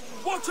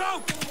 Watch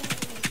out!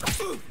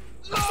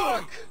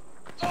 Lork!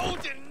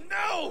 Odin,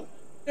 no!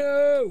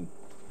 No!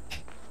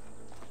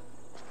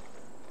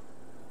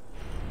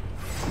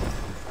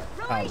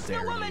 Release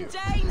the woman,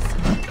 Danes!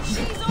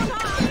 She's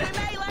unharmed and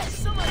may let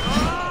someone...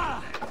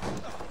 Ah!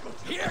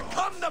 Here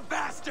come the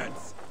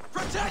bastards!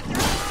 Protect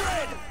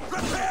Astrid!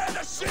 Prepare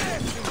the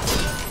ship!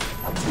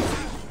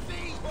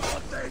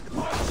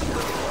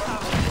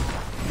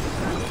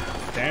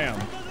 Damn.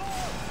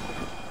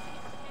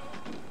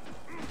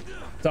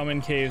 Some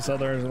in caves,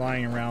 others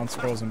lying around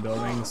scrolls and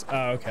buildings.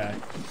 Oh, okay.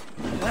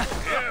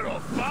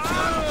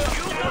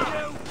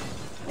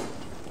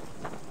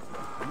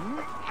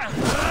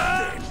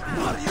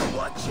 What are you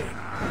watching?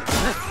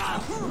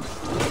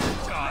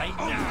 Die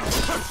now!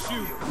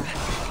 Pursue!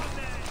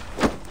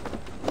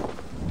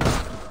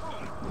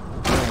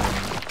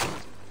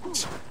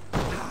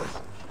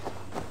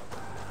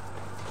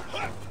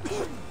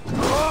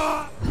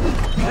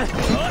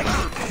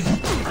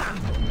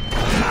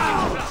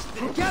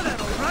 Together,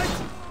 all right?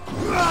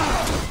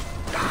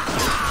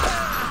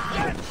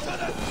 Get to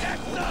the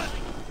Texan!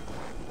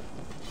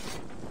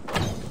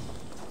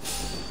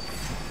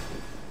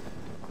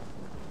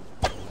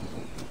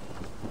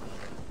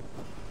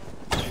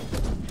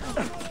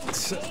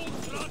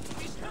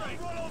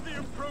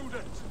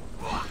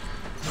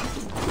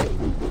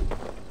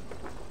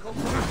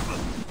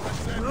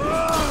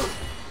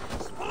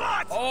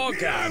 Oh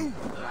god.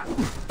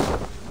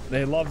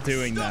 They love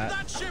doing that.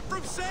 Stop that ship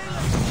from sailing!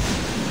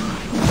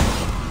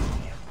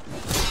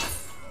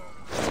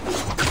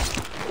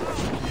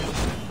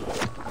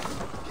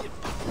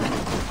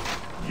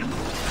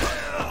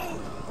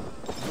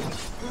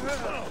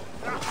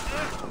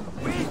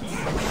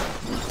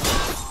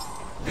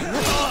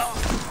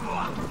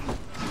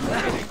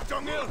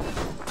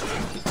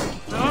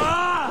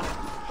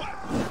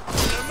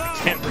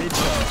 Can't reach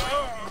them.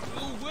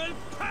 You will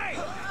pay!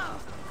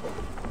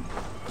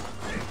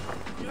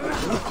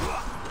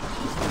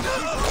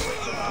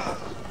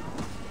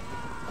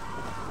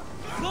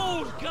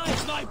 Lord,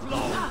 guide my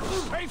blow!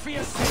 Pay for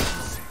your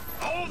sins!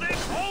 Oh,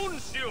 this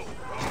owns you!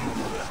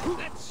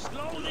 Let's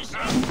slow this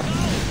up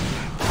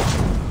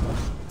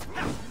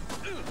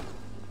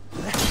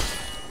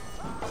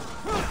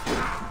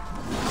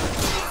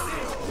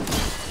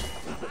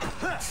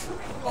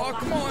Oh,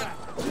 come on.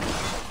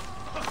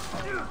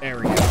 There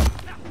we go.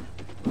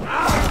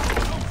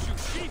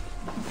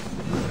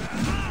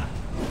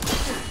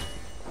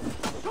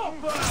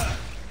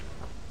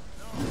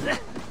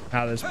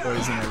 How there's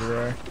poison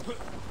everywhere.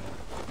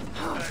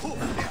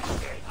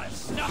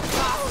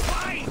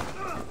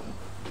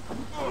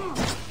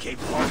 Keep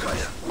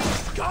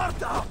focused!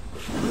 Guard up!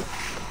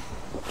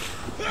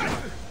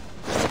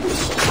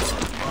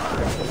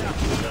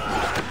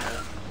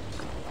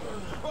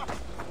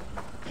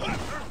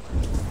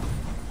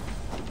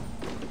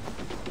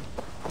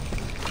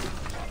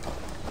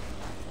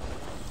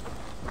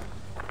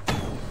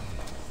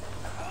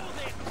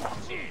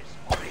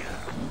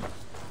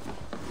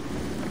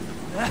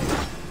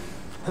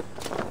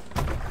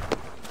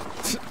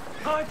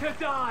 Time to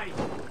die!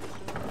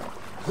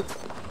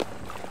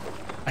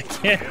 I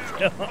can't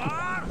kill him.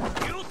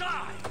 You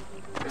die!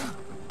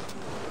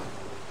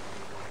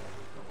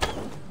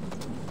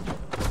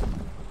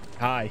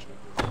 Hi.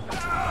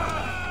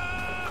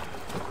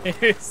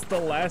 It's the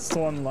last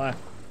one left.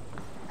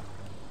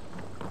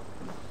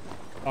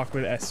 Talk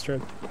with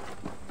Estrid.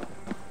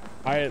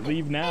 Alright,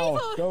 leave now.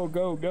 Go,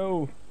 go,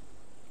 go.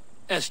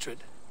 Estrid,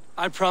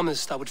 I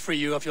promised I would free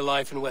you of your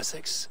life in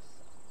Wessex.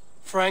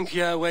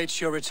 Francia awaits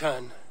your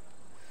return.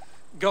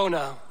 Go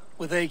now,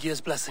 with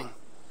Aegir's blessing.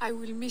 I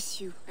will miss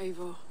you,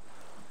 Eivor.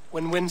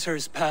 When winter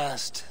is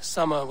past,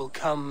 summer will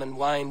come and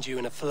wind you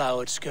in a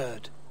flowered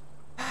skirt.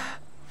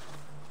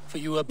 For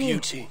you are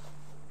beauty,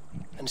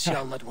 and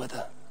shall not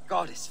wither.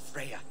 Goddess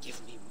Freya,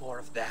 give me more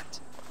of that.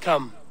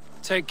 Come,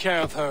 take care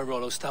of her,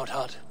 Rollo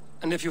Stoutheart.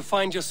 And if you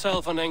find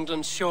yourself on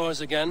England's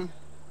shores again,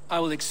 I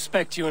will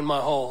expect you in my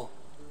hall.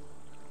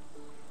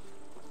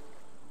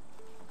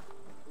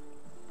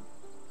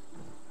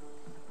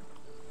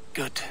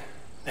 Good.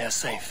 They're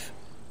safe.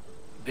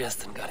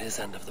 Birsten got his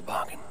end of the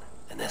bargain,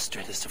 and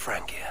Estrid is to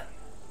Francia.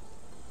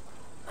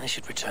 I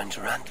should return to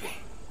Randvi.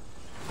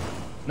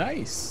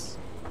 Nice.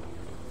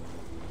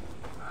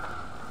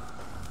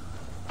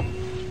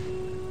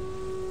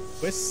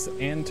 Twists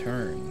and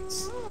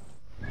turns.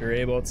 You're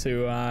able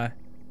to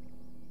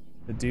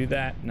do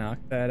that, knock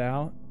that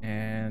out,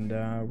 and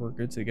we're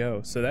good to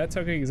go. So that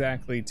took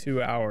exactly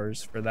 2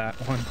 hours for that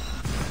one.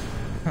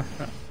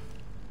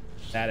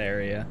 That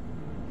area.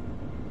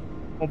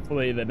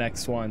 Hopefully the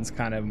next one's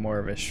kind of more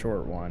of a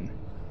short one.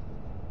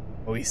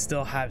 But we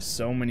still have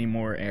so many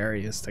more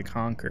areas to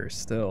conquer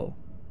still.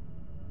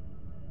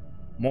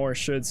 More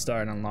should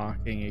start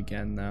unlocking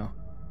again though.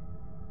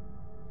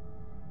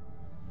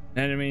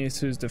 Enemies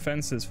whose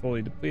defense is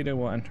fully depleted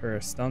will enter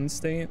a stun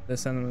state.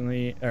 This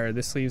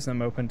leaves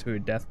them open to a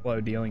death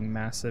blow, dealing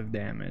massive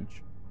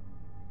damage.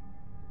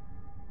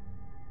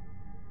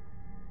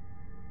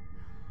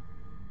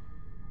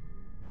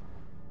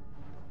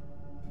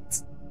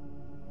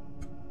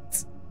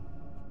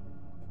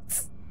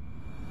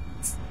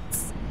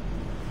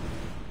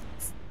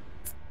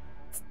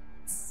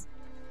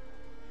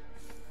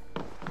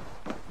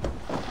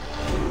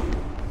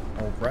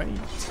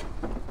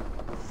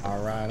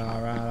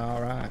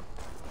 All right.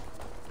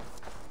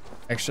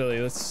 Actually,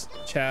 let's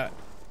chat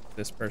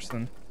this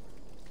person.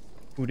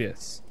 Who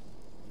dis?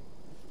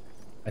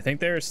 I think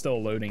they're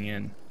still loading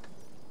in.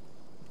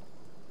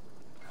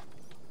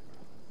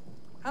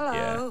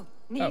 Hello.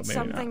 Yeah. Need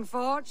something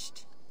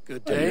forged?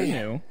 Good day.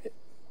 New.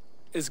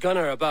 Is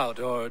Gunnar about,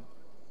 or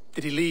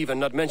did he leave and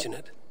not mention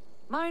it?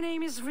 My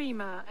name is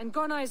Rima, and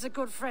Gunnar is a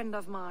good friend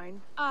of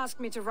mine. Asked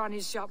me to run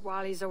his shop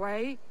while he's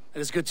away. It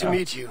is good to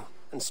meet you,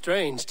 and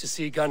strange to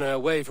see Gunnar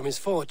away from his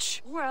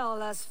forge.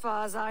 Well, as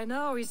far as I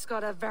know, he's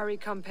got a very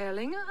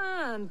compelling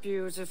and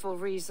beautiful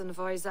reason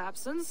for his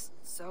absence.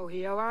 So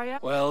here I am.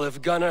 Well,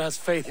 if Gunnar has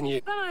faith in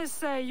you... Then I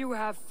say you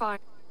have fine.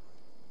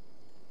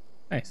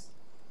 Nice.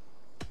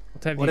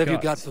 What have you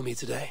got for me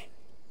today?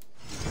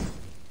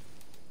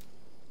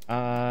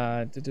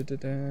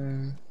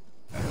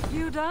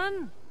 You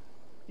done?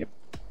 Yep.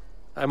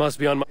 I must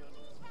be on my...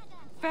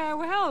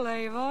 Farewell,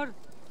 Eivor.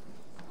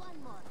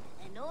 One more,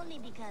 and only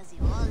because you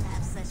all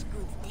have such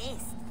good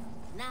taste.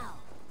 Now,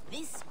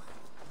 this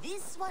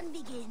one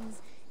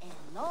begins a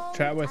long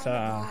Chat with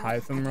time ago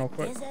Hytham real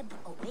quick. desert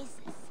oasis,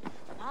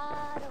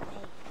 far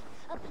away.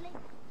 A place.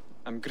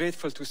 I'm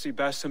grateful to see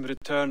Basim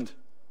returned.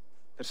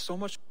 There's so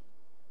much.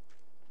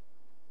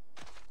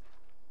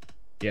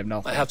 You have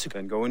nothing. I have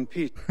to go in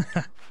peace.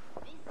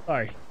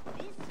 Sorry.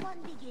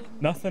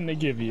 Nothing to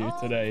give you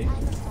today. At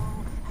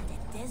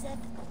a desert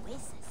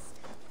oasis.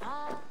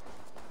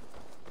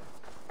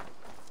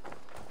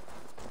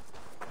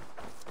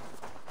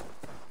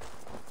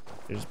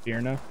 There's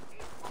beer now.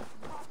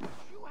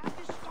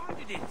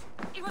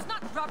 It was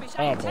not rubbish.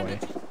 Oh boy.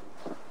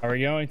 Are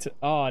we going to...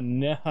 Oh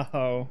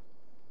no.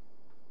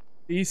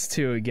 These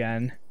two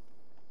again.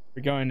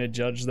 We're going to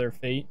judge their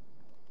fate.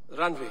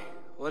 Randvi,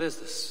 what is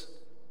this?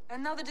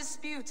 Another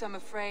dispute, I'm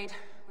afraid,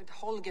 with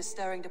Holger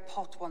stirring the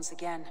pot once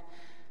again.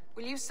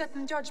 Will you sit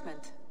in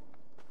judgment?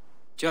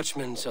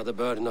 Judgments are the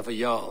burden of a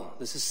Jarl.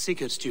 This is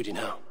Sigurd's duty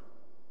now.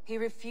 He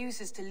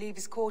refuses to leave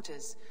his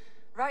quarters.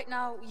 Right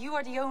now, you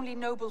are the only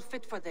noble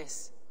fit for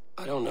this.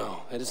 I don't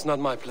know. It is not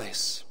my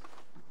place.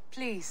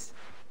 Please.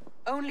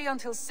 Only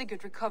until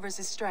Sigurd recovers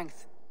his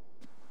strength.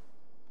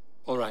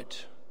 All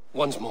right.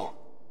 Once more.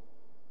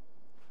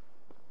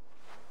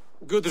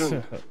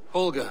 Gudrun,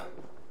 Holger,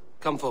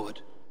 come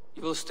forward.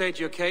 You will state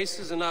your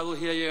cases, and I will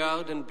hear you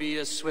out and be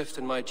as swift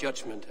in my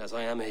judgment as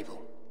I am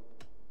able.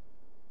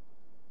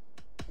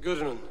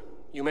 Gudrun,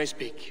 you may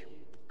speak.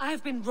 I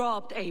have been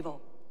robbed, Eivor.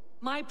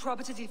 My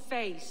property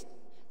defaced.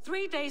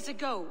 3 days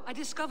ago, I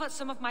discovered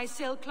some of my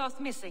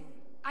sailcloth missing.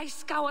 I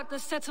scoured the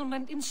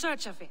settlement in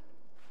search of it.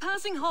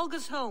 Passing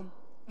Holger's home,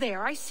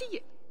 there I see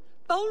it.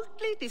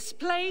 Boldly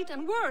displayed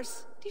and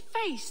worse,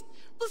 defaced,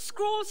 with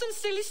scrolls and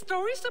silly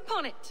stories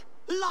upon it.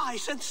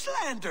 Lies and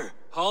slander!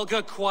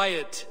 Holger,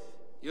 quiet.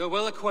 You're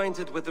well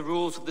acquainted with the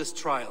rules of this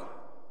trial.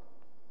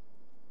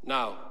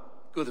 Now,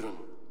 Gudrun,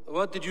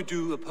 what did you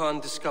do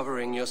upon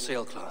discovering your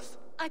sailcloth?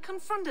 I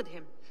confronted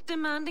him,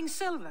 demanding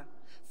silver.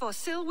 For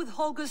sil with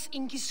Holger's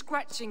inky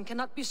scratching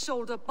cannot be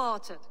sold or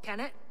bartered, can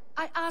it?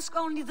 I ask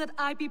only that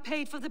I be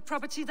paid for the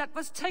property that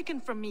was taken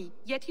from me,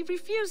 yet he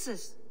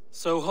refuses.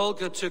 So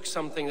Holger took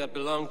something that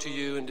belonged to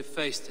you and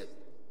defaced it.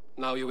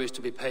 Now you wish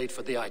to be paid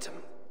for the item.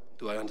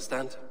 Do I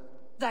understand?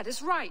 That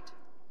is right.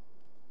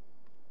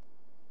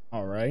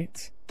 All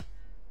right.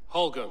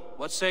 Holger,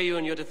 what say you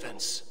in your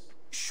defense?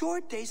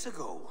 Short days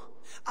ago,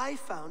 I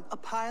found a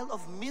pile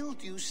of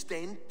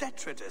mildew-stained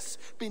detritus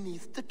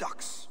beneath the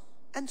docks,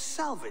 and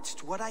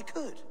salvaged what I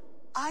could.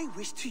 I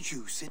wish to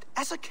use it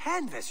as a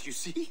canvas, you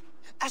see?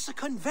 As a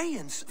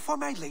conveyance for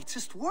my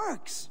latest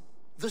works.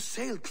 The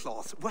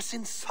sailcloth was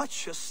in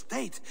such a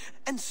state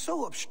and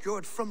so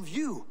obscured from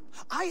view.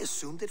 I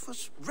assumed it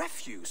was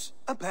refuse,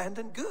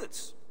 abandoned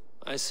goods.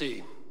 I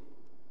see.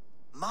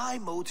 My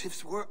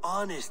motives were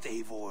honest,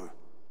 Eivor.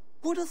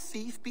 Would a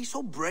thief be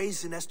so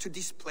brazen as to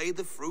display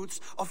the fruits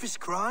of his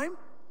crime?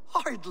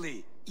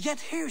 Hardly.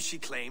 Yet here she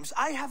claims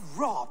I have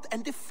robbed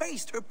and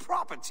defaced her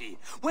property,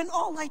 when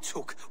all I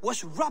took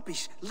was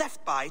rubbish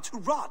left by to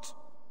rot.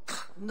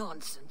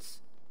 Nonsense.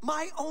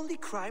 My only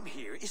crime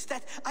here is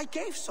that I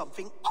gave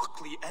something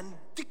ugly and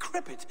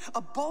decrepit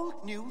a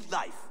bold new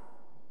life.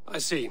 I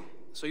see.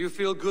 So you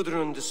feel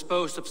Gudrun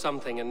disposed of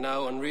something and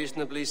now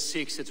unreasonably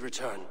seeks its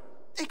return?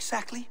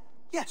 Exactly,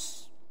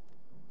 yes.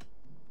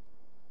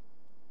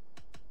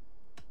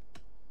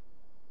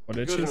 What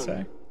did Gudrun, she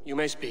say? You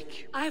may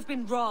speak. I've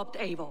been robbed,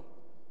 Eivor.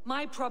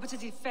 My property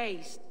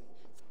defaced.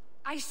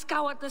 I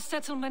scoured the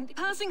settlement,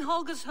 passing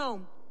Holger's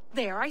home.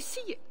 There I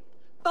see it.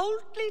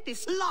 Boldly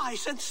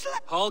lies and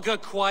Holger,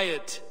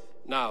 quiet.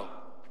 Now,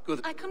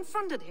 good. I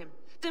confronted him,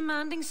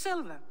 demanding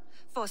silver.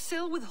 For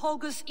Sil with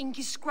Holger's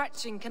inky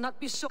scratching cannot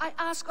be so. I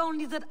ask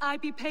only that I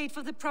be paid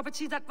for the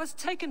property that was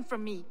taken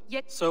from me,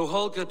 yet... So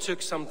Holger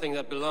took something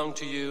that belonged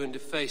to you and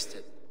defaced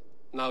it.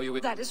 Now you...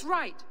 That is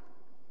right.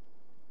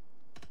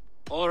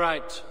 All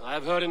right, I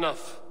have heard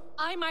enough.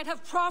 I might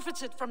have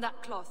profited from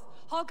that cloth.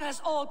 Holger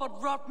has all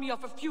but robbed me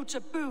of a future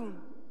boon.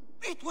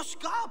 It was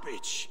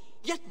garbage.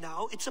 Yet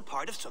now it's a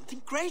part of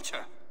something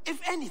greater. If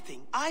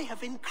anything, I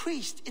have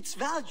increased its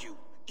value.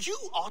 You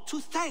ought to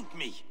thank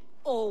me.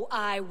 Oh,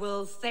 I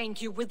will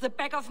thank you with the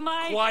back of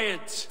my...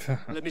 Quiet!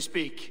 Let me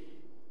speak.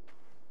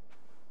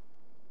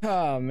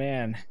 Oh,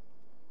 man.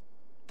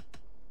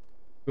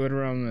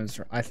 Gudrun is...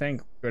 I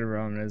think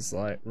Gudrun is,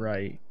 like,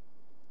 right.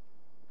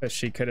 But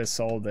she could have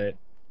sold it.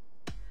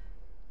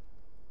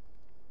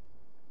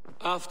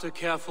 After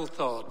careful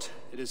thought,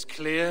 it is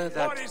clear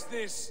that... What is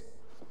this?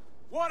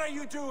 What are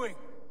you doing?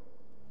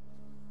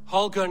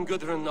 Holger and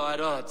Gudrun are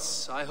at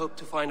odds. I hope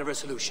to find a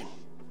resolution.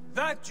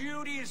 That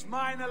duty is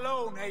mine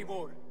alone,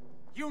 Eivor.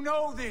 You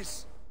know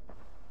this.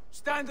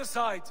 Stand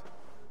aside.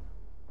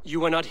 You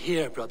were not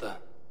here, brother.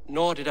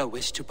 Nor did I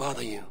wish to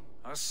bother you.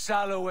 A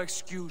sallow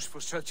excuse for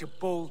such a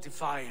bold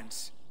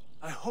defiance.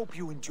 I hope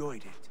you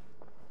enjoyed it.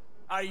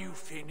 Are you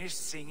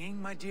finished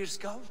singing, my dear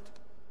scout?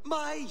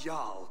 My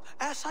Jarl,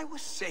 as I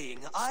was saying,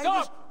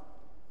 Stop!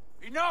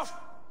 Enough!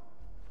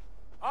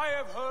 I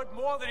have heard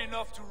more than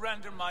enough to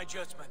render my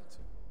judgment.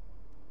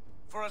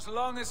 For as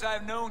long as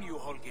I've known you,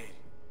 Holger,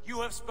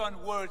 you have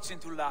spun words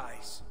into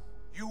lies.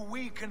 You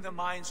weaken the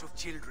minds of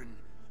children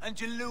and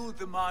delude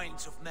the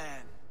minds of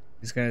men.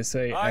 He's gonna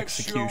say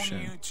execution. I've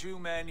shown you too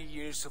many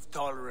years of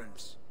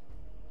tolerance.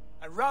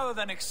 And rather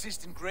than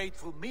exist in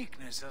grateful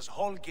meekness as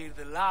Holger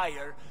the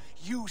liar,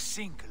 you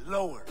sink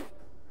lower.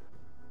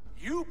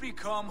 You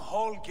become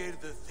Holger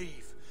the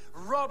thief,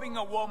 robbing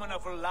a woman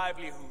of her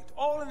livelihood,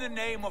 all in the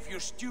name of your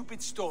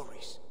stupid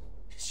stories.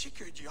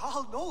 Sigurd,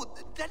 Jarl, no,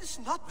 that is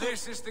not the...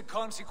 This is the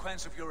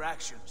consequence of your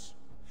actions.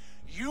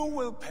 You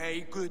will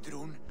pay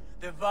Gudrun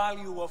the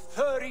value of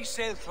 30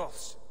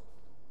 sailcloths.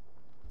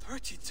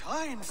 30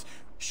 times?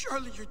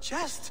 Surely you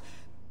jest.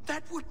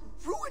 That would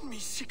ruin me,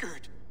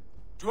 Sigurd.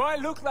 Do I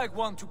look like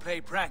one to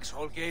play pranks,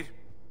 Holger?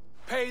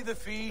 Pay the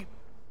fee,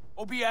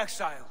 or be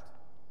exiled.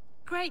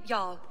 Great,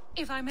 Jarl.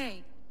 If I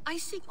may, I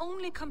seek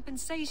only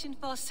compensation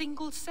for a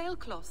single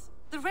sailcloth.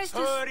 The rest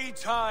 30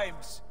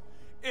 times!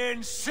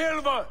 In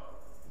silver!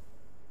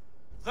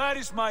 That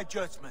is my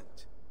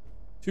judgment.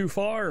 Too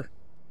far.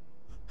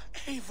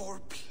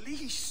 Eivor,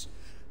 please.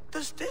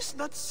 Does this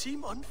not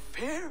seem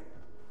unfair?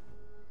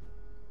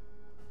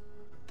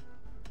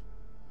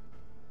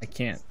 I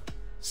can't.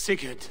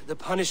 Sigurd, the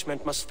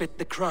punishment must fit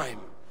the crime.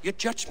 Your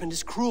judgment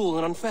is cruel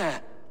and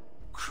unfair.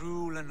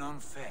 Cruel and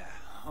unfair?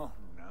 Oh,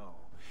 no.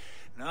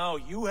 No,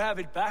 you have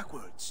it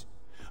backwards.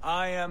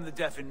 I am the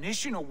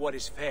definition of what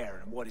is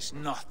fair and what is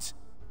not.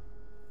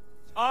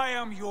 I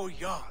am your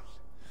Jarl,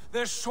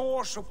 the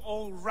source of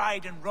all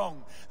right and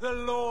wrong, the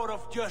Lord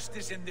of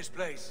justice in this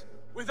place.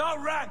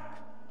 Without rank,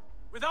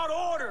 without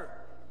order,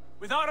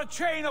 without a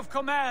chain of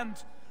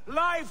command,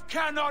 life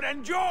cannot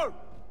endure.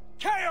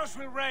 Chaos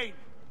will reign.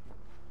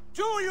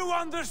 Do you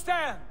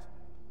understand?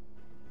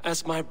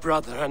 As my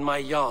brother and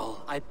my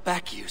Jarl, I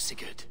back you,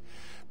 Sigurd.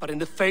 But in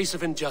the face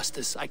of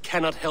injustice, I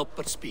cannot help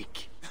but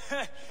speak.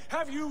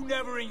 Have you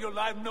never in your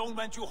life known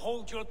when to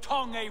hold your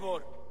tongue,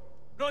 Eivor?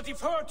 Nor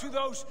defer to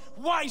those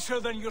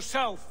wiser than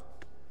yourself?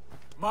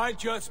 My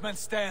judgment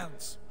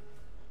stands.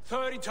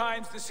 30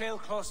 times the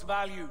sailcloth's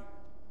value.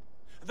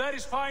 That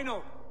is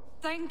final.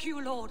 Thank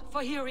you, Lord,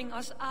 for hearing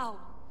us out.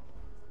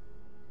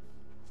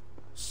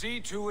 See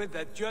to it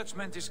that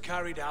judgment is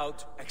carried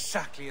out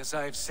exactly as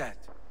I have said.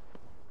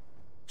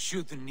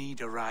 Should the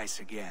need arise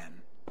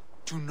again,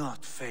 do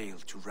not fail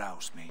to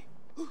rouse me.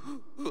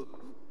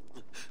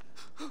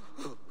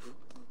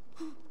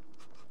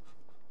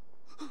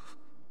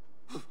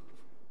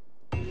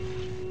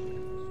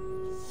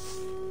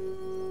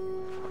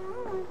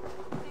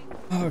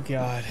 Oh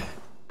God.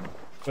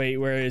 Wait,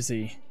 where is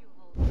he?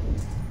 And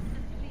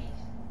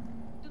please,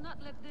 do not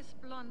let this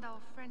prolonged our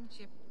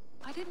friendship.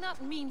 I did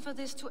not mean for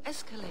this to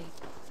escalate.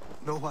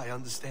 No, I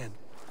understand.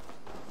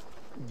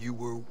 You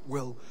were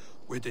well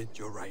within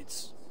your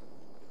rights.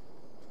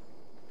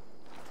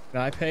 Can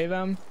I pay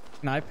them?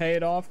 Can I pay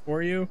it off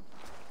for you?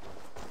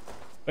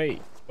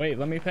 Wait,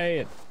 let me pay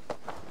it.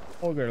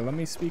 Holger, let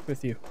me speak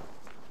with you.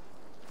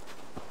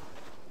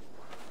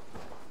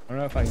 I don't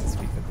know if I can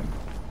speak with him.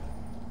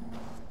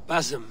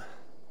 Basim,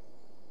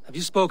 have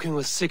you spoken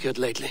with Sigurd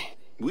lately?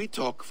 We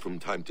talk from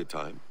time to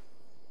time.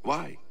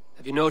 Why?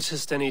 Have you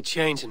noticed any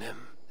change in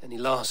him? Any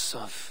loss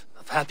of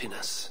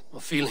happiness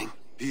or feeling?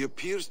 He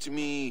appears to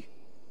me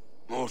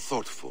more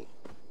thoughtful,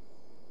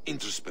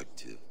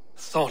 introspective.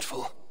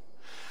 Thoughtful?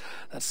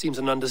 That seems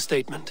an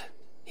understatement.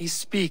 He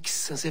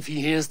speaks as if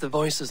he hears the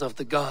voices of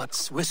the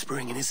gods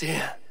whispering in his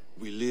ear.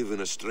 We live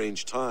in a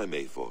strange time,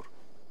 Eivor.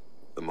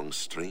 Among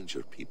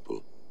stranger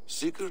people.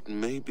 Sigurd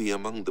may be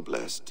among the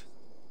blessed.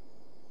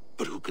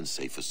 But who can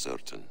say for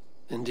certain?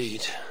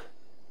 Indeed.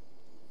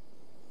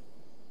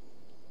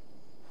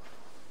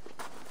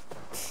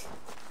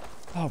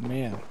 Oh,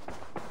 man.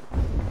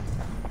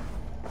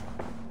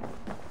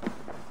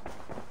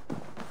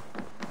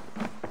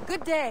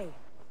 Good day.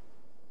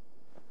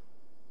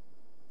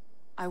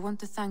 I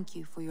want to thank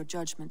you for your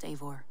judgment,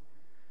 Eivor.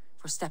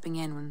 For stepping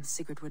in when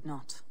Sigurd would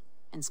not,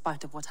 in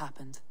spite of what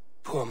happened.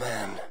 Poor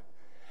man.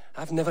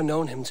 I've never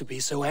known him to be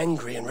so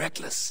angry and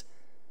reckless.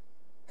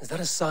 Is that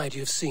a side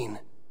you've seen?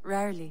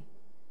 Rarely.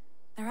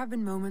 There have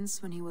been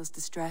moments when he was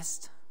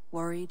distressed,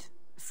 worried,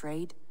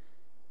 afraid.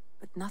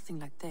 But nothing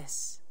like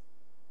this.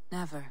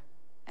 Never,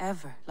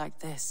 ever like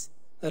this.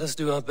 Let us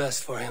do our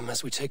best for him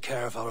as we take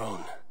care of our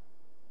own.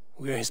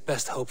 We're his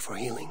best hope for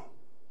healing.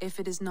 If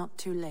it is not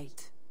too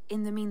late.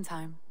 In the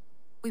meantime,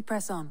 we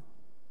press on.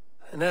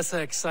 In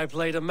Essex, I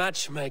played a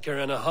matchmaker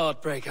and a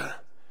heartbreaker.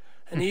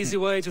 An easy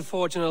way to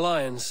forge an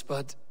alliance,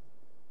 but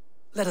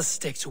let us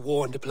stick to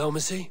war and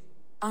diplomacy.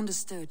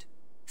 Understood.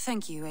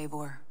 Thank you,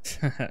 Eivor.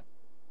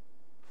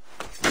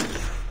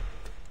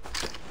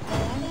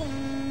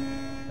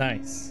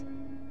 Nice.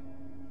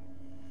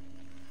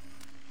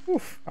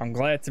 Oof, I'm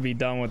glad to be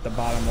done with the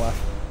bottom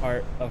left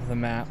part of the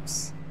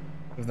maps.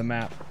 Of the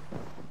map.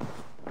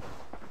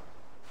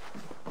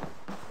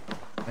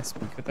 Can I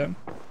speak with them?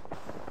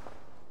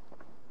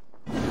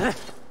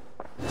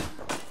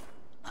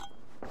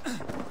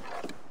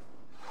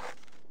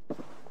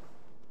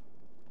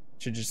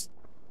 Should just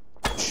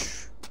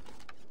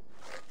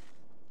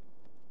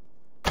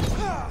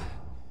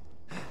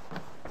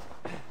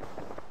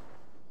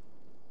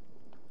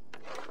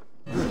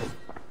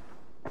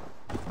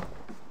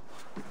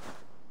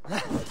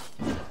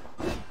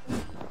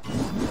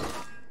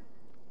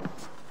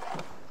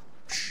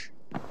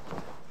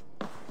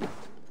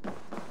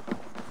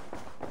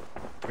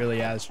really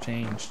has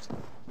changed.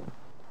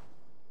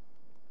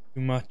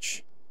 Too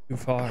much, too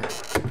far.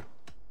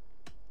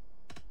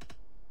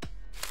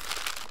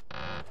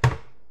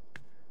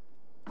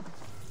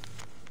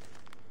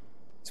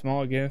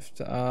 Small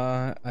gift.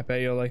 I bet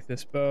you'll like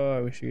this bow.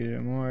 I wish you could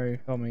do more. You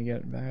helped me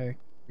get it back.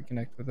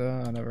 Reconnect with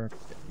her. I'll never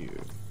forget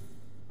you.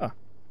 Ah.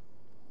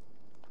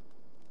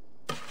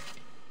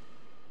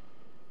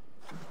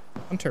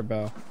 Hunter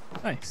bow.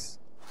 Nice.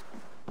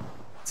 It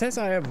says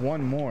I have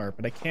one more,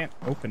 but I can't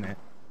open it.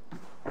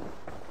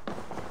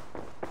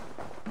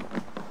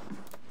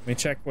 Let me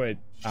check what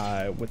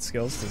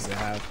skills does it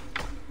have.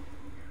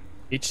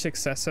 Each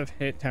successive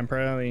hit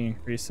temporarily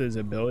increases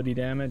ability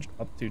damage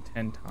up to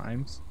 10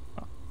 times.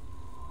 Oh.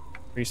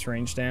 Increase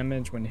range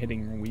damage when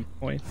hitting weak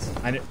points.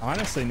 I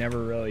honestly never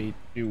really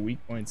do weak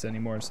points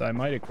anymore, so I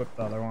might equip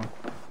the other one.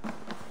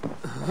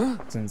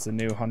 Since the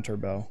new hunter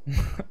bow.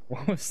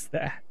 What was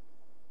that?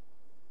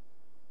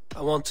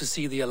 I want to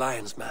see the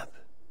Alliance map.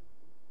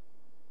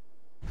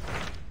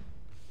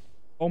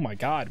 Oh my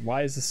god,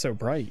 why is this so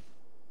bright?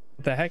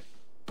 What the heck?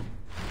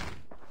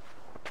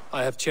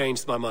 I have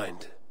changed my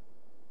mind.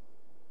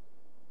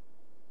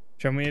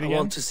 Show me it again. I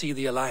want to see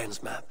the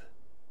Alliance map.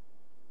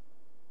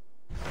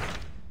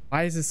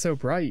 Why is it so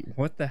bright?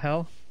 What the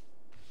hell?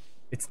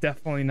 It's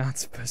definitely not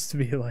supposed to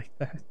be like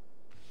that.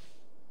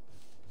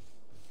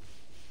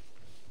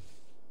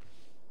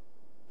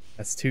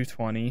 That's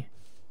 220,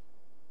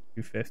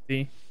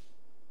 250,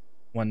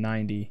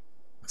 190.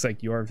 Looks like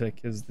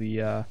Jorvik is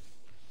the,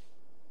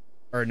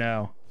 or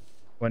no,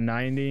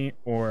 190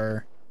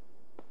 or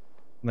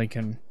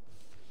Lincoln.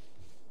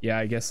 Yeah,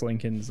 I guess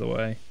Lincoln's the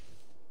way.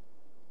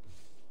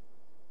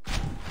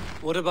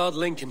 What about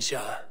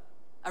Lincolnshire?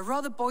 A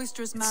rather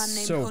boisterous man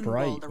named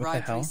Hunwald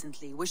arrived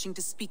recently, wishing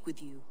to speak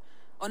with you.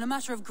 On a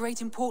matter of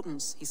great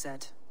importance, he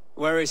said.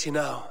 Where is he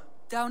now?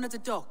 Down at the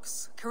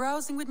docks,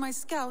 carousing with my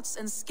scouts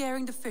and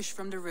scaring the fish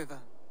from the river.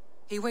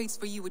 He waits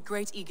for you with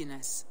great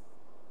eagerness.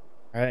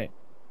 All right.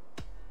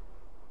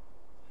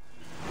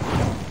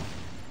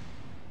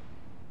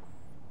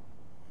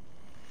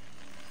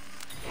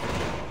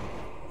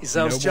 He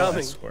sounds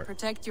charming.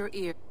 Protect your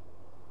ear.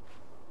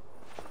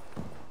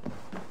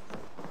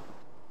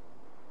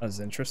 That was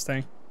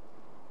interesting.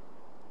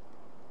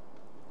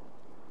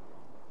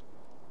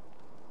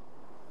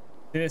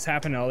 this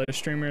happen to other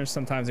streamers.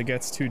 Sometimes it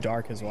gets too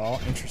dark as well.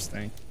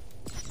 Interesting.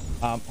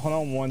 Hold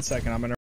on one second. I'm gonna